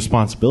huge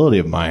responsibility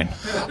of mine.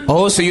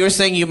 Oh, so you're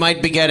saying you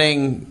might be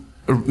getting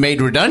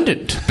made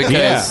redundant because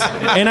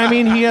Yeah. And I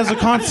mean, he has a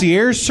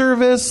concierge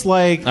service.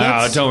 Like,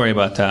 Don't worry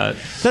about that.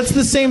 that's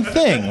the same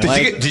thing.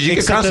 Did you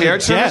get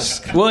concierge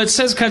service? Well, it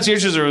says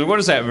concierge service. What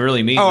does that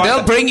really mean?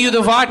 they'll bring you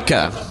the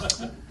vodka.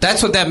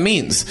 That's what that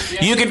means.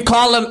 You can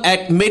call them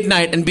at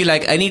midnight and be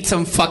like, I need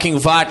some fucking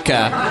vodka.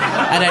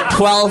 And at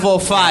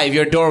 12:05,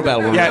 your doorbell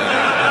will ring.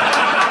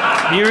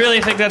 Yeah. You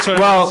really think that's what?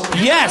 Well,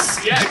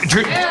 Yes.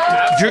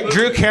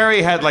 Drew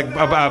Carey had like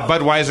a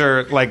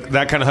Budweiser, like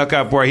that kind of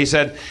hookup where he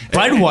said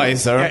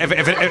Budweiser.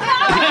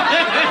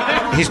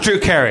 He's Drew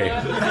Carey.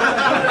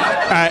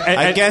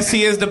 I guess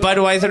he is the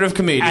Budweiser of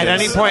comedians. At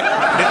any point,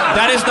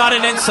 that is not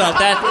an insult.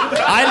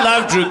 I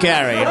love Drew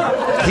Carey.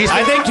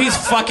 I think he's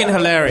fucking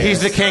hilarious.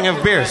 he's the king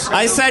of beers.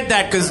 I said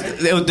that because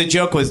the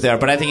joke was there,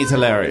 but I think he's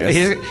hilarious.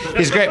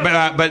 He's great,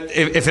 but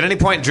if at any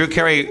point Drew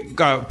Carey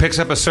picks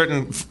up a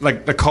certain,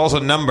 like, calls a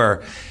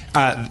number,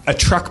 a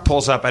truck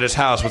pulls up at his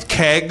house with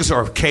kegs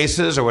or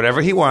cases or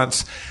whatever he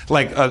wants.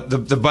 Like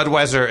the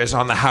Budweiser is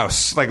on the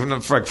house, like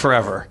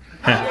forever.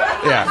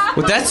 Yeah.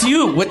 Well, that's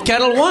you with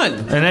Kettle One.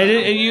 And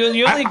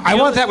I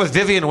want that with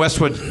Vivienne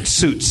Westwood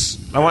suits.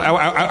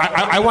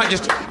 I want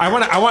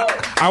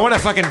a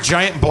fucking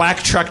giant black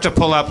truck to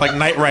pull up like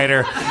Knight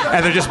Rider,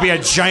 and there just be a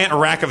giant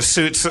rack of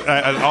suits,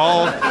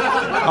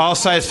 all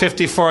size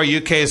 54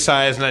 UK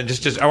size, and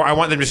I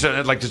want them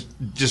to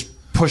just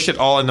push it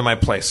all into my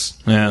place.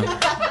 Yeah.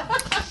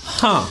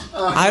 Huh.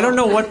 I don't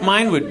know what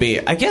mine would be.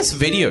 I guess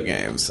video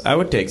games. I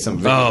would take some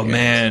video Oh games.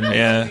 man,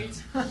 yeah.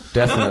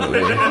 Definitely.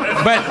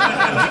 But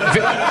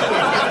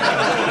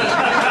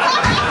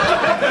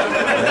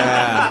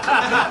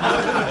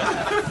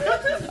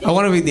I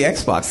want to be the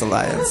Xbox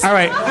Alliance. all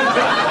right,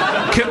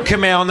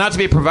 Kumail, not to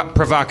be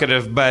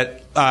provocative,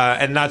 but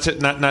and not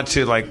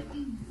to like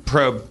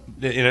probe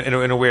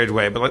in a weird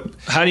way, but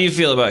How do you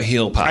feel about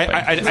heel popping?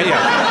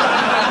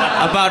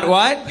 yeah. About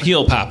what?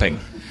 Heel popping.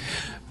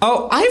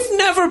 Oh, I've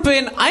never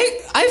been.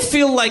 I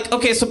feel like,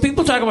 okay, so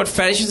people talk about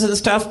fetishes and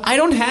stuff. I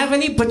don't have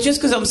any, but just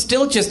because I'm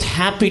still just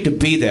happy to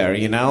be there,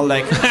 you know?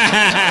 Like,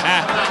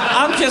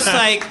 I'm just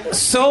like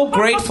so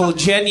grateful,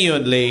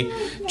 genuinely,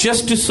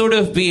 just to sort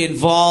of be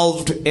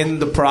involved in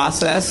the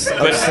process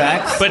of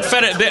sex. But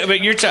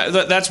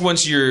that's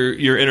once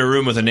you're in a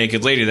room with a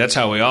naked lady. That's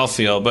how we all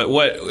feel. But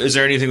what is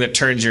there anything that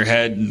turns your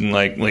head and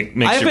like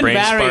makes your brain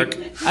spark?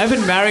 I've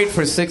been married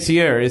for 6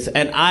 years,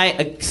 and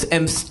I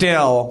am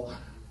still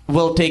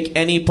will take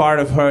any part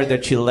of her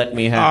that she'll let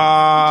me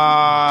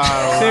have.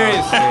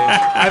 Seriously.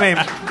 I mean,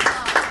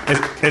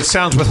 it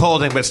sounds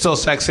withholding, but still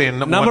sexy and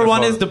Number wonderful.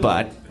 one is the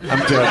butt. I'm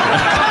joking.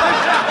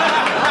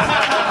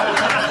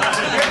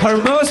 Her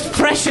most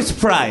precious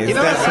prize.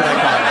 That's what I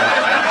call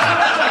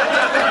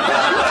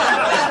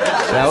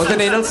it. That was an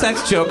anal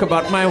sex joke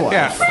about my wife.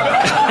 Yeah.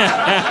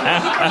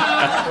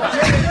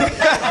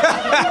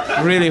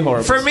 Really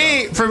horrible. For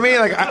me, when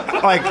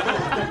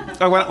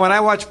I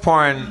watch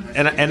porn,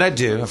 and I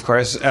do, of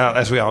course,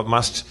 as we all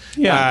must.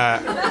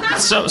 Yeah.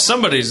 So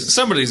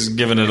somebody's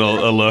giving it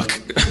a look.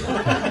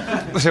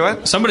 Say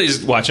what?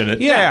 Somebody's watching it.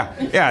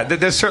 Yeah.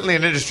 There's certainly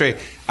an industry.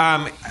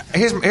 I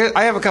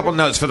have a couple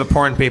notes for the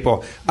porn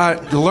people.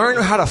 Learn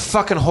how to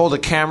fucking hold a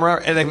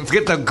camera, and then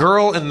get the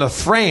girl in the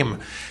frame.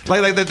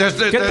 Get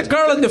the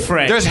girl in the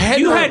frame. There's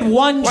headroom. You had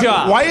one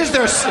job. Why is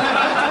there's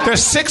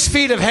 6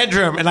 feet of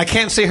headroom, and I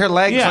can't see her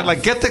legs? Yeah.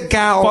 Like, get the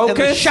gal in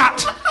the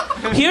shot.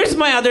 Here's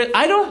my other.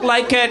 I don't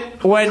like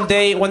it when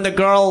the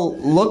girl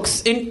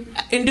looks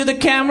into the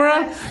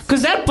camera,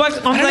 because that bugs.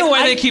 I don't know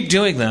why they keep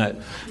doing that.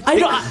 I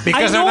know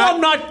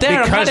I'm not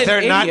there. Because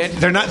I'm not an idiot.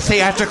 they're not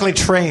theatrically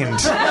trained.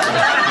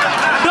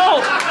 No,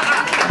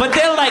 but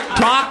they'll like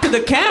talk to the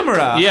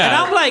camera. Yeah. And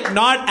I'm like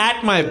not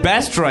at my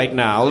best right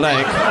now.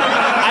 Like,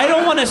 I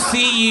don't want to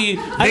see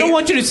you. I don't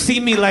want you to see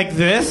me like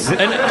this.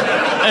 And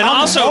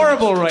I'm also,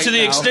 horrible right to the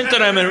now. extent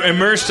that I'm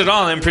immersed at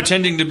all, I'm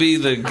pretending to be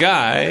the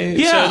guy.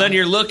 Yeah. So then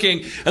you're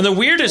looking, and the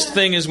weirdest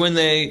thing is when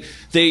they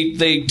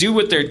do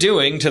what they're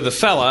doing to the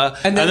fella,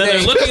 and then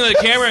they're looking at the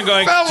camera and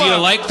going, "Do you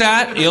like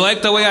that? You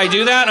like the way I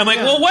do that?" I'm like,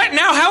 "Well, what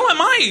now? How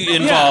am I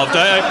involved?"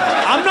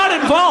 I'm not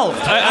involved.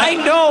 I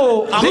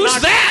know.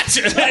 Who's that?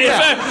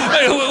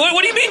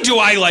 What do you mean? Do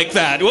I like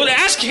that? Well,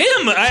 ask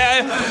him.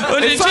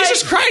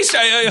 Jesus Christ!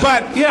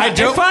 But I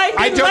If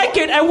I didn't like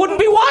it, I wouldn't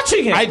be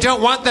watching it. I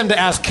don't want them to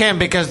ask Kim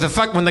because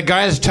when the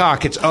guys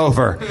talk, it's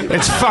over.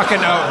 It's fucking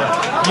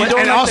over. You don't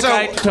and like also, the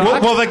guy to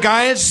talk? will the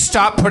guys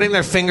stop putting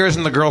their fingers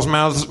in the girls'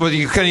 mouths?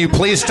 Can you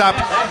please stop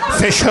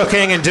fish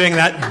hooking and doing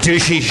that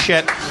douchey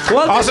shit?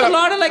 Well, also, there's a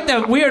lot of like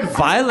that weird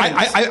violence.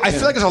 I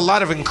feel like there's a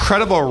lot of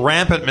incredible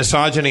rampant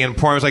misogyny in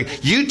porn. It's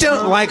like, you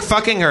don't like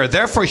fucking her,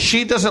 therefore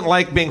she doesn't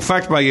like being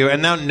fucked by you,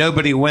 and now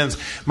nobody wins.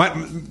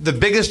 The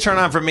biggest turn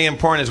on for me in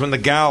porn is when the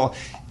gal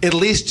at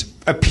least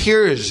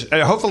appears,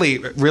 hopefully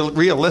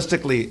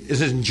realistically,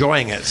 is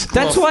enjoying it.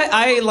 That's why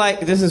I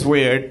like, this is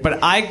weird, but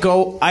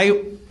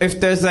if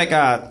there's like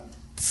a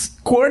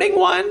squirting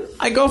one,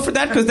 I go for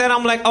that because then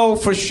I'm like, oh,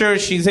 for sure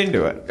she's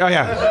into it. Oh,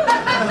 yeah.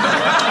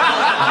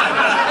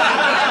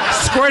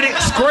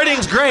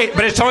 Squirting's great,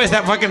 but it's always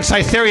that fucking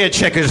Cytherea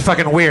chick who's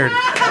fucking weird.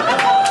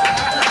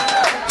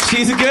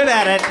 She's good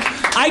at it.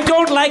 I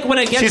don't like when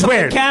it gets on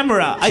the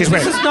camera. She's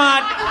weird. This is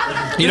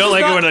not... You don't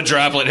like it when a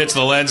droplet hits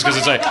the lens because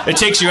it's like it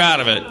takes you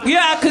out of it.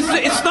 Yeah, because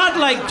it's not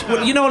like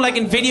like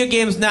in video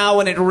games now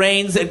when it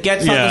rains, it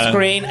gets on the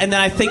screen, and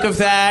then I think of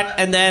that,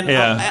 and then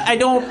I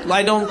don't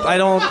like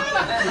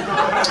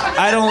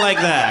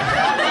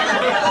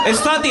that.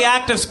 It's not the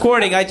act of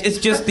squirting. It's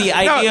just the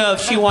idea of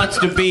she wants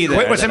to be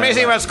there. What's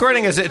amazing about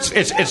squirting is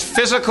it's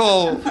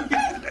physical,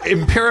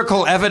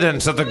 empirical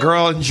evidence that the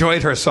girl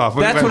enjoyed herself.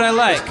 That's what I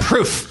like. It's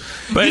proof.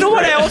 But, you know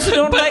what I also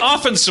don't like?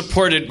 Often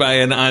supported by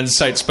an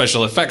on-site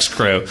special effects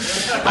crew.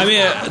 I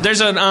mean,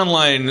 there's an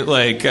online,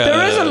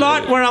 there is a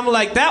lot where I'm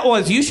like,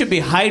 you should be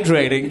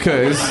hydrating,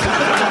 because...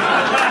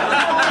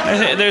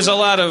 There's a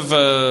lot of...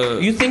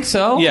 You think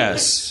so?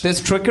 Yes. There's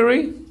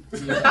trickery?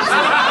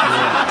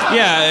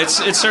 Yeah,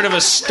 it's sort of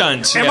a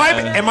stunt.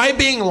 Am I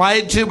being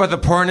lied to by the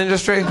porn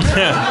industry?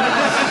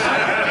 Yeah.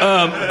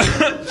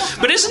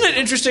 But isn't it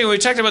interesting? We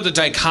talked about the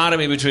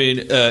dichotomy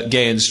between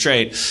gay and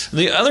straight.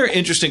 The other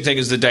interesting thing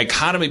is the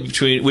dichotomy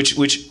between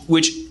which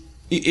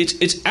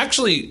it's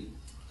actually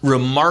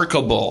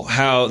remarkable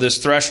how this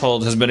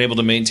threshold has been able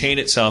to maintain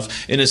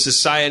itself in a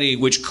society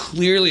which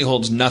clearly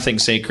holds nothing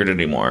sacred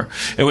anymore.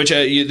 In which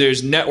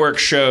there's network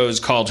shows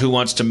called "Who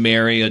Wants to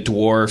Marry a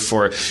Dwarf"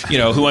 or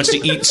 "Who Wants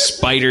to Eat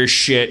Spider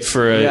Shit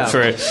for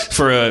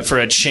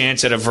a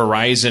chance at a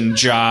Verizon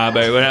job."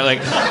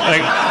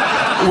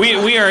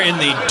 We are in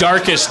the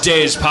darkest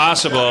days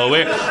possible.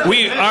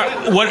 We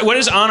are what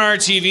is on our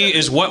TV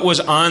is what was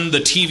on the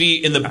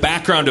TV in the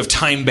background of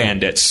Time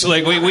Bandits.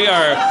 Like we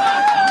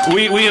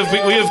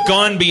have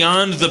gone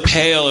beyond the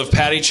pale of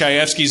Patty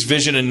Chayefsky's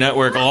Vision and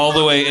Network all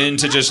the way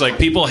into just like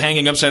people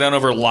hanging upside down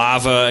over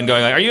lava and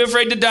going like, "Are you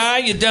afraid to die,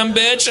 you dumb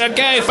bitch?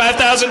 Okay,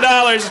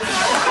 $5,000."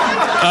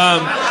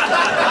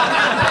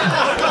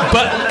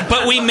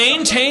 But we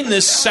maintain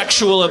this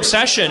sexual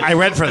obsession. I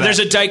read for that. There's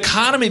a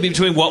dichotomy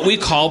between what we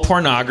call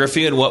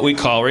pornography and what we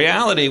call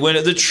reality.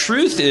 When the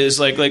truth is,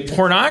 like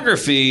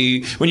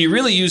pornography, when you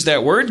really use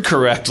that word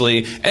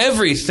correctly,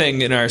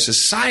 everything in our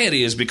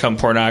society has become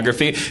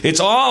pornography.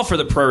 It's all for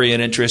the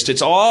prurient interest.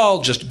 It's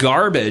all just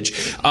garbage.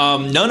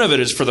 None of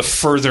it is for the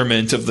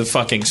furtherment of the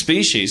fucking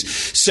species.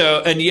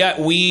 So, and yet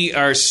we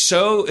are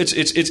so.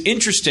 It's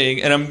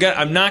interesting, and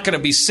I'm not going to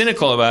be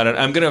cynical about it.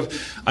 I'm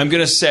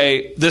gonna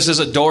say this is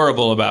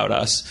adorable about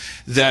us,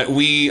 that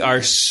we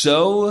are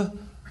so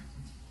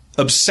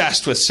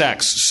obsessed with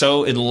sex,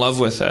 so in love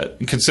with it,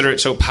 and consider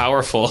it so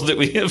powerful that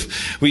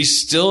we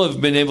still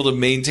have been able to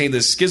maintain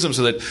this schism,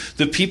 so that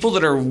the people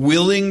that are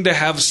willing to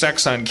have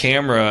sex on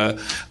camera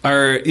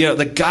are,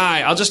 the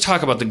guy. I'll just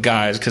talk about the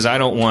guys because I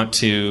don't want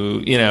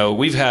to.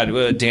 We've had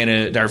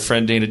our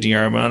friend Dana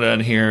D'Armando on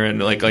here,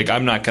 and like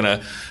I'm not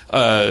gonna.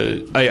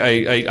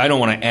 I don't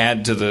want to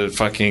add to the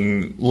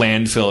fucking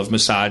landfill of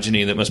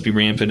misogyny that must be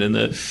rampant in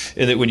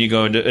when you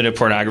go into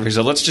pornography.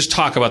 So let's just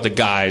talk about the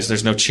guys.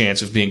 There's no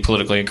chance of being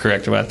politically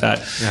incorrect about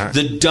that. Yeah.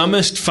 The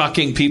dumbest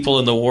fucking people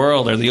in the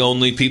world are the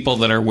only people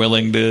that are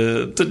willing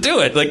to do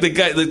it. Like the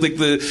guy,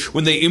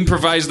 when they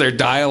improvise their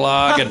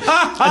dialogue and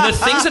the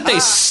things that they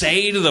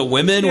say to the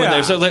women when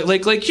they're so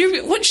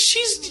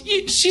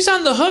she's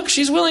on the hook.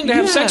 She's willing to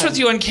have sex with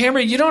you on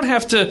camera. You don't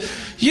have to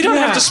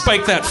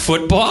spike that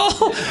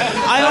football.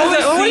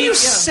 What are you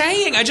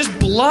saying? I just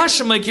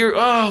blush. I'm like,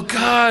 oh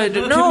God,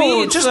 no.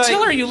 Me, just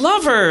tell her you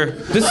love her.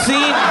 The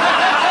scene.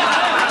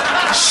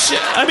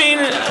 I mean,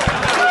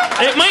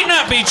 it might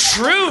not be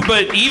true,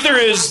 but either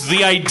is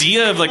the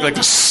idea of like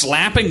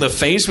slapping the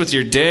face with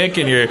your dick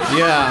and your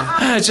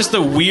it's just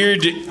the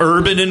weird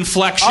urban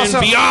inflection. Also,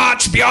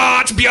 biatch,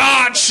 biatch,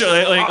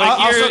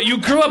 biatch. You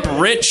grew up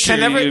rich.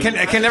 Can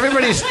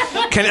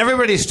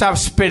everybody stop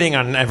spitting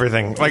on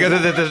everything? Like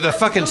the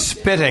fucking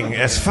spitting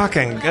is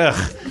fucking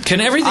ugh.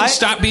 Can everything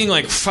stop being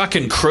like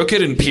fucking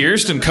crooked and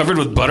pierced and covered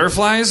with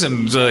butterflies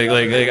and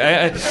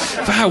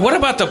what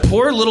about the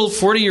poor little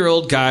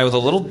 40-year-old guy with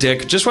a little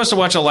dick just wants to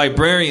watch a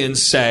librarian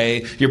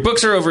say your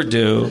books are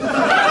overdue.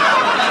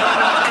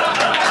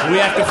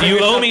 You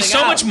owe me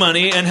so much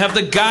money, and have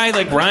the guy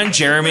like Ron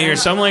Jeremy or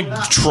some like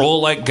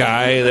troll like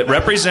guy that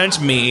represents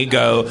me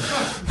go,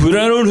 but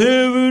I don't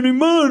have any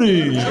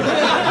money.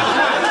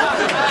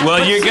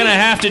 Well, you're gonna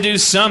have to do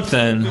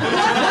something.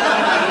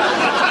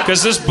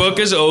 because this book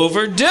is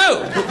overdue. See,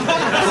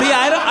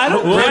 I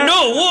don't.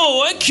 No,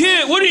 whoa, I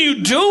can't. What are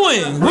you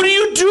doing? What are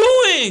you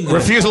doing?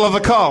 Refusal of the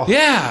call.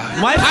 Yeah,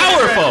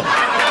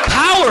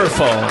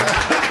 powerful.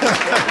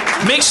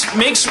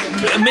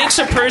 Makes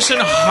a person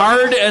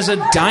hard as a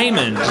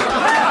diamond.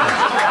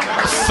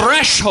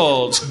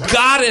 Thresholds,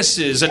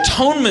 goddesses,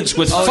 atonements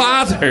with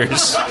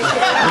fathers.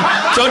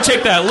 Don't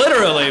take that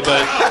literally,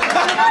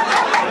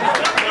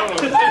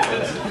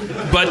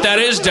 but that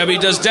is Debbie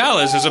Does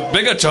Dallas. There's a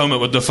big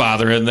atonement with the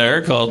father in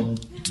there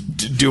called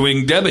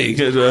Doing Debbie.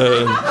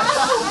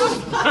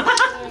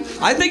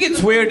 I think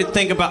it's weird to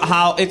think about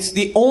how it's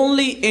the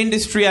only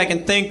industry I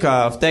can think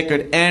of that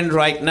could end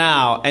right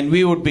now and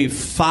we would be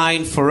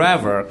fine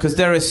forever because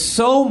there is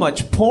so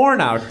much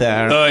porn out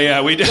there. Oh,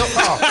 yeah, we do.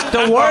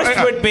 The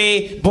worst would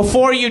be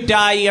before you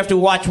die, you have to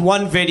watch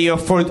one video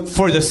for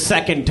the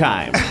second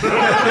time.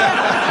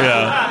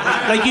 Yeah.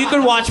 Like you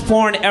could watch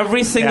porn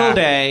every single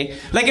day.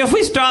 Like if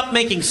we stop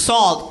making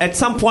salt, at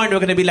some point we're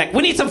going to be like,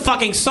 we need some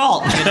fucking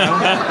salt, you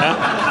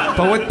know?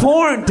 But with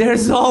porn,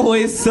 there's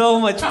always so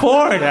much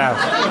porn.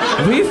 Yeah.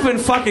 We've been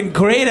fucking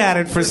great at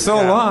it for so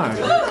long,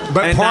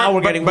 and now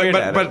we're getting weird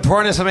at it. But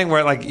porn is something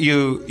where like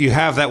you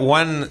have that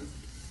one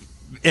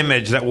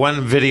image, that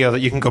one video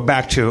that you can go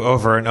back to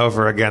over and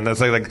over again.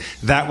 That's like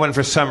that one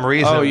for some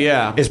reason.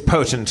 Is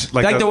potent.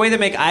 Like the way they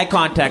make eye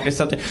contact or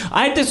something.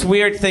 I had this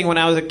weird thing when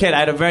I was a kid. I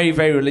had a very,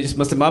 very religious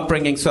Muslim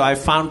upbringing, so I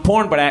found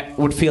porn, but I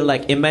would feel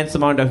like immense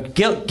amount of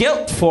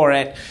guilt for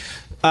it.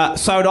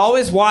 So I would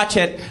always watch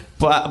it,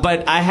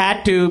 but I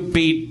had to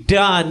be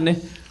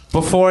done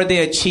before they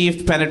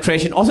achieved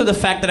penetration. Also, the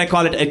fact that I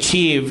call it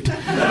achieved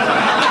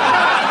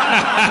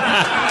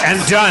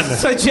and done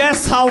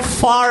suggests how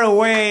far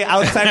away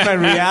outside my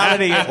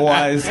reality it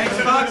was.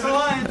 Xbox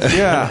Alliance.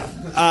 Yeah.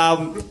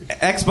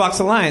 Xbox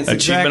Alliance.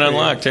 Achievement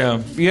unlocked,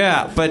 yeah.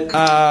 Yeah, but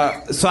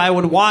so I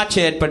would watch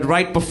it, but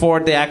right before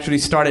they actually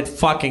started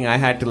fucking, I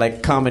had to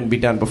like come and be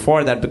done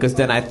before that because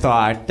then I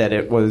thought that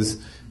it was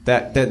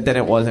that then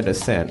it wasn't a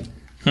sin.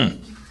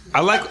 I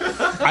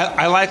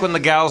like when the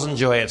gals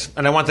enjoy it,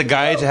 and I want the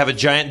guy to have a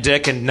giant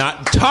dick and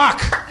not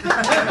talk.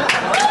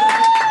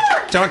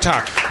 Don't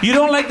talk. You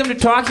don't like them to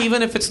talk,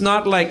 even if it's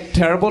not like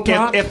terrible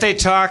talk. If they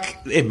talk,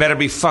 it better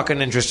be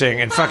fucking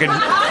interesting and fucking.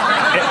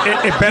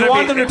 It better you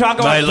want them to talk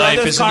about my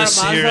life is in the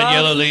sear and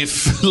yellow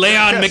leaf.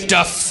 Leon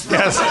McDuff.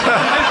 Yes.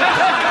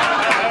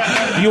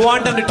 You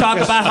want them to talk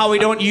about how we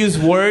don't use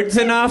words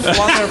enough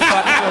while they're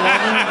fucking a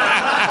woman.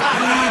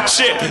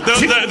 Shit,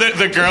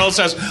 the girl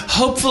says,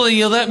 "Hopefully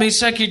you'll let me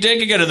suck your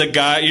dick again," and the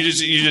guy, you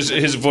just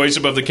his voice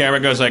above the camera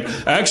goes like,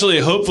 "Actually,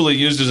 hopefully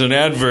used as an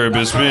adverb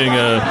as being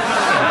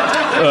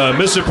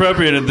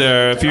misappropriated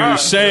there. If you're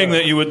saying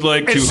that you would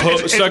like to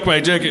suck my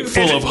dick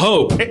full of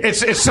hope."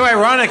 It's so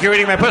ironic you're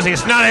eating my pussy.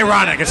 It's not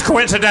ironic. It's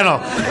coincidental.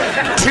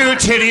 Two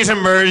titties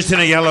emerged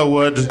in a yellow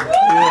wood.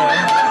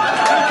 Yeah.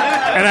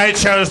 And I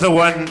chose the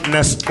one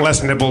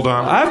less nibbled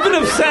on. I've been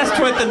obsessed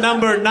with the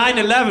number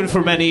 9/11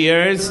 for many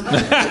years.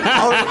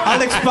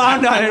 I'll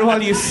expound on it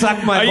while you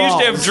suck my balls. I used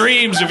to have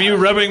dreams of you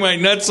rubbing my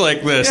nuts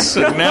like this,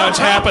 and now it's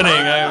happening.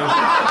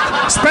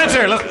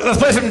 Spencer, let's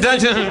play some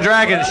Dungeons and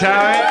Dragons,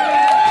 shall we?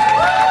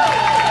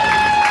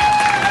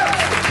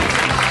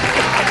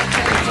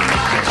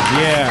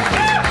 Yeah.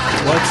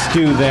 Let's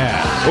do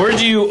that.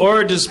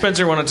 Or does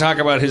Spencer want to talk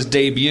about his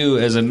debut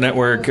as a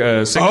network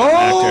singer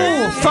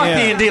actor? Fuck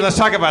D&D. Let's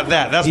talk about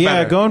that. That's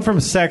better. Going from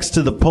sex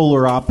to the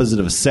polar opposite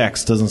of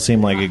sex doesn't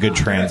seem like a good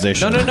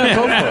transition. No, go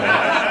for it.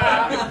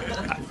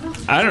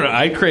 I don't know.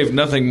 I crave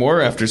nothing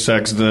more after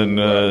sex than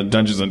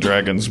Dungeons and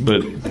Dragons,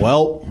 but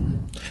well,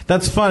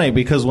 that's funny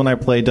because when I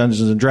play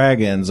Dungeons and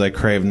Dragons, I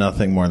crave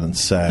nothing more than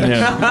sex.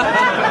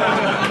 Yeah.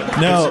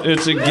 No,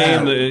 it's a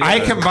game that I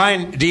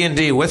combine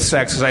D&D with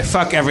sex because I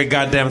fuck every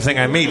goddamn thing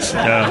I meet.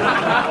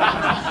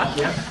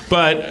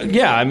 But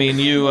yeah, I mean,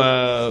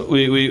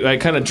 I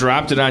kind of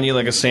dropped it on you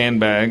like a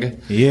sandbag.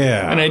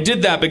 Yeah, and I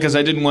did that because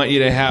I didn't want you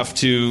to have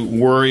to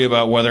worry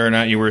about whether or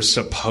not you were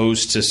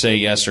supposed to say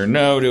yes or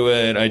no to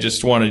it. I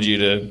just wanted you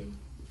to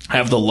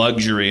have the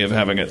luxury of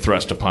having it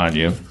thrust upon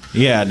you.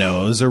 Yeah,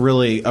 no, it was a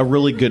really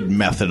good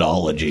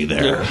methodology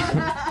there.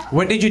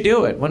 When did you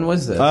do it? When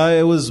was this?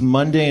 It was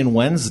Monday and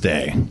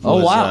Wednesday.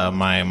 Oh, wow.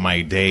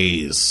 My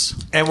days.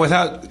 And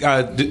without...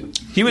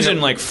 he was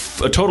in like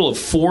a total of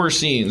 4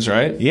 scenes,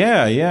 right?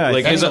 Yeah.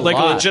 Like a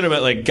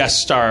legitimate like guest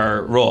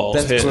star role.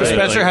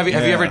 Spencer, have you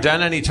ever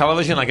done any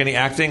television, like any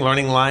acting,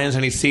 learning lines,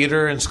 any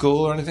theater in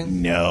school or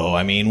anything? No,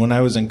 I mean, when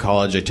I was in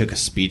college, I took a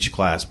speech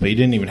class, but you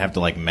didn't even have to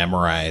like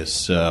memorize,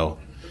 So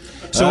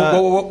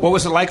what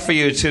was it like for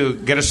you to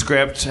get a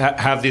script,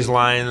 have these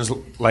lines?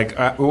 Like,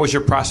 what was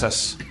your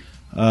process?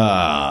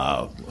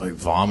 I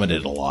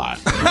vomited a lot.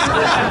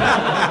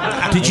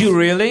 Did you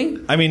really?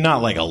 I mean,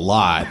 not like a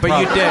lot. But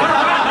you did.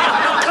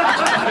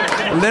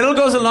 Little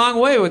goes a long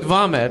way with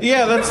vomit.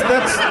 Yeah,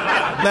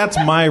 that's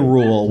my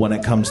rule when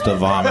it comes to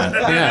vomit.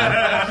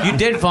 Yeah. You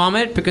did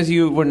vomit because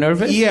you were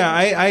nervous? Yeah,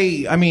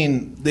 I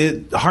mean, the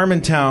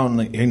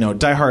Harmontown,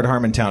 diehard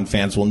Harmontown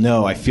fans will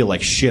know I feel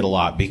like shit a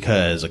lot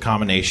because a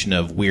combination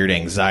of weird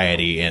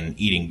anxiety and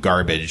eating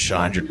garbage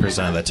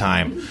 100% of the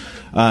time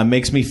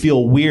makes me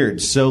feel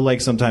weird. So,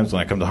 like, sometimes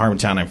when I come to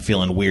Harmontown, I'm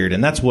feeling weird,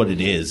 and that's what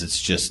it is.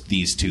 It's just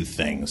these two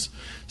things.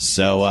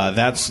 So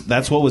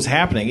that's what was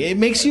happening. It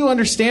makes you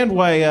understand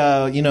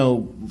why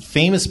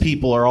famous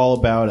people are all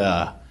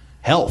about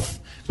health.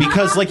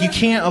 Because, like, you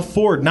can't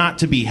afford not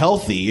to be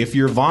healthy. If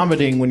you're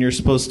vomiting when you're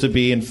supposed to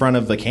be in front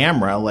of the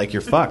camera, like,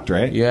 you're fucked,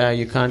 right? Yeah,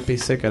 you can't be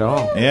sick at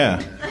all.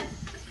 Yeah.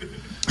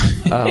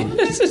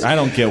 I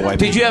don't get why.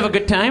 Did you have a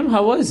good time?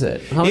 How was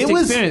it? How was the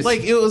experience?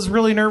 It was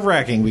really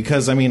nerve-wracking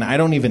because, I mean, I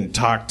don't even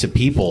talk to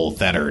people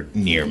that are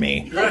near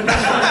me.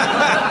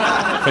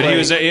 But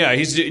he's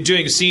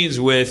doing scenes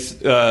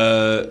with,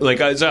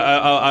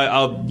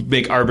 I'll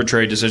make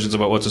arbitrary decisions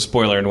about what's a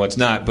spoiler and what's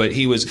not, but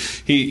he was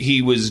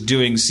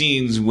doing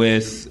scenes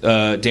with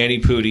Danny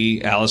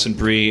Pudi, Allison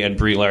Brie, and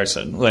Brie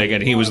Larson,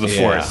 and he was the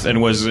fourth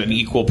and was an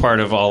equal part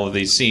of all of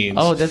these scenes.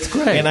 Oh, that's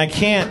great. And I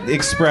can't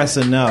express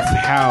enough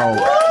how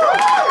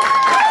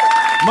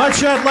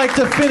much I'd like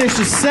to finish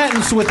a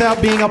sentence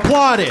without being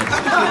applauded.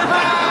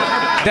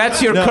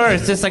 That's your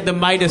curse. It's like the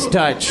Midas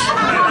touch.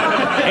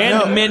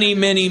 And many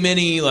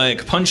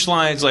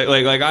punchlines.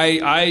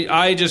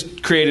 I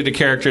just created a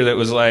character that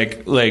was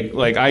like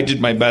I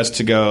did my best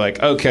to go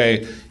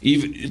okay,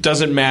 it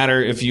doesn't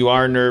matter if you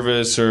are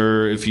nervous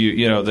or if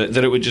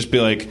that it would just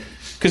be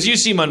because you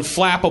seem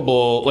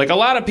unflappable. A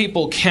lot of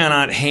people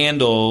cannot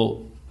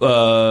handle.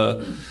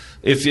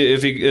 If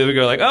you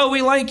go oh,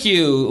 we like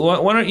you,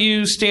 why don't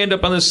you stand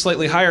up on this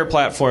slightly higher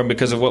platform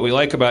because of what we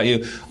like about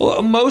you?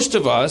 Well, most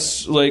of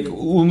us,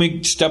 when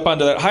we step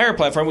onto that higher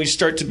platform, we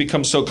start to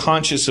become so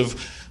conscious of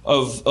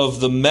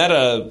the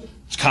meta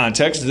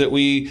context that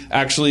we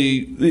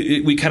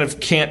kind of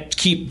can't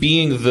keep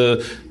being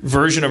the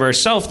version of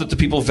ourselves that the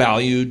people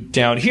value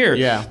down here.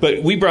 Yeah.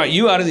 But we brought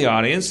you out of the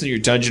audience, and you're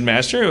Dungeon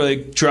Master.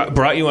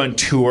 Brought you on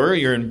tour.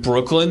 You're in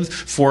Brooklyn.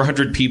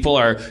 400 people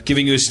are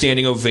giving you a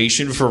standing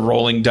ovation for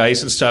rolling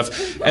dice and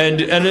stuff.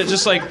 And it's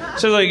just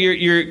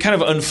you're kind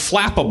of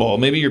unflappable.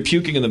 Maybe you're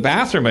puking in the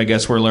bathroom, I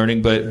guess we're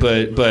learning. But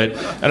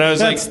and I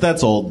was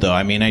that's old though.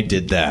 I mean, I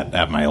did that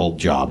at my old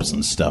jobs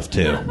and stuff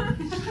too.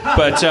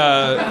 But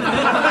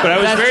I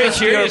was very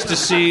curious to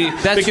see.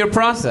 That's your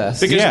process.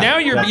 Because now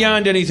you're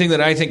beyond anything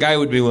that I think I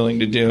would be willing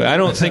to do. I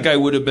don't think I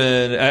would have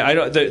been. I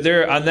don't.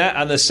 There on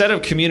the set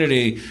of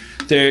Community,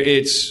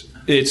 it's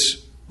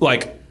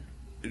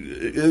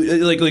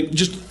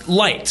just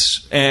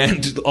lights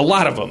and a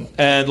lot of them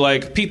and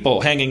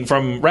people hanging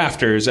from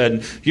rafters,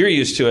 and you're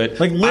used to it.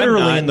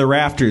 Literally in the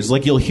rafters,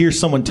 you'll hear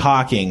someone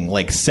talking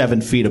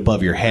 7 feet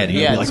above your head, and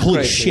you'll be like,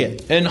 holy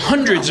shit. And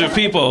hundreds of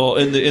people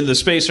in the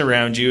space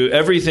around you.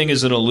 Everything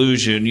is an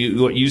illusion.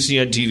 What you see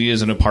on TV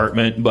is an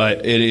apartment,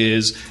 but it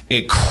is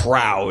a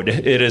crowd.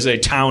 It is a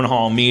town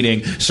hall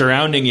meeting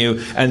surrounding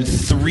you, and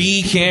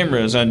 3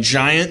 cameras on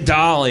giant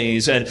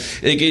dollies, and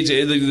it's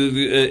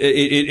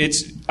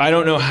I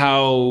don't know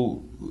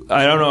how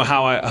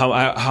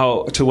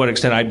to what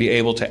extent I'd be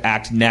able to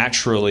act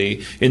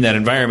naturally in that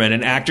environment.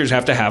 And actors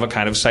have to have a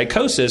kind of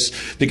psychosis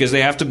because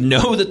they have to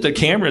know that the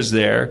camera's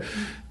there,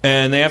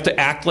 and they have to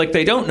act like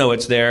they don't know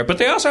it's there. But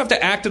they also have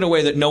to act in a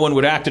way that no one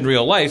would act in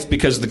real life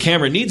because the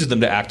camera needs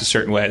them to act a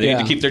certain way. They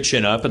need to keep their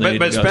chin up. And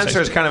but Spencer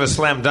is kind of a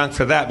slam dunk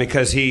for that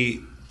because he.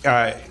 We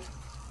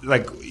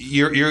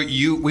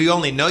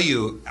only know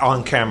you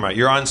on camera.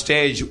 You're on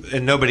stage,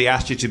 and nobody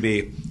asked you to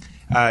be.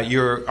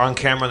 You're on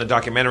camera in the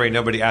documentary.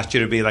 Nobody asked you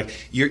to be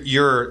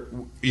your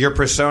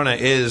persona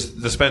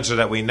is the Spencer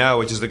that we know,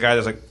 which is the guy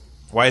that's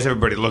why is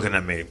everybody looking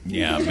at me?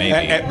 Yeah,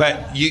 maybe.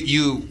 But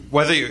you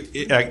whether you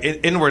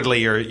inwardly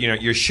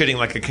you're shitting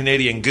like a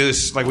Canadian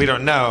goose, we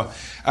don't know.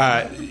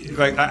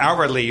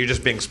 Outwardly you're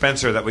just being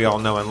Spencer that we all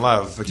know and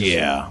love. Which is,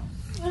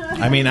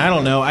 I mean, I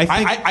don't know. I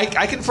think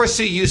I can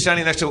foresee you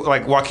standing next to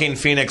Joaquin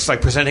Phoenix,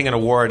 presenting an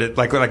award at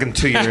in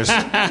 2 years.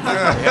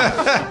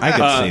 I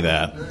could see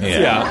that.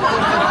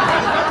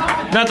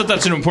 Yeah. Not that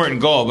that's an important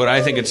goal, but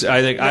I think it's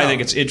interesting.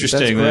 That's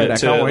great. I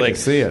can't wait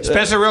to see it.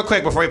 Spencer, real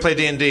quick before we play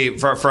D&D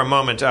for a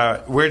moment,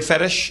 weird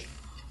fetish.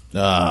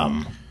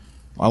 I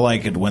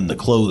like it when the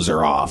clothes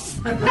are off.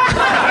 What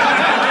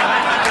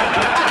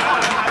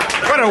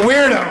a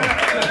weirdo!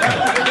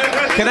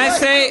 Can I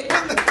say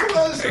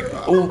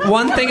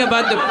one thing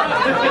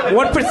about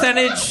what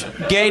percentage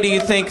gay do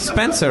you think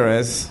Spencer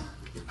is?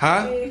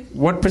 Huh?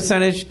 What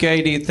percentage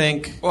gay do you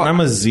think? Well,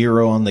 I'm a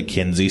 0 on the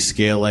Kinsey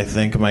scale, I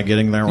think. Am I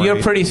getting that right?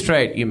 You're pretty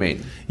straight, you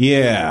mean?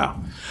 Yeah.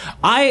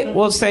 I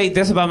will say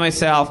this about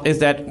myself is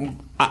that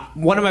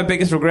one of my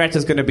biggest regrets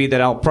is going to be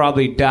that I'll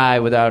probably die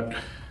without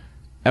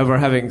ever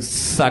having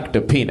sucked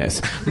a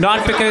penis.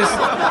 Not because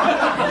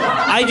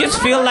I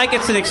just feel like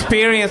it's an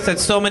experience that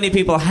so many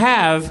people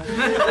have,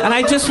 and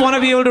I just want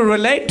to be able to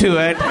relate to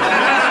it.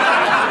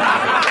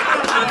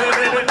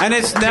 And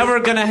it's never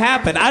gonna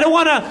happen. I don't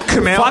want to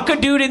fuck a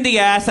dude in the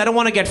ass. I don't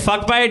want to get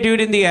fucked by a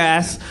dude in the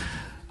ass.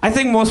 I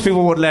think most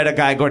people would let a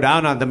guy go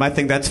down on them. I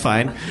think that's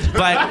fine.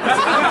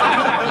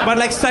 But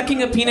like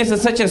sucking a penis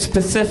is such a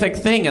specific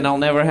thing, and I'll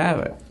never have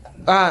it.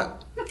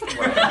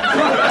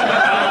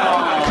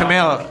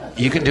 Kumail,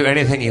 you can do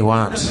anything you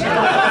want. You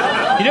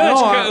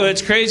know,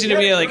 it's crazy to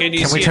me. Like, can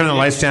we turn the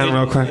lights down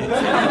real quick?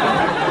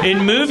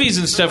 In movies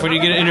and stuff, when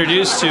you get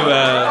introduced to,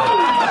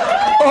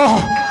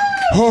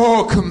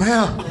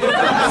 Kumail,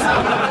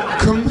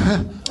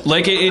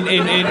 like in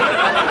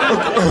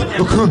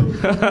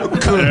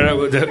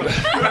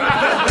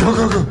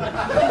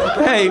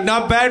Hey,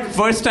 not bad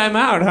first time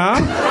out, huh?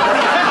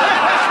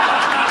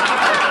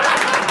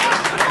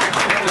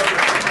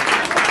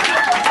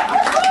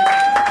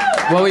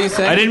 What were you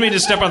saying? I didn't mean to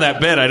step on that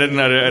bit. I didn't.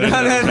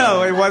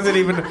 No. It wasn't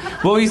even.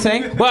 What were you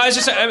saying? Well,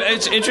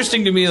 it's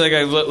interesting to me. Like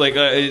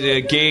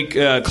a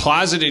gay,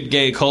 closeted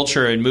gay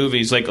culture in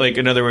movies. Like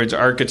in other words,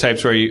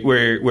 archetypes where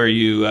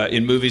you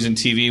in movies and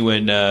TV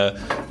when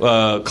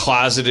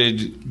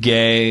closeted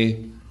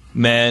gay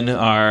men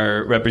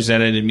are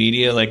represented in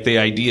media. Like the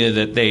idea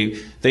that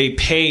they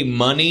pay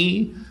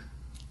money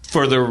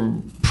for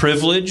the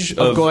privilege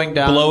of going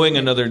down, blowing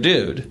another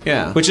dude,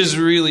 which is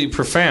really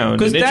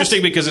profound and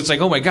interesting because it's like,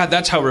 oh my God,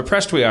 that's how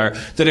repressed we are.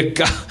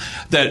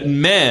 That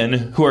men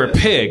who are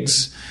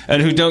pigs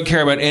and who don't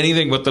care about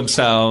anything but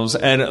themselves,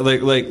 and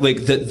like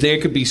that they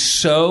could be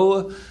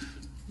so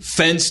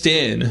fenced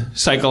in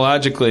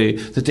psychologically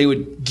that they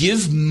would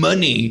give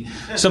money,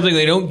 something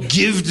they don't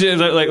give to,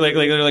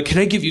 like can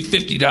I give you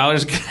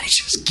 $50? Can I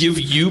just give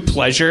you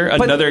pleasure,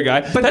 another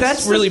guy? But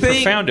that's really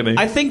profound to me.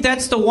 I think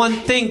that's the one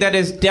thing that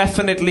is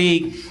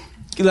definitely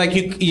like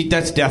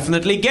that's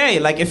definitely gay.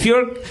 Like if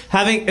you're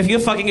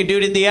fucking a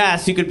dude in the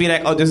ass, you could be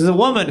like, oh, this is a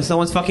woman. If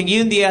someone's fucking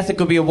you in the ass, it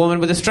could be a woman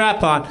with a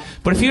strap on.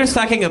 But if you're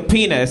sucking a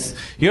penis,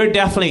 you're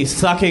definitely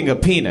sucking a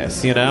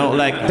penis, you know?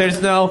 Like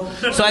there's no.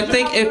 So I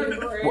think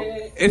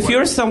if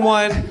you're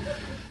someone,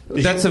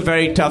 that's a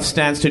very tough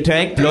stance to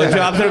take.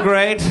 Blowjobs are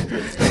great.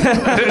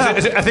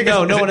 I think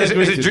no one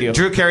agrees with you.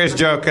 Drew Carey's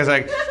joke is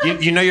like,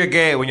 you know you're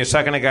gay when you're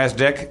sucking a guy's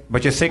dick,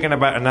 but you're thinking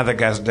about another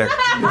guy's dick.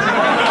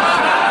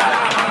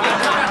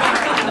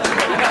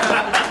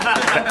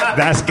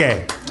 That's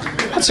gay.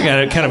 That's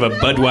kind of a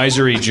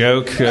Budweiser-y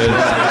joke.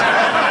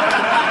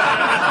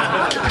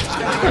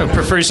 I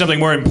prefer something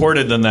more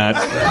important than that.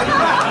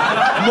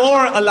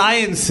 More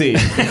alliance-y,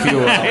 if you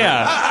will.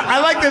 Yeah. I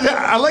like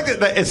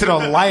that it's an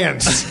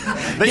alliance.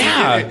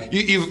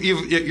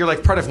 You're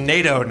like part of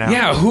NATO now.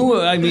 Yeah, I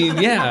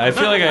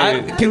feel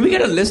like can we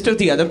get a list of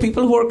the other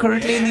people who are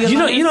currently in the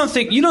alliance?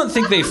 You don't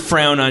think they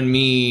frown on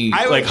me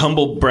like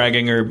humble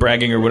bragging or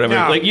whatever.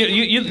 No. Like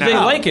they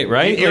like it,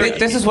 right?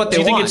 This is what they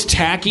want. Do you think want. it's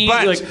tacky?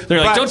 They're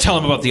like, don't tell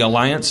them about the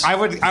alliance. I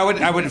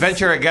would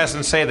venture a guess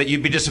and say that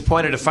you'd be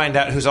disappointed to find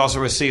out who's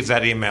also received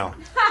that email.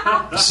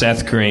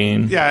 Seth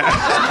Green. Yeah.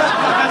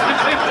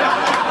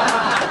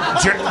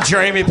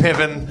 Jeremy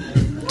Piven.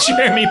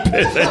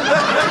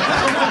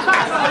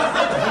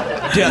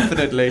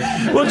 Definitely.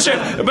 Well,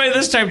 by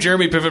this time,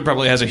 Jeremy Piven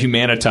probably has a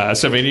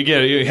humanitas. I mean,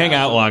 you hang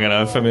out long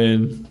enough. I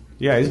mean,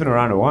 yeah, he's been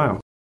around a while.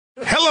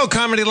 Hello,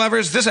 comedy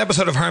lovers. This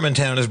episode of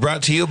Harmontown is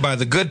brought to you by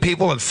the good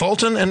people at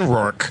Fulton and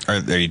Rourke. Are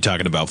you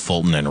talking about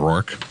Fulton and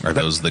Rourke? Are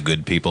those the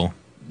good people?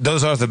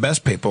 Those are the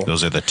best people.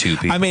 Those are the two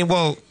people. I mean,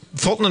 well,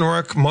 Fulton and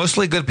Rourke,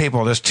 mostly good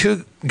people. There's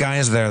two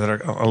guys there that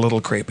are a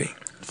little creepy.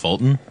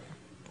 Fulton?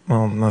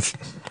 Well,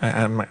 I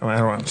don't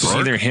know. It's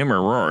either him or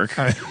Rourke.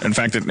 In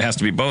fact, it has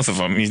to be both of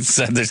them. He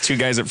said there's two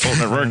guys at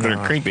Fulton and Rourke that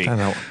are creepy. I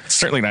know. It's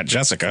certainly not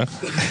Jessica,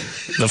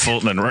 the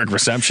Fulton and Rourke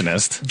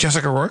receptionist.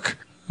 Jessica Rourke?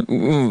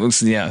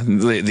 Yeah.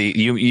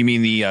 You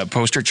mean the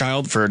poster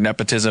child for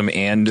nepotism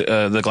and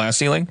the glass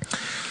ceiling?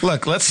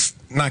 Look, let's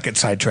not get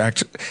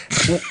sidetracked.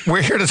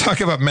 We're here to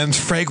talk about men's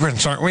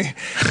fragrance, aren't we?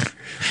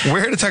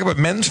 We're here to talk about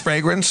men's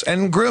fragrance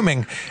and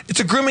grooming. It's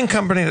a grooming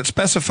company that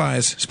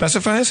specifies?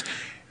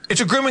 It's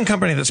a grooming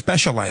company that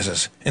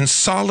specializes in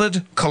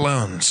solid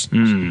colognes,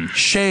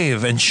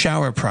 shave and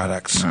shower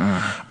products,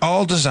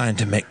 all designed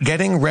to make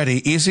getting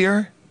ready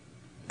easier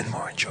and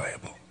more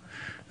enjoyable.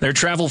 Their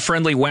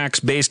travel-friendly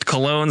wax-based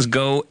colognes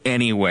go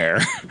anywhere.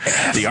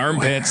 The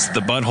armpits, the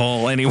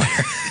butthole, anywhere.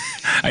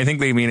 I think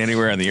they mean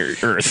anywhere on the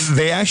earth.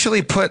 They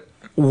actually put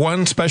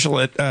one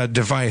special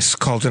device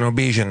called an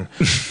aubergine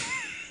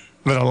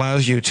that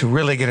allows you to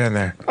really get in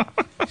there.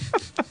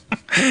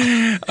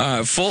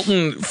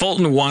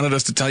 Fulton wanted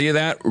us to tell you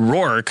that.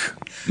 Rourke,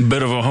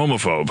 bit of a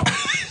homophobe.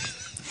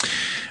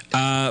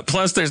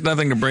 Plus, there's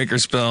nothing to break or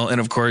spill, and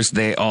of course,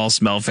 they all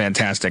smell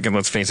fantastic. And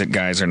let's face it,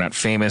 guys are not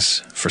famous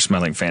for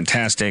smelling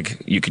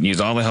fantastic. You can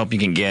use all the help you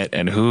can get,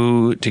 and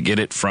who to get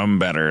it from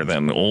better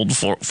than old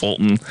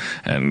Fulton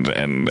and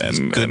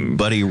good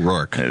buddy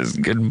Rourke. His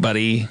good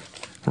buddy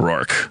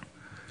Rourke.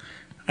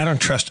 I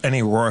don't trust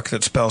any Rourke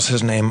that spells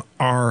his name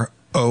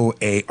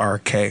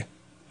R-O-A-R-K.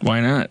 Why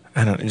not?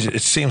 I don't.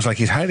 It seems like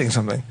he's hiding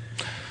something.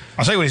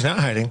 I'll tell you what he's not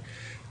hiding.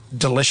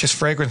 Delicious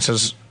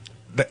fragrances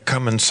that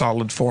come in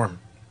solid form.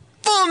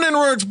 Fulton &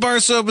 Rourke's bar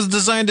soap is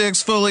designed to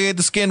exfoliate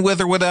the skin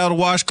with or without a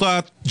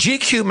washcloth.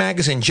 GQ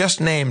magazine just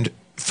named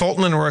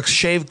Fulton & Rourke's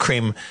shave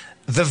cream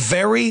the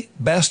very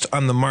best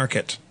on the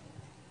market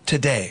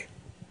today.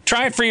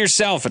 Try it for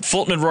yourself at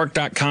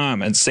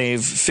FultonandRourke.com and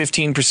save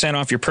 15%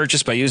 off your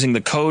purchase by using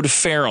the code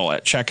FERAL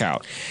at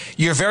checkout.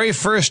 Your very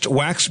first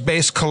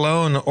wax-based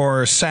cologne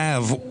or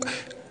salve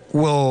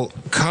will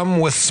come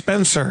with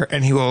Spencer,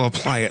 and he will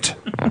apply it.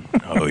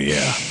 Oh,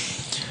 yeah.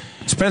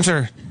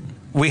 Spencer,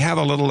 we have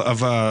a little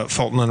of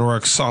Fulton &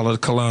 Rourke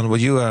solid cologne. Will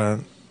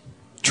you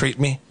treat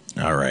me?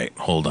 All right,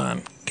 hold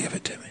on. Give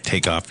it to me.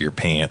 Take off your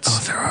pants.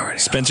 Oh, they're already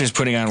Spencer's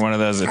putting on one of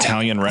those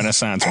Italian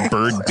Renaissance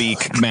bird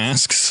beak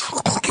masks.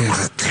 Give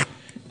it.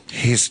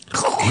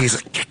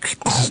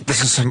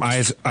 This is some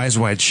eyes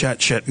wide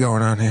shut shit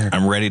going on here.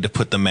 I'm ready to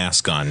put the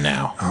mask on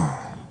now.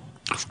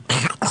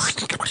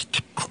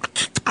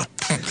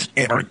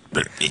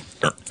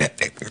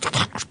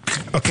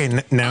 Okay,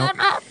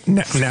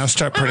 now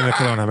start putting the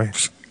cologne on me.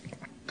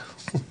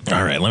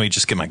 All right, let me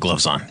just get my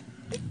gloves on.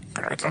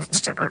 Go to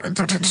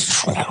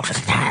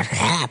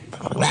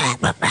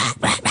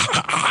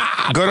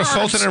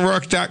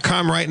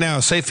FultonandRourke.com right now.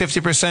 Save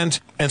 50%,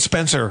 and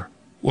Spencer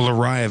will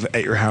arrive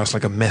at your house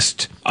like a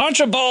mist.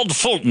 Archibald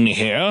Fulton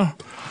here.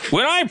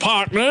 When I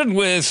partnered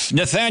with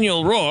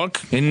Nathaniel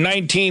Rourke in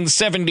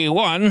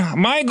 1971,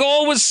 my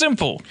goal was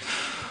simple.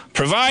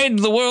 Provide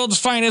the world's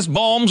finest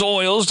balms,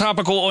 oils,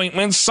 topical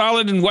ointments,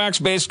 solid and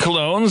wax-based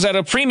colognes at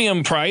a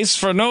premium price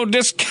for no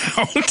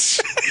discount.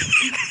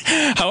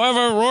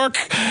 However,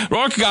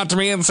 Rourke got to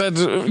me and said,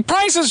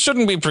 prices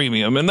shouldn't be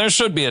premium and there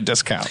should be a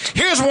discount.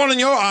 Here's one in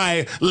your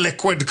eye,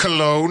 liquid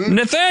cologne.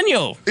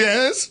 Nathaniel.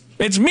 Yes?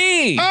 It's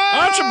me,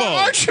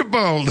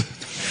 Archibald.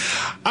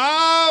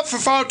 For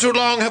far too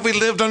long have we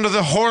lived under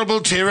the horrible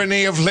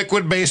tyranny of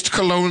liquid-based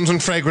colognes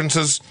and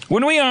fragrances.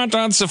 When we aren't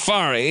on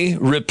safari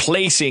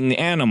replacing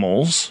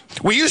animals,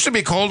 we used to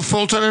be called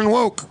Fulton and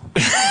Woke.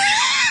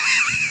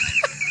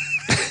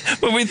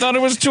 But we thought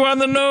it was too on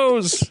the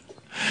nose.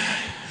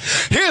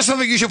 Here's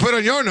something you should put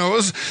on your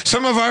nose.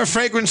 Some of our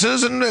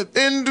fragrances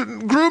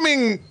and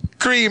grooming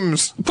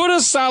creams. Put a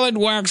solid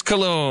wax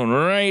cologne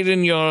right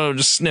in your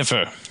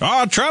sniffer.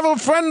 Our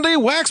travel-friendly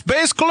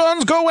wax-based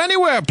colognes go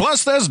anywhere.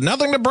 Plus, there's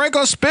nothing to break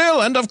or spill.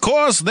 And, of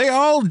course, they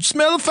all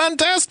smell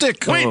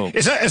fantastic. Wait,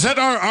 is that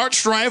our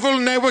arch rival,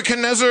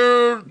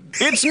 Nebuchadnezzar?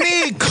 It's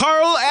me,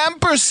 Carl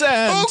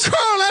Ampersand. Oh,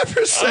 Carl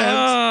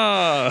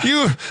Ampersand.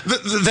 You,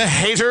 the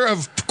hater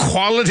of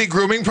quality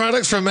grooming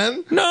products for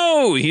men?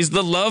 No, he's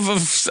the love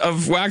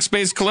of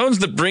wax-based colognes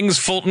that brings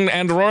Fulton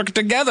and Rourke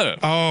together.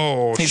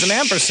 Oh. He's an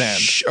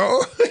ampersand.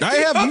 I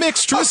have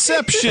mixed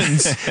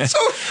receptions.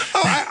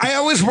 I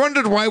always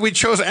wondered why we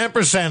chose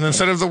ampersand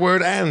instead of the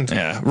word and.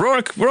 Yeah,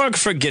 Rourke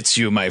forgets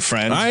you, my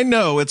friend. I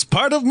know, it's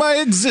part of my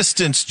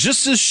existence,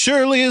 just as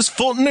surely as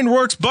Fulton &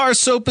 Rourke's bar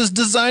soap is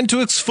designed to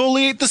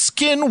exfoliate the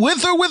skin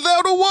with or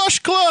without a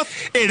washcloth.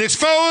 It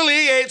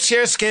exfoliates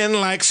your skin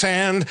like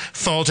sand.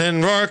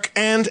 Fulton, Rourke,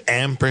 and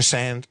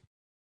ampersand.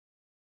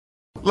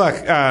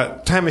 Look,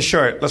 time is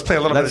short. Let's play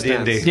a little bit of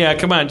D&D. Yeah,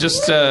 come on,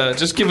 just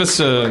give us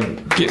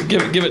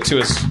give it to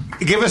us.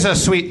 Give us a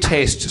sweet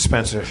taste,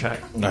 Spencer.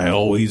 I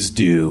always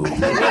do.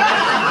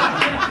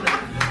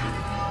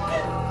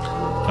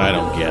 I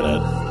don't get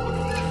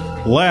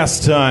it.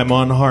 Last time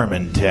on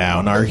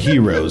Harmontown, our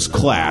heroes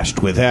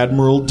clashed with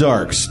Admiral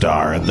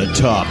Darkstar at the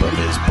top of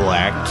his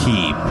Black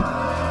Keep.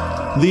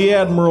 The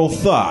Admiral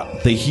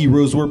thought the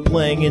heroes were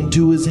playing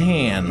into his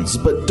hands,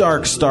 but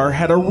Darkstar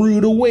had a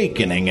rude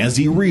awakening as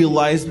he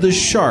realized the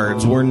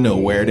shards were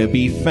nowhere to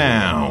be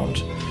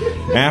found.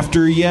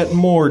 After yet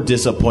more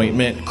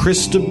disappointment,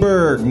 Krista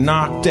Berg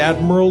knocked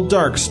Admiral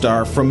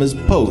Darkstar from his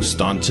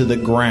post onto the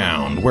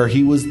ground, where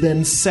he was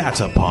then sat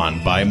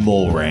upon by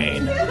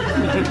Mulrain.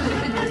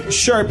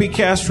 Sharpie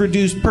cast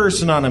Reduced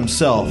Person on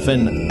himself,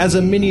 and as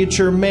a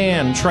miniature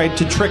man tried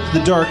to trick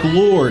the Dark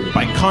Lord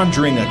by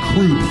conjuring a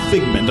crude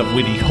figment of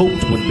what he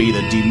hoped would be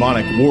the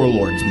demonic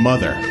warlord's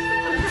mother.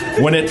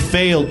 When it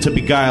failed to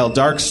beguile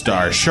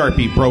Darkstar,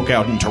 Sharpie broke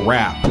out into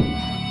rap.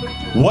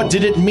 What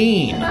did it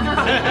mean?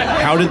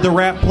 How did the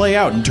rap play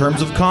out in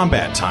terms of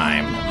combat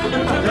time?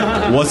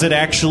 Was it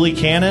actually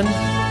canon?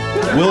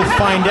 We'll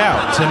find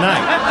out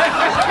tonight.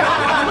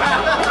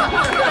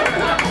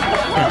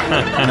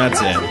 And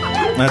that's it.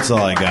 That's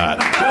all I got.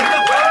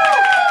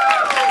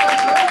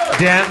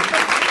 Dan,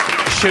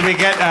 should we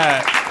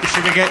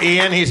get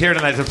Ian? He's here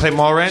tonight to play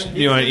Mulrain.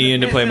 You want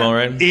Ian to play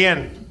Mulrain?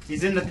 Ian.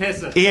 He's in the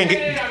pisser.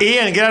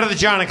 Ian, get out of the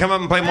John and come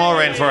up and play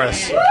Mulrain for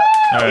us. All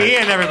right.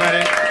 Ian,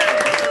 everybody.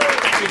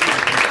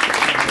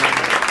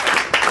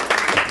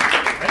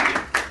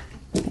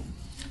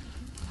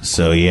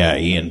 So yeah,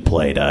 Ian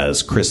played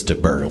as Krista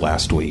Berg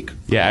last week.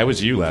 Yeah, I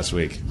was you last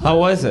week. How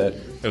was it?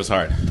 It was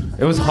hard.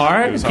 It was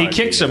hard? He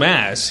kicked some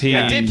ass. He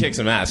did kick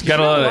some ass.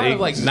 Got a lot of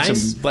like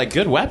nice, like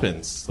good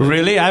weapons.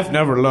 Really? I've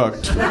never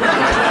looked.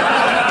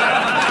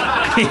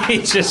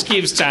 He just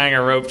keeps tying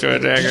a rope to a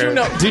dagger.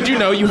 Did you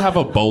know you have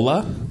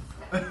Ebola?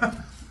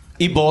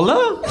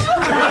 Ebola?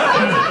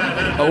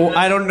 Oh,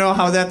 I don't know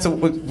how that's a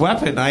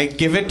weapon. I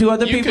give it to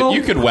other people.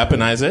 You could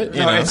weaponize it.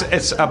 You know?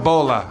 It's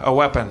Ebola, a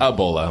weapon.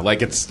 Ebola,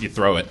 like you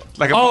throw it.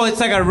 It's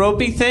like a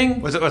ropey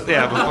thing. Was it?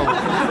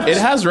 Yeah. It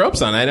has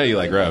ropes on. I know you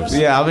like ropes.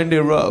 Yeah, I'm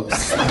into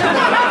ropes.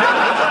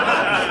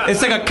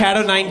 It's like a cat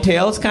o' nine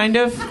tails, kind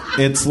of.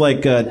 It's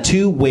like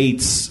two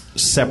weights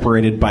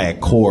separated by a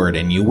cord,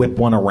 and you whip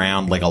one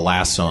around like a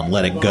lasso and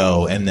let it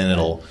go, and then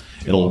it'll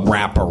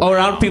wrap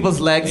around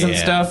people's legs and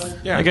stuff.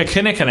 Yeah. Like a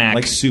kinnickinack.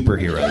 Like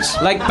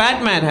superheroes. Like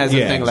Batman has a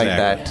thing like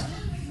that.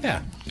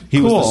 Yeah. He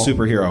was the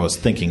superhero I was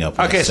thinking of.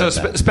 Okay, so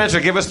Spencer,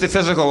 give us the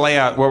physical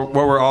layout where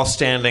we're all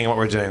standing and what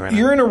we're doing right now.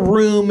 You're in a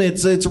room.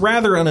 It's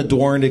rather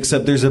unadorned,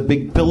 except there's a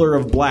big pillar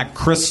of black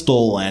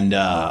crystal, and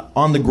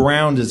on the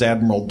ground is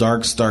Admiral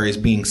Darkstar is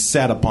being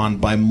sat upon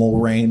by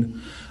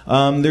Mulrain.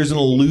 There's an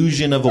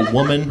illusion of a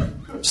woman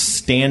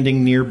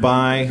standing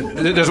nearby.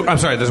 There's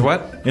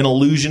what? An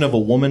illusion of a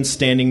woman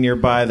standing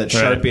nearby that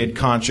Sharpie had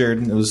conjured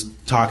and was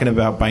talking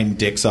about biting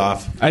dicks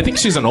off. I think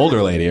she's an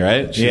older lady,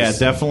 right? Yeah,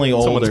 definitely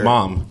older. Someone's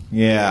mom.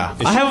 Yeah.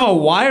 I have a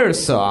wire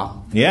saw.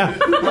 Yeah.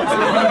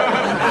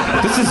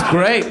 This is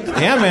great.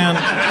 Yeah, man.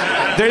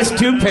 There's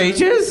 2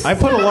 pages? I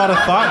put a lot of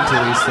thought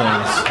into these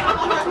things.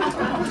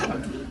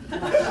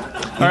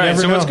 All right,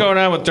 so what's going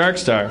on with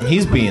Darkstar?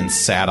 He's being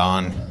sat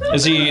on.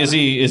 Is he?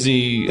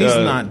 He's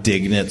not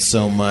digging it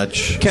so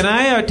much. Can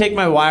I take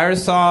my wire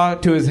saw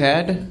to his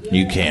head?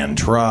 You can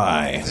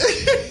try.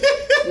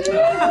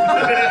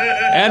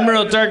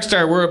 Admiral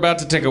Darkstar, we're about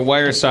to take a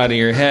wire saw to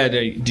your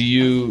head. Do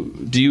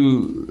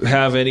you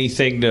have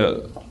anything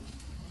to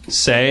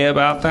say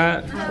about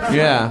that?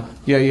 Yeah.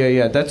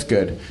 That's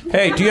good.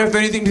 Hey, do you have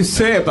anything to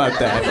say about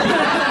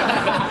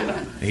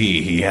that?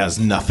 He has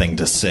nothing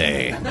to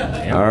say.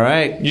 All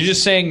right. You're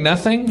just saying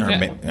nothing?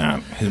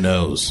 Who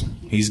knows?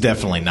 He's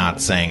definitely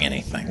not saying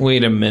anything.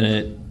 Wait a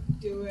minute.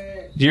 Do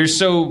it.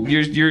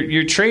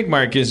 Your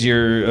trademark is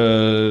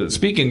your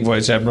speaking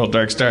voice, Admiral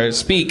Darkstar.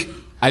 Speak.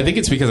 I think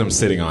it's because I'm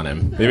sitting on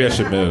him. Maybe I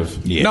should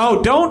move. Yeah.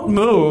 No, don't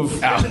move.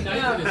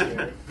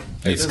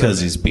 It's because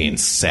he's being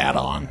sat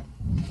on.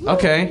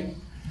 Okay.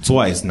 That's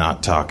why he's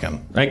not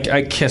talking.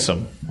 I kiss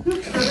him.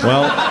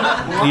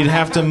 Well, you'd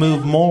have to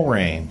move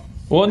Mulrain.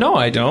 Well, no,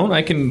 I don't.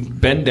 I can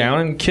bend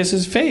down and kiss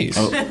his face.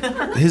 Oh,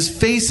 his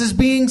face is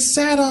being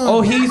sat on.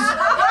 Oh,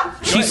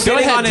 she's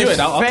sitting on his face.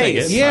 I'll take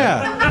it.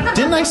 Yeah.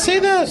 Didn't I say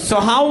that?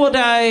 So how would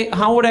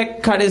I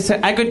cut his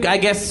head? I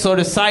guess, sort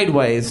of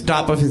sideways,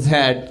 top of his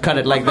head, cut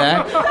it like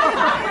that.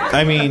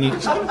 I mean,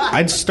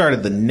 I'd start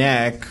at the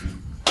neck.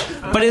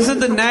 But isn't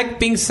the neck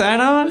being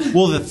sat on?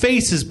 Well, the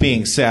face is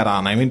being sat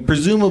on. I mean,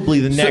 presumably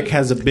the neck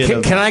has a bit of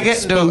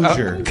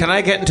exposure. Can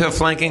I get into a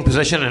flanking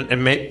position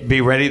and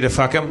be ready to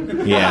fuck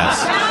him? Yes.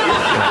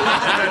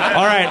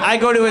 All right, I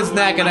go to his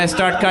neck and I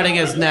start cutting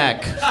his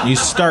neck. You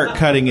start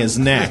cutting his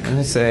neck.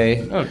 I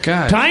say, "Oh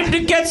God, time to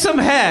get some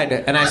head,"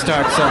 and I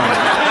start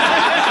sewing.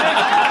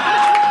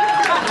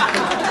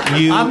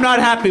 I'm not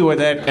happy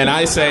with it, and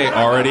I say,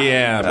 "Already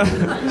am."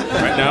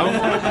 Right now,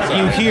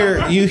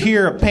 you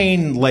hear a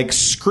pain like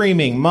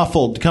screaming,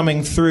 muffled,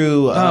 coming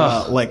through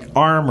like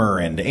armor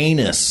and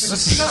anus.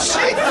 This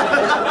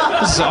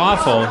is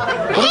awful.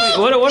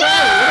 What are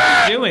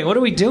we doing? What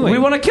are we doing? We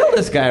want to kill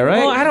this guy, right?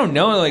 Well, I don't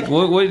know. Like,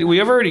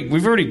 we've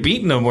already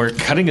beaten him. We're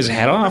cutting his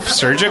head off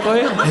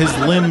surgically. His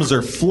limbs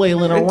are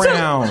flailing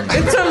around.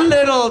 It's a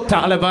little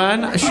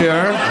Taliban,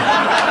 sure.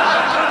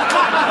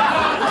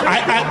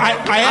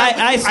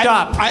 I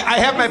stop. I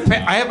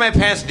have my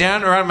pants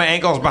down around my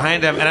ankles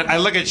behind him, and I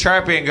look at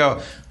Sharpie and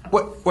go,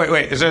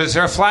 Wait! Is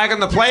there a flag on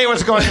the play?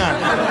 What's going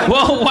on?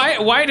 Well,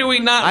 why do we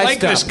not like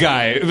this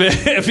guy?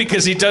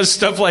 Because he does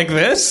stuff like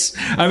this?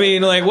 I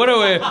mean, like, what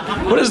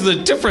is the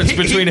difference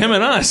between him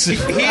and us?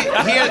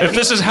 If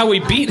this is how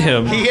we beat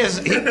him, he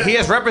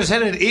has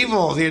represented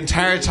evil the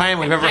entire time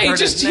we've ever heard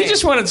his name. He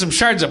just wanted some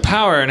shards of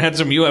power and had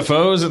some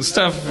UFOs and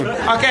stuff.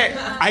 Okay,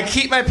 I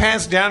keep my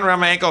pants down around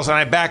my ankles and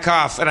I back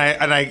off and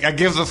I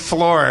give the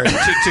floor to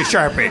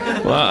Sharpie.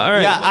 Well, all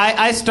right. Yeah,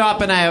 I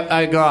stop and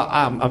I go,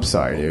 I'm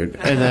sorry, dude,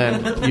 and then.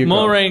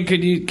 Mulrain,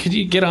 could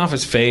you get off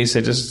his face?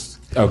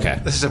 Okay.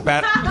 This is a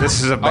bad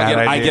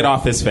idea. I get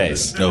off his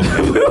face.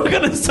 Okay. We were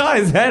gonna saw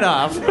his head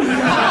off.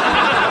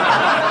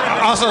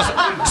 Also,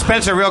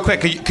 Spencer, real quick,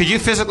 could you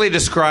physically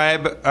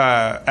describe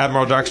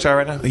Admiral Darkstar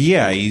right now?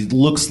 Yeah, he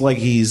looks like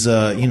he's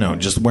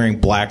just wearing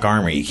black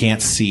armor. You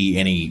can't see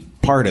any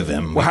part of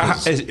him. Well,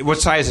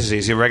 what size is he?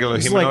 Is he a regular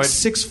humanoid?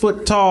 He's like 6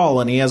 foot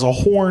tall, and he has a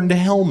horned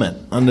helmet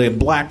and a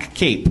black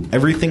cape.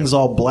 Everything's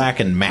all black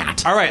and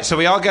matte. All right, so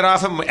we all get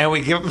off him and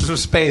we give him some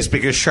space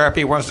because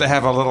Sharpie wants to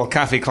have a little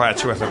coffee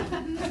clutch with him.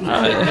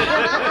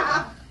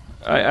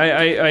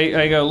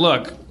 I go,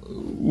 look,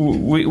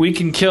 we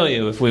can kill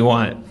you if we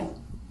want.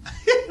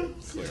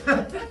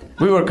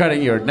 We were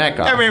cutting your neck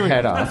off,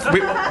 head off.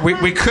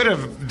 We could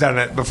have done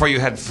it before you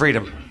had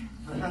freedom.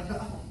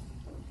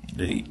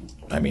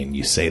 I mean,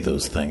 you say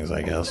those things,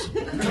 I guess.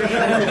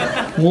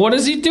 What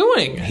is he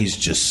doing? He's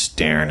just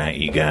staring at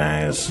you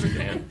guys.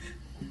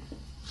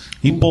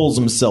 He pulls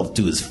himself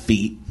to his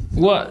feet.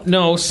 What?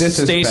 No,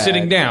 stay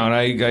sitting down.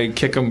 I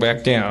kick him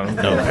back down.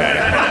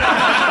 Okay.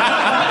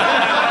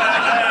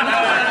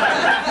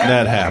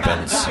 That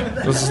happens.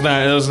 This is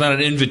not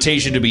an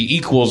invitation to be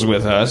equals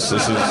with us.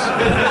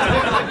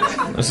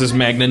 This is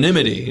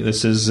magnanimity.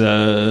 This is,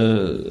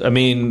 I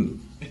mean,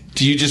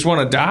 do you just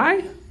want to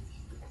die?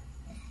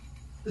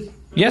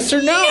 Yes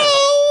or no?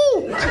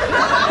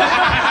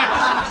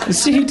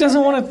 See, he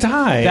doesn't want to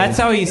die. That's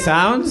how he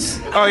sounds?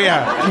 Oh,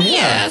 yeah.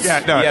 Yes.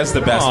 Yeah, no. He has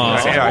the best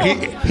voice.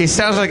 He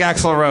sounds like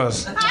Axl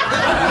Rose.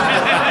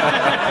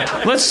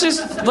 Let's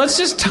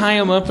just tie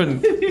him up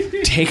and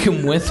take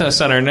him with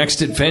us on our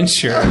next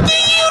adventure. Do you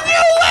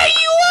know where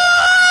you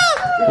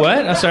are?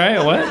 What? I'm sorry,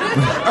 what?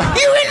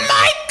 You're in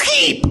my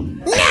keep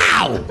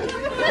now.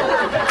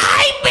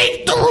 I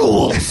make the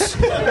rules.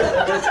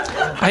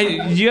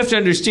 You have to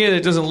understand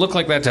it doesn't look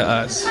like that to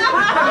us.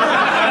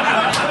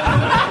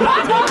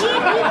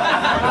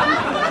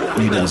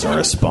 He doesn't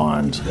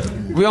respond.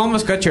 We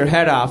almost got your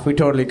head off. We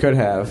totally could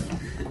have.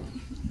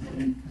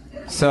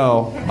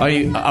 So,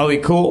 are we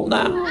cool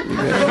now?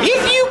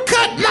 If you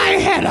cut my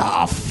head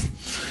off,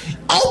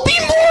 I'll be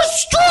more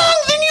strong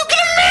than you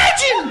can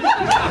imagine.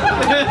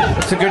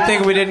 It's a good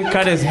thing we didn't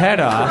cut his head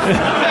off.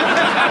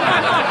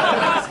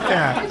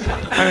 Yeah.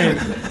 I mean,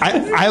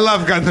 I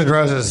love Guns N'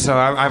 Roses, so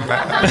I'm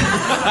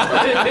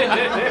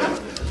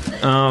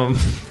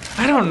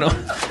I don't know.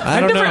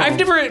 I've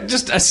never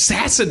just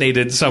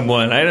assassinated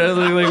someone.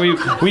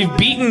 We've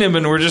beaten him,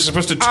 and we're just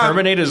supposed to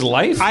terminate his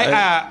life.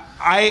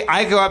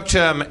 I go up to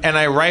him and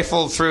I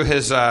rifle through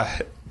his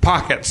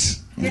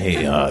pockets.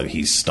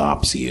 He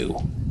stops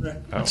you.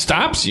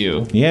 Stops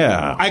you?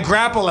 Yeah. I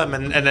grapple him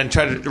and then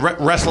try to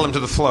wrestle him to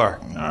the floor.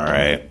 All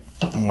right.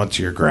 What's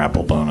your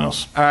grapple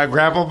bonus?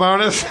 Grapple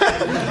bonus?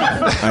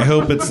 I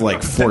hope it's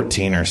like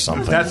 14 or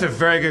something. That's a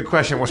very good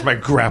question. What's my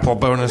grapple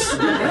bonus?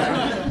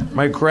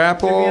 My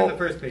grapple...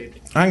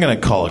 I'm going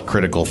to call a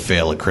critical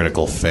fail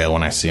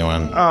when I see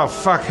one. Oh,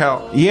 fuck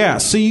hell. Yeah,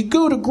 so you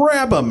go to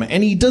grab him,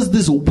 and he does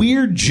this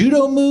weird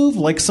judo move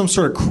like some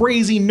sort of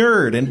crazy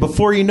nerd, and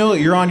before you know it,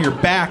 you're on your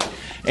back,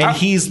 and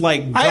he's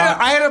like...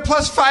 I had a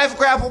 +5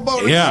 grapple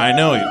bonus. Yeah, I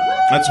know.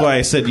 That's why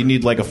I said you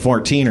need like a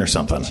 14 or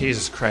something.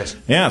 Jesus Christ.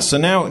 Yeah, so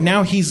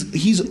now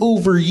he's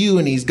over you,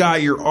 and he's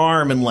got your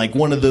arm in like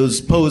one of those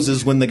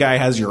poses when the guy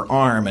has your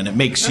arm, and it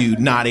makes you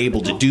not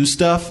able to do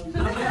stuff.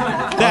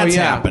 That's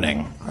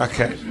happening.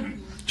 Okay.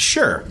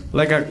 Sure.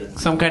 Like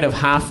some kind of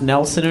half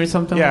Nelson or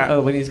something? Yeah.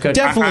 Oh, when he's got...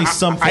 Definitely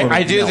some form of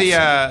I do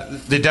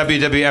Nelson. the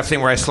WWF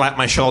thing where I slap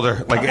my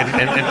shoulder like in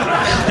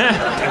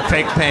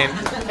fake pain.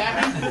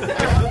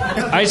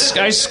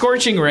 I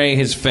scorching ray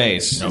his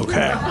face.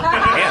 Okay.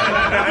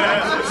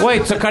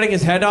 Wait, so cutting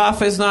his head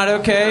off is not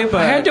okay?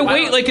 But I had to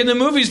wait, like in the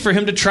movies, for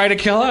him to try to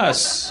kill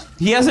us.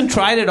 He hasn't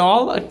tried at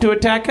all to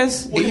attack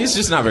us? He's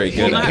just not very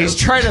good at it. He's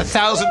tried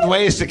 1,000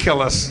 ways to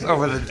kill us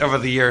over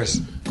the years.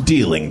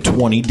 Dealing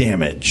 20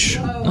 damage.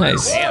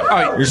 Nice.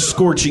 Your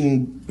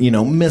scorching,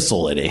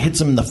 missile. It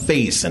hits him in the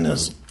face, and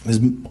his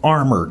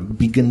armor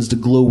begins to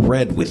glow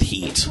red with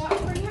heat.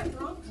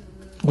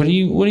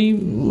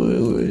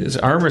 His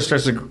armor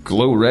starts to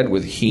glow red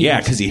with heat. Yeah,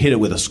 because he hit it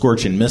with a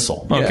scorching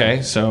missile.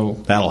 Okay, so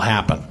that'll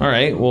happen. All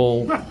right,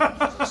 well,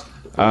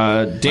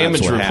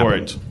 damage report.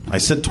 Happened. I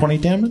said 20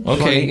 damage.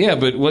 Okay, 20. Yeah,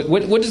 but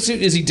what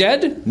is he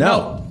dead?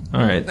 No. All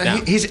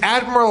right. He's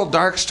Admiral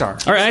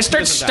Darkstar. All right, I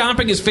start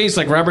stomping his face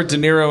like Robert De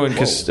Niro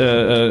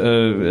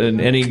in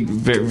any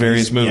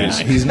various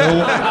movies. Yeah, he's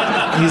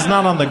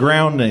not on the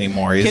ground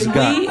anymore. He's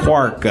got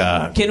Quark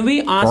Can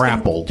we ask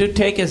grappled. him to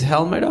take his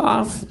helmet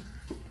off?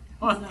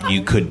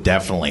 You could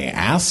definitely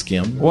ask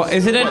him. Well,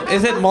 is it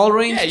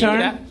Mulrain's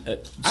turn?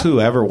 It's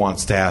whoever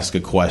wants to ask a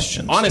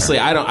question. Honestly,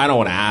 I don't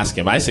want to ask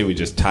him. I say we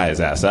just tie his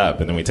ass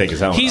up and then we take his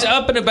helmet He's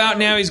off. up and about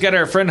now. He's got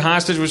our friend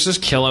hostage. Let's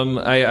just kill him.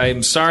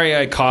 I'm sorry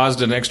I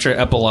caused an extra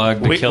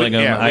epilogue to killing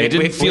him. I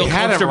didn't feel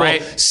comfortable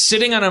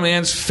sitting on a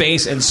man's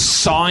face and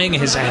sawing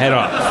his head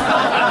off.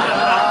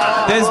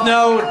 There's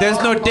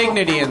no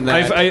dignity in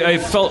that. I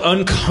felt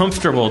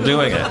uncomfortable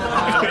doing it.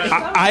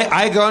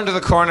 I go into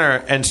the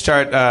corner and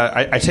start.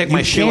 I take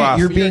my shoe off.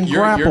 You're being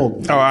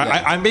grappled.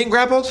 I'm being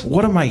grappled?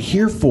 What am I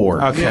here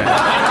for? Okay.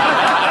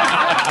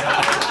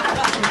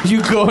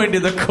 You go into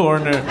the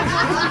corner.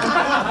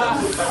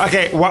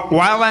 Okay.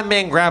 While I'm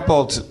being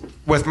grappled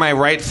with my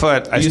right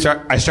foot, I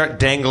start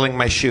dangling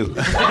my shoe.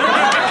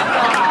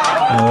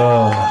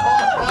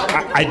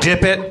 I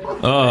dip it.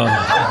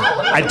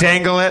 I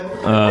dangle it.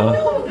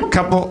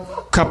 Couple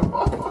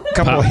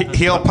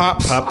heel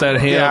pops. Pop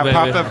that heel, yeah, baby.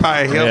 pop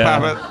that heel,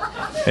 pop it.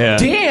 Yeah.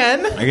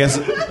 Dan! I guess...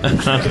 Sorry,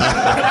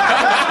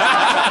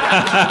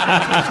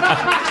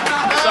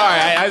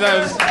 I thought I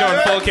was going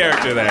full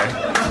character there.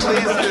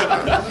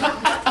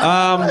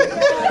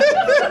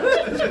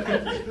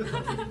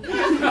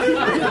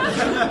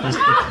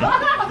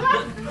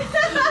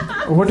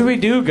 What do we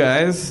do,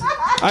 guys?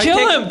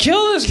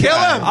 Kill this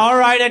guy. All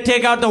right, I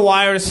take out the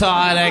wire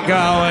saw and I go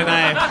and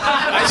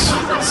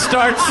I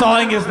start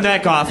sawing his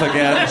neck off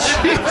again.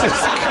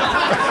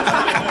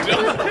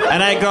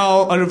 And I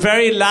go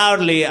very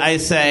loudly. I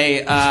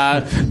say,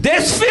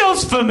 "This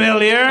feels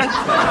familiar."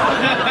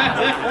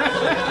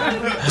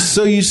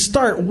 So you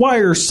start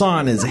wire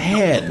sawing his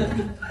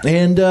head,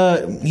 and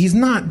he's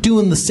not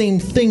doing the same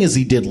thing as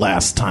he did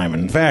last time.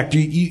 In fact,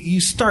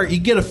 you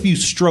get a few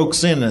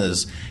strokes in, and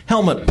his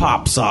helmet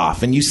pops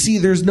off, and you see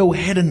there's no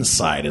head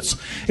inside.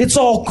 It's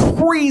all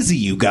crazy,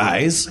 you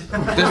guys.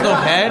 There's no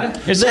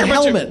head? Is there a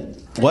helmet?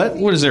 What?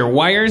 What is there?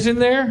 Wires in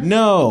there?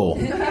 No.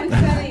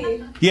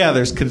 Yeah,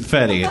 there's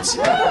confetti. It's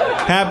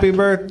happy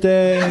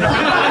birthday.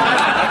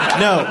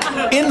 No,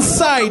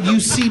 inside you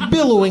see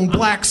billowing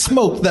black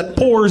smoke that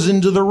pours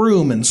into the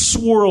room and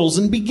swirls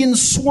and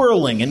begins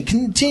swirling and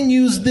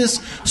continues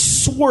this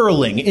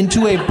swirling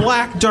into a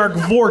black dark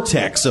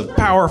vortex of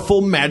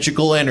powerful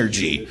magical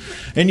energy.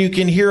 And you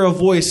can hear a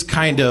voice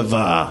kind of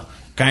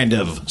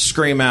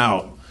scream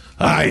out,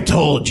 "I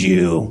told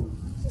you."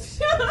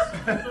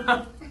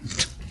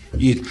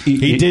 He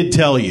did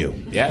tell you.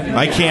 Yeah.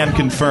 I can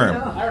confirm.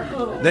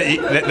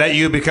 That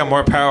you become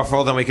more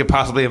powerful than we could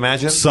possibly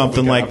imagine?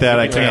 Something like that.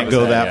 I can't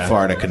go that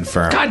far to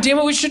confirm. God damn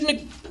it, we should have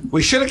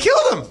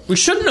killed him. We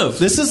shouldn't have.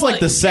 This is like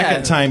the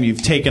second time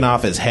you've taken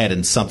off his head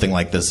and something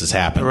like this has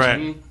happened.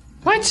 Right.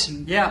 What?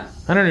 Yeah.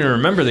 I don't even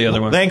remember the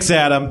other one. Thanks,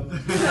 Adam.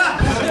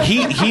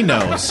 He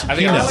knows. I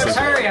think it was a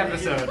Curry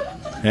episode.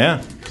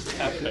 Yeah.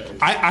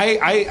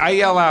 I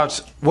yell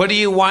out, "What do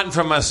you want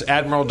from us,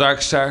 Admiral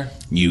Darkstar?"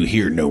 You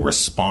hear no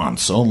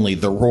response, only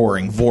the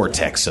roaring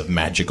vortex of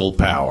magical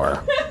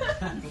power.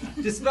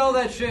 Dispel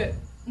that shit.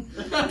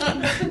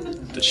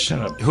 Shut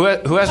up. Who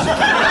has to...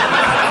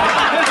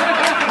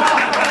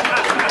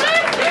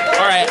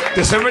 All right.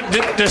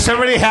 Does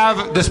somebody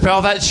have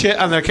dispel that shit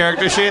on their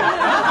character sheet?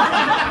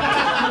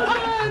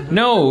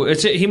 No,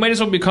 he might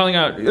as well be calling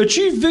out,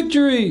 "Achieve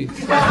victory."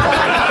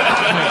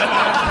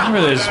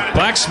 Remember, there's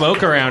black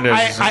smoke around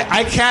us.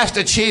 I cast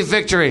achieve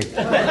victory.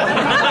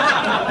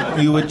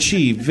 You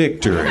achieve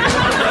victory.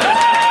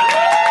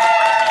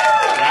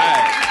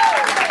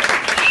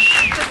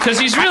 Because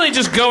he's really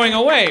just going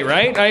away,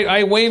 right?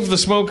 I wave the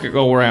smoke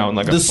around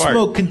like a fart. The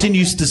smoke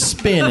continues to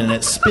spin, and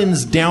it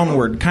spins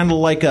downward, kind of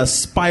like a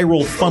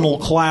spiral funnel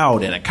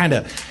cloud, and it kind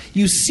of...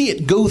 You see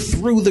it go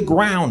through the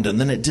ground, and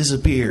then it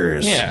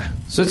disappears. Yeah.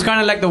 So it's kind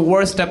of like the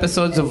worst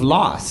episodes of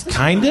Lost.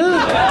 Kinda?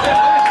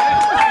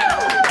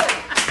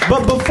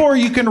 But before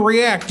you can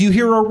react, you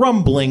hear a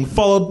rumbling,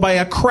 followed by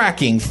a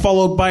cracking,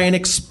 followed by an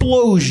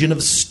explosion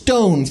of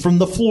stone from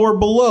the floor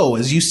below,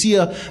 as you see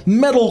a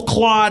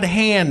metal-clawed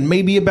hand,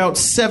 maybe about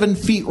 7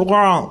 feet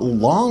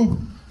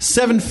long?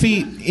 7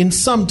 feet in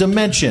some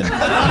dimension.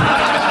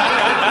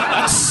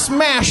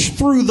 Smash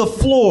through the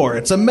floor.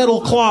 It's a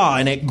metal claw,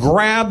 and it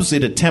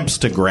attempts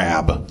to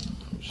grab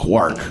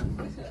Quark.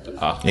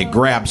 It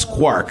grabs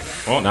Quark.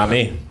 Oh, not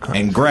me.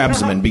 And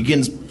grabs him and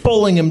begins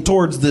pulling him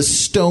towards this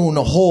stone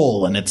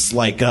hole, and it's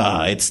like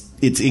it's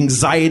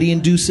anxiety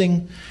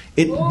inducing.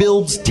 It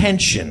builds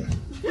tension.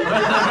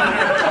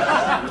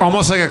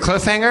 Almost like a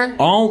cliffhanger?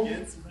 Oh,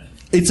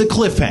 it's a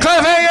cliffhanger.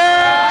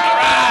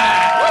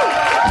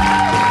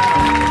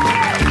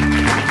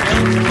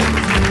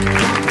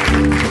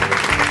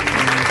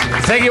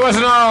 Thank you,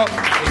 wasn't all.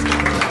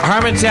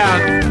 Harmontown.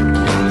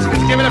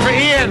 Give it up for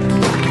Ian.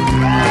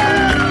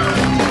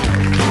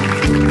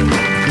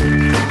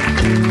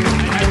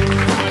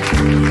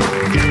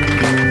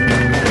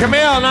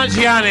 Kumail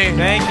Nanjiani.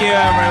 Thank you,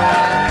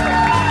 everyone.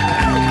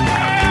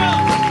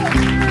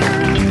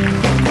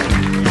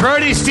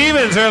 Brody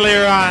Stevens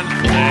earlier on.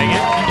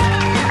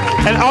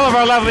 And all of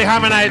our lovely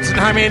Harmonites and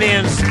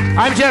Harmonians.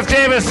 I'm Jeff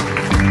Davis,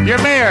 your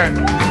mayor.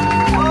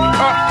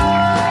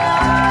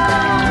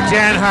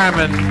 Jan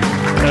Harmon.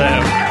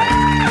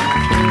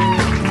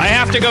 I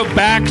have to go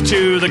back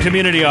to the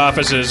community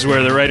offices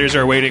where the writers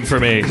are waiting for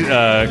me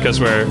because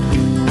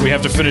we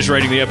have to finish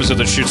writing the episode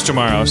that shoots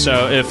tomorrow.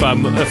 So if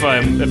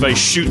I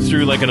shoot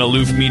through like an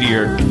aloof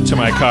meteor to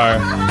my car,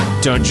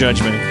 don't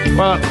judge me.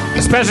 Well,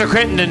 Spencer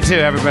Crittenden too,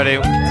 everybody.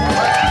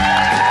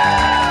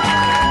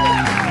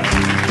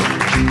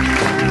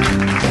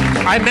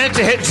 I meant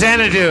to hit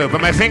Xanadu,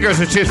 but my fingers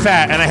were too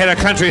fat, and I hit a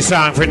country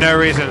song for no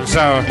reason.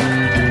 So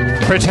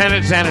pretend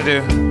it's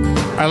Xanadu.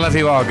 I love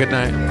you all. Good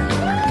night.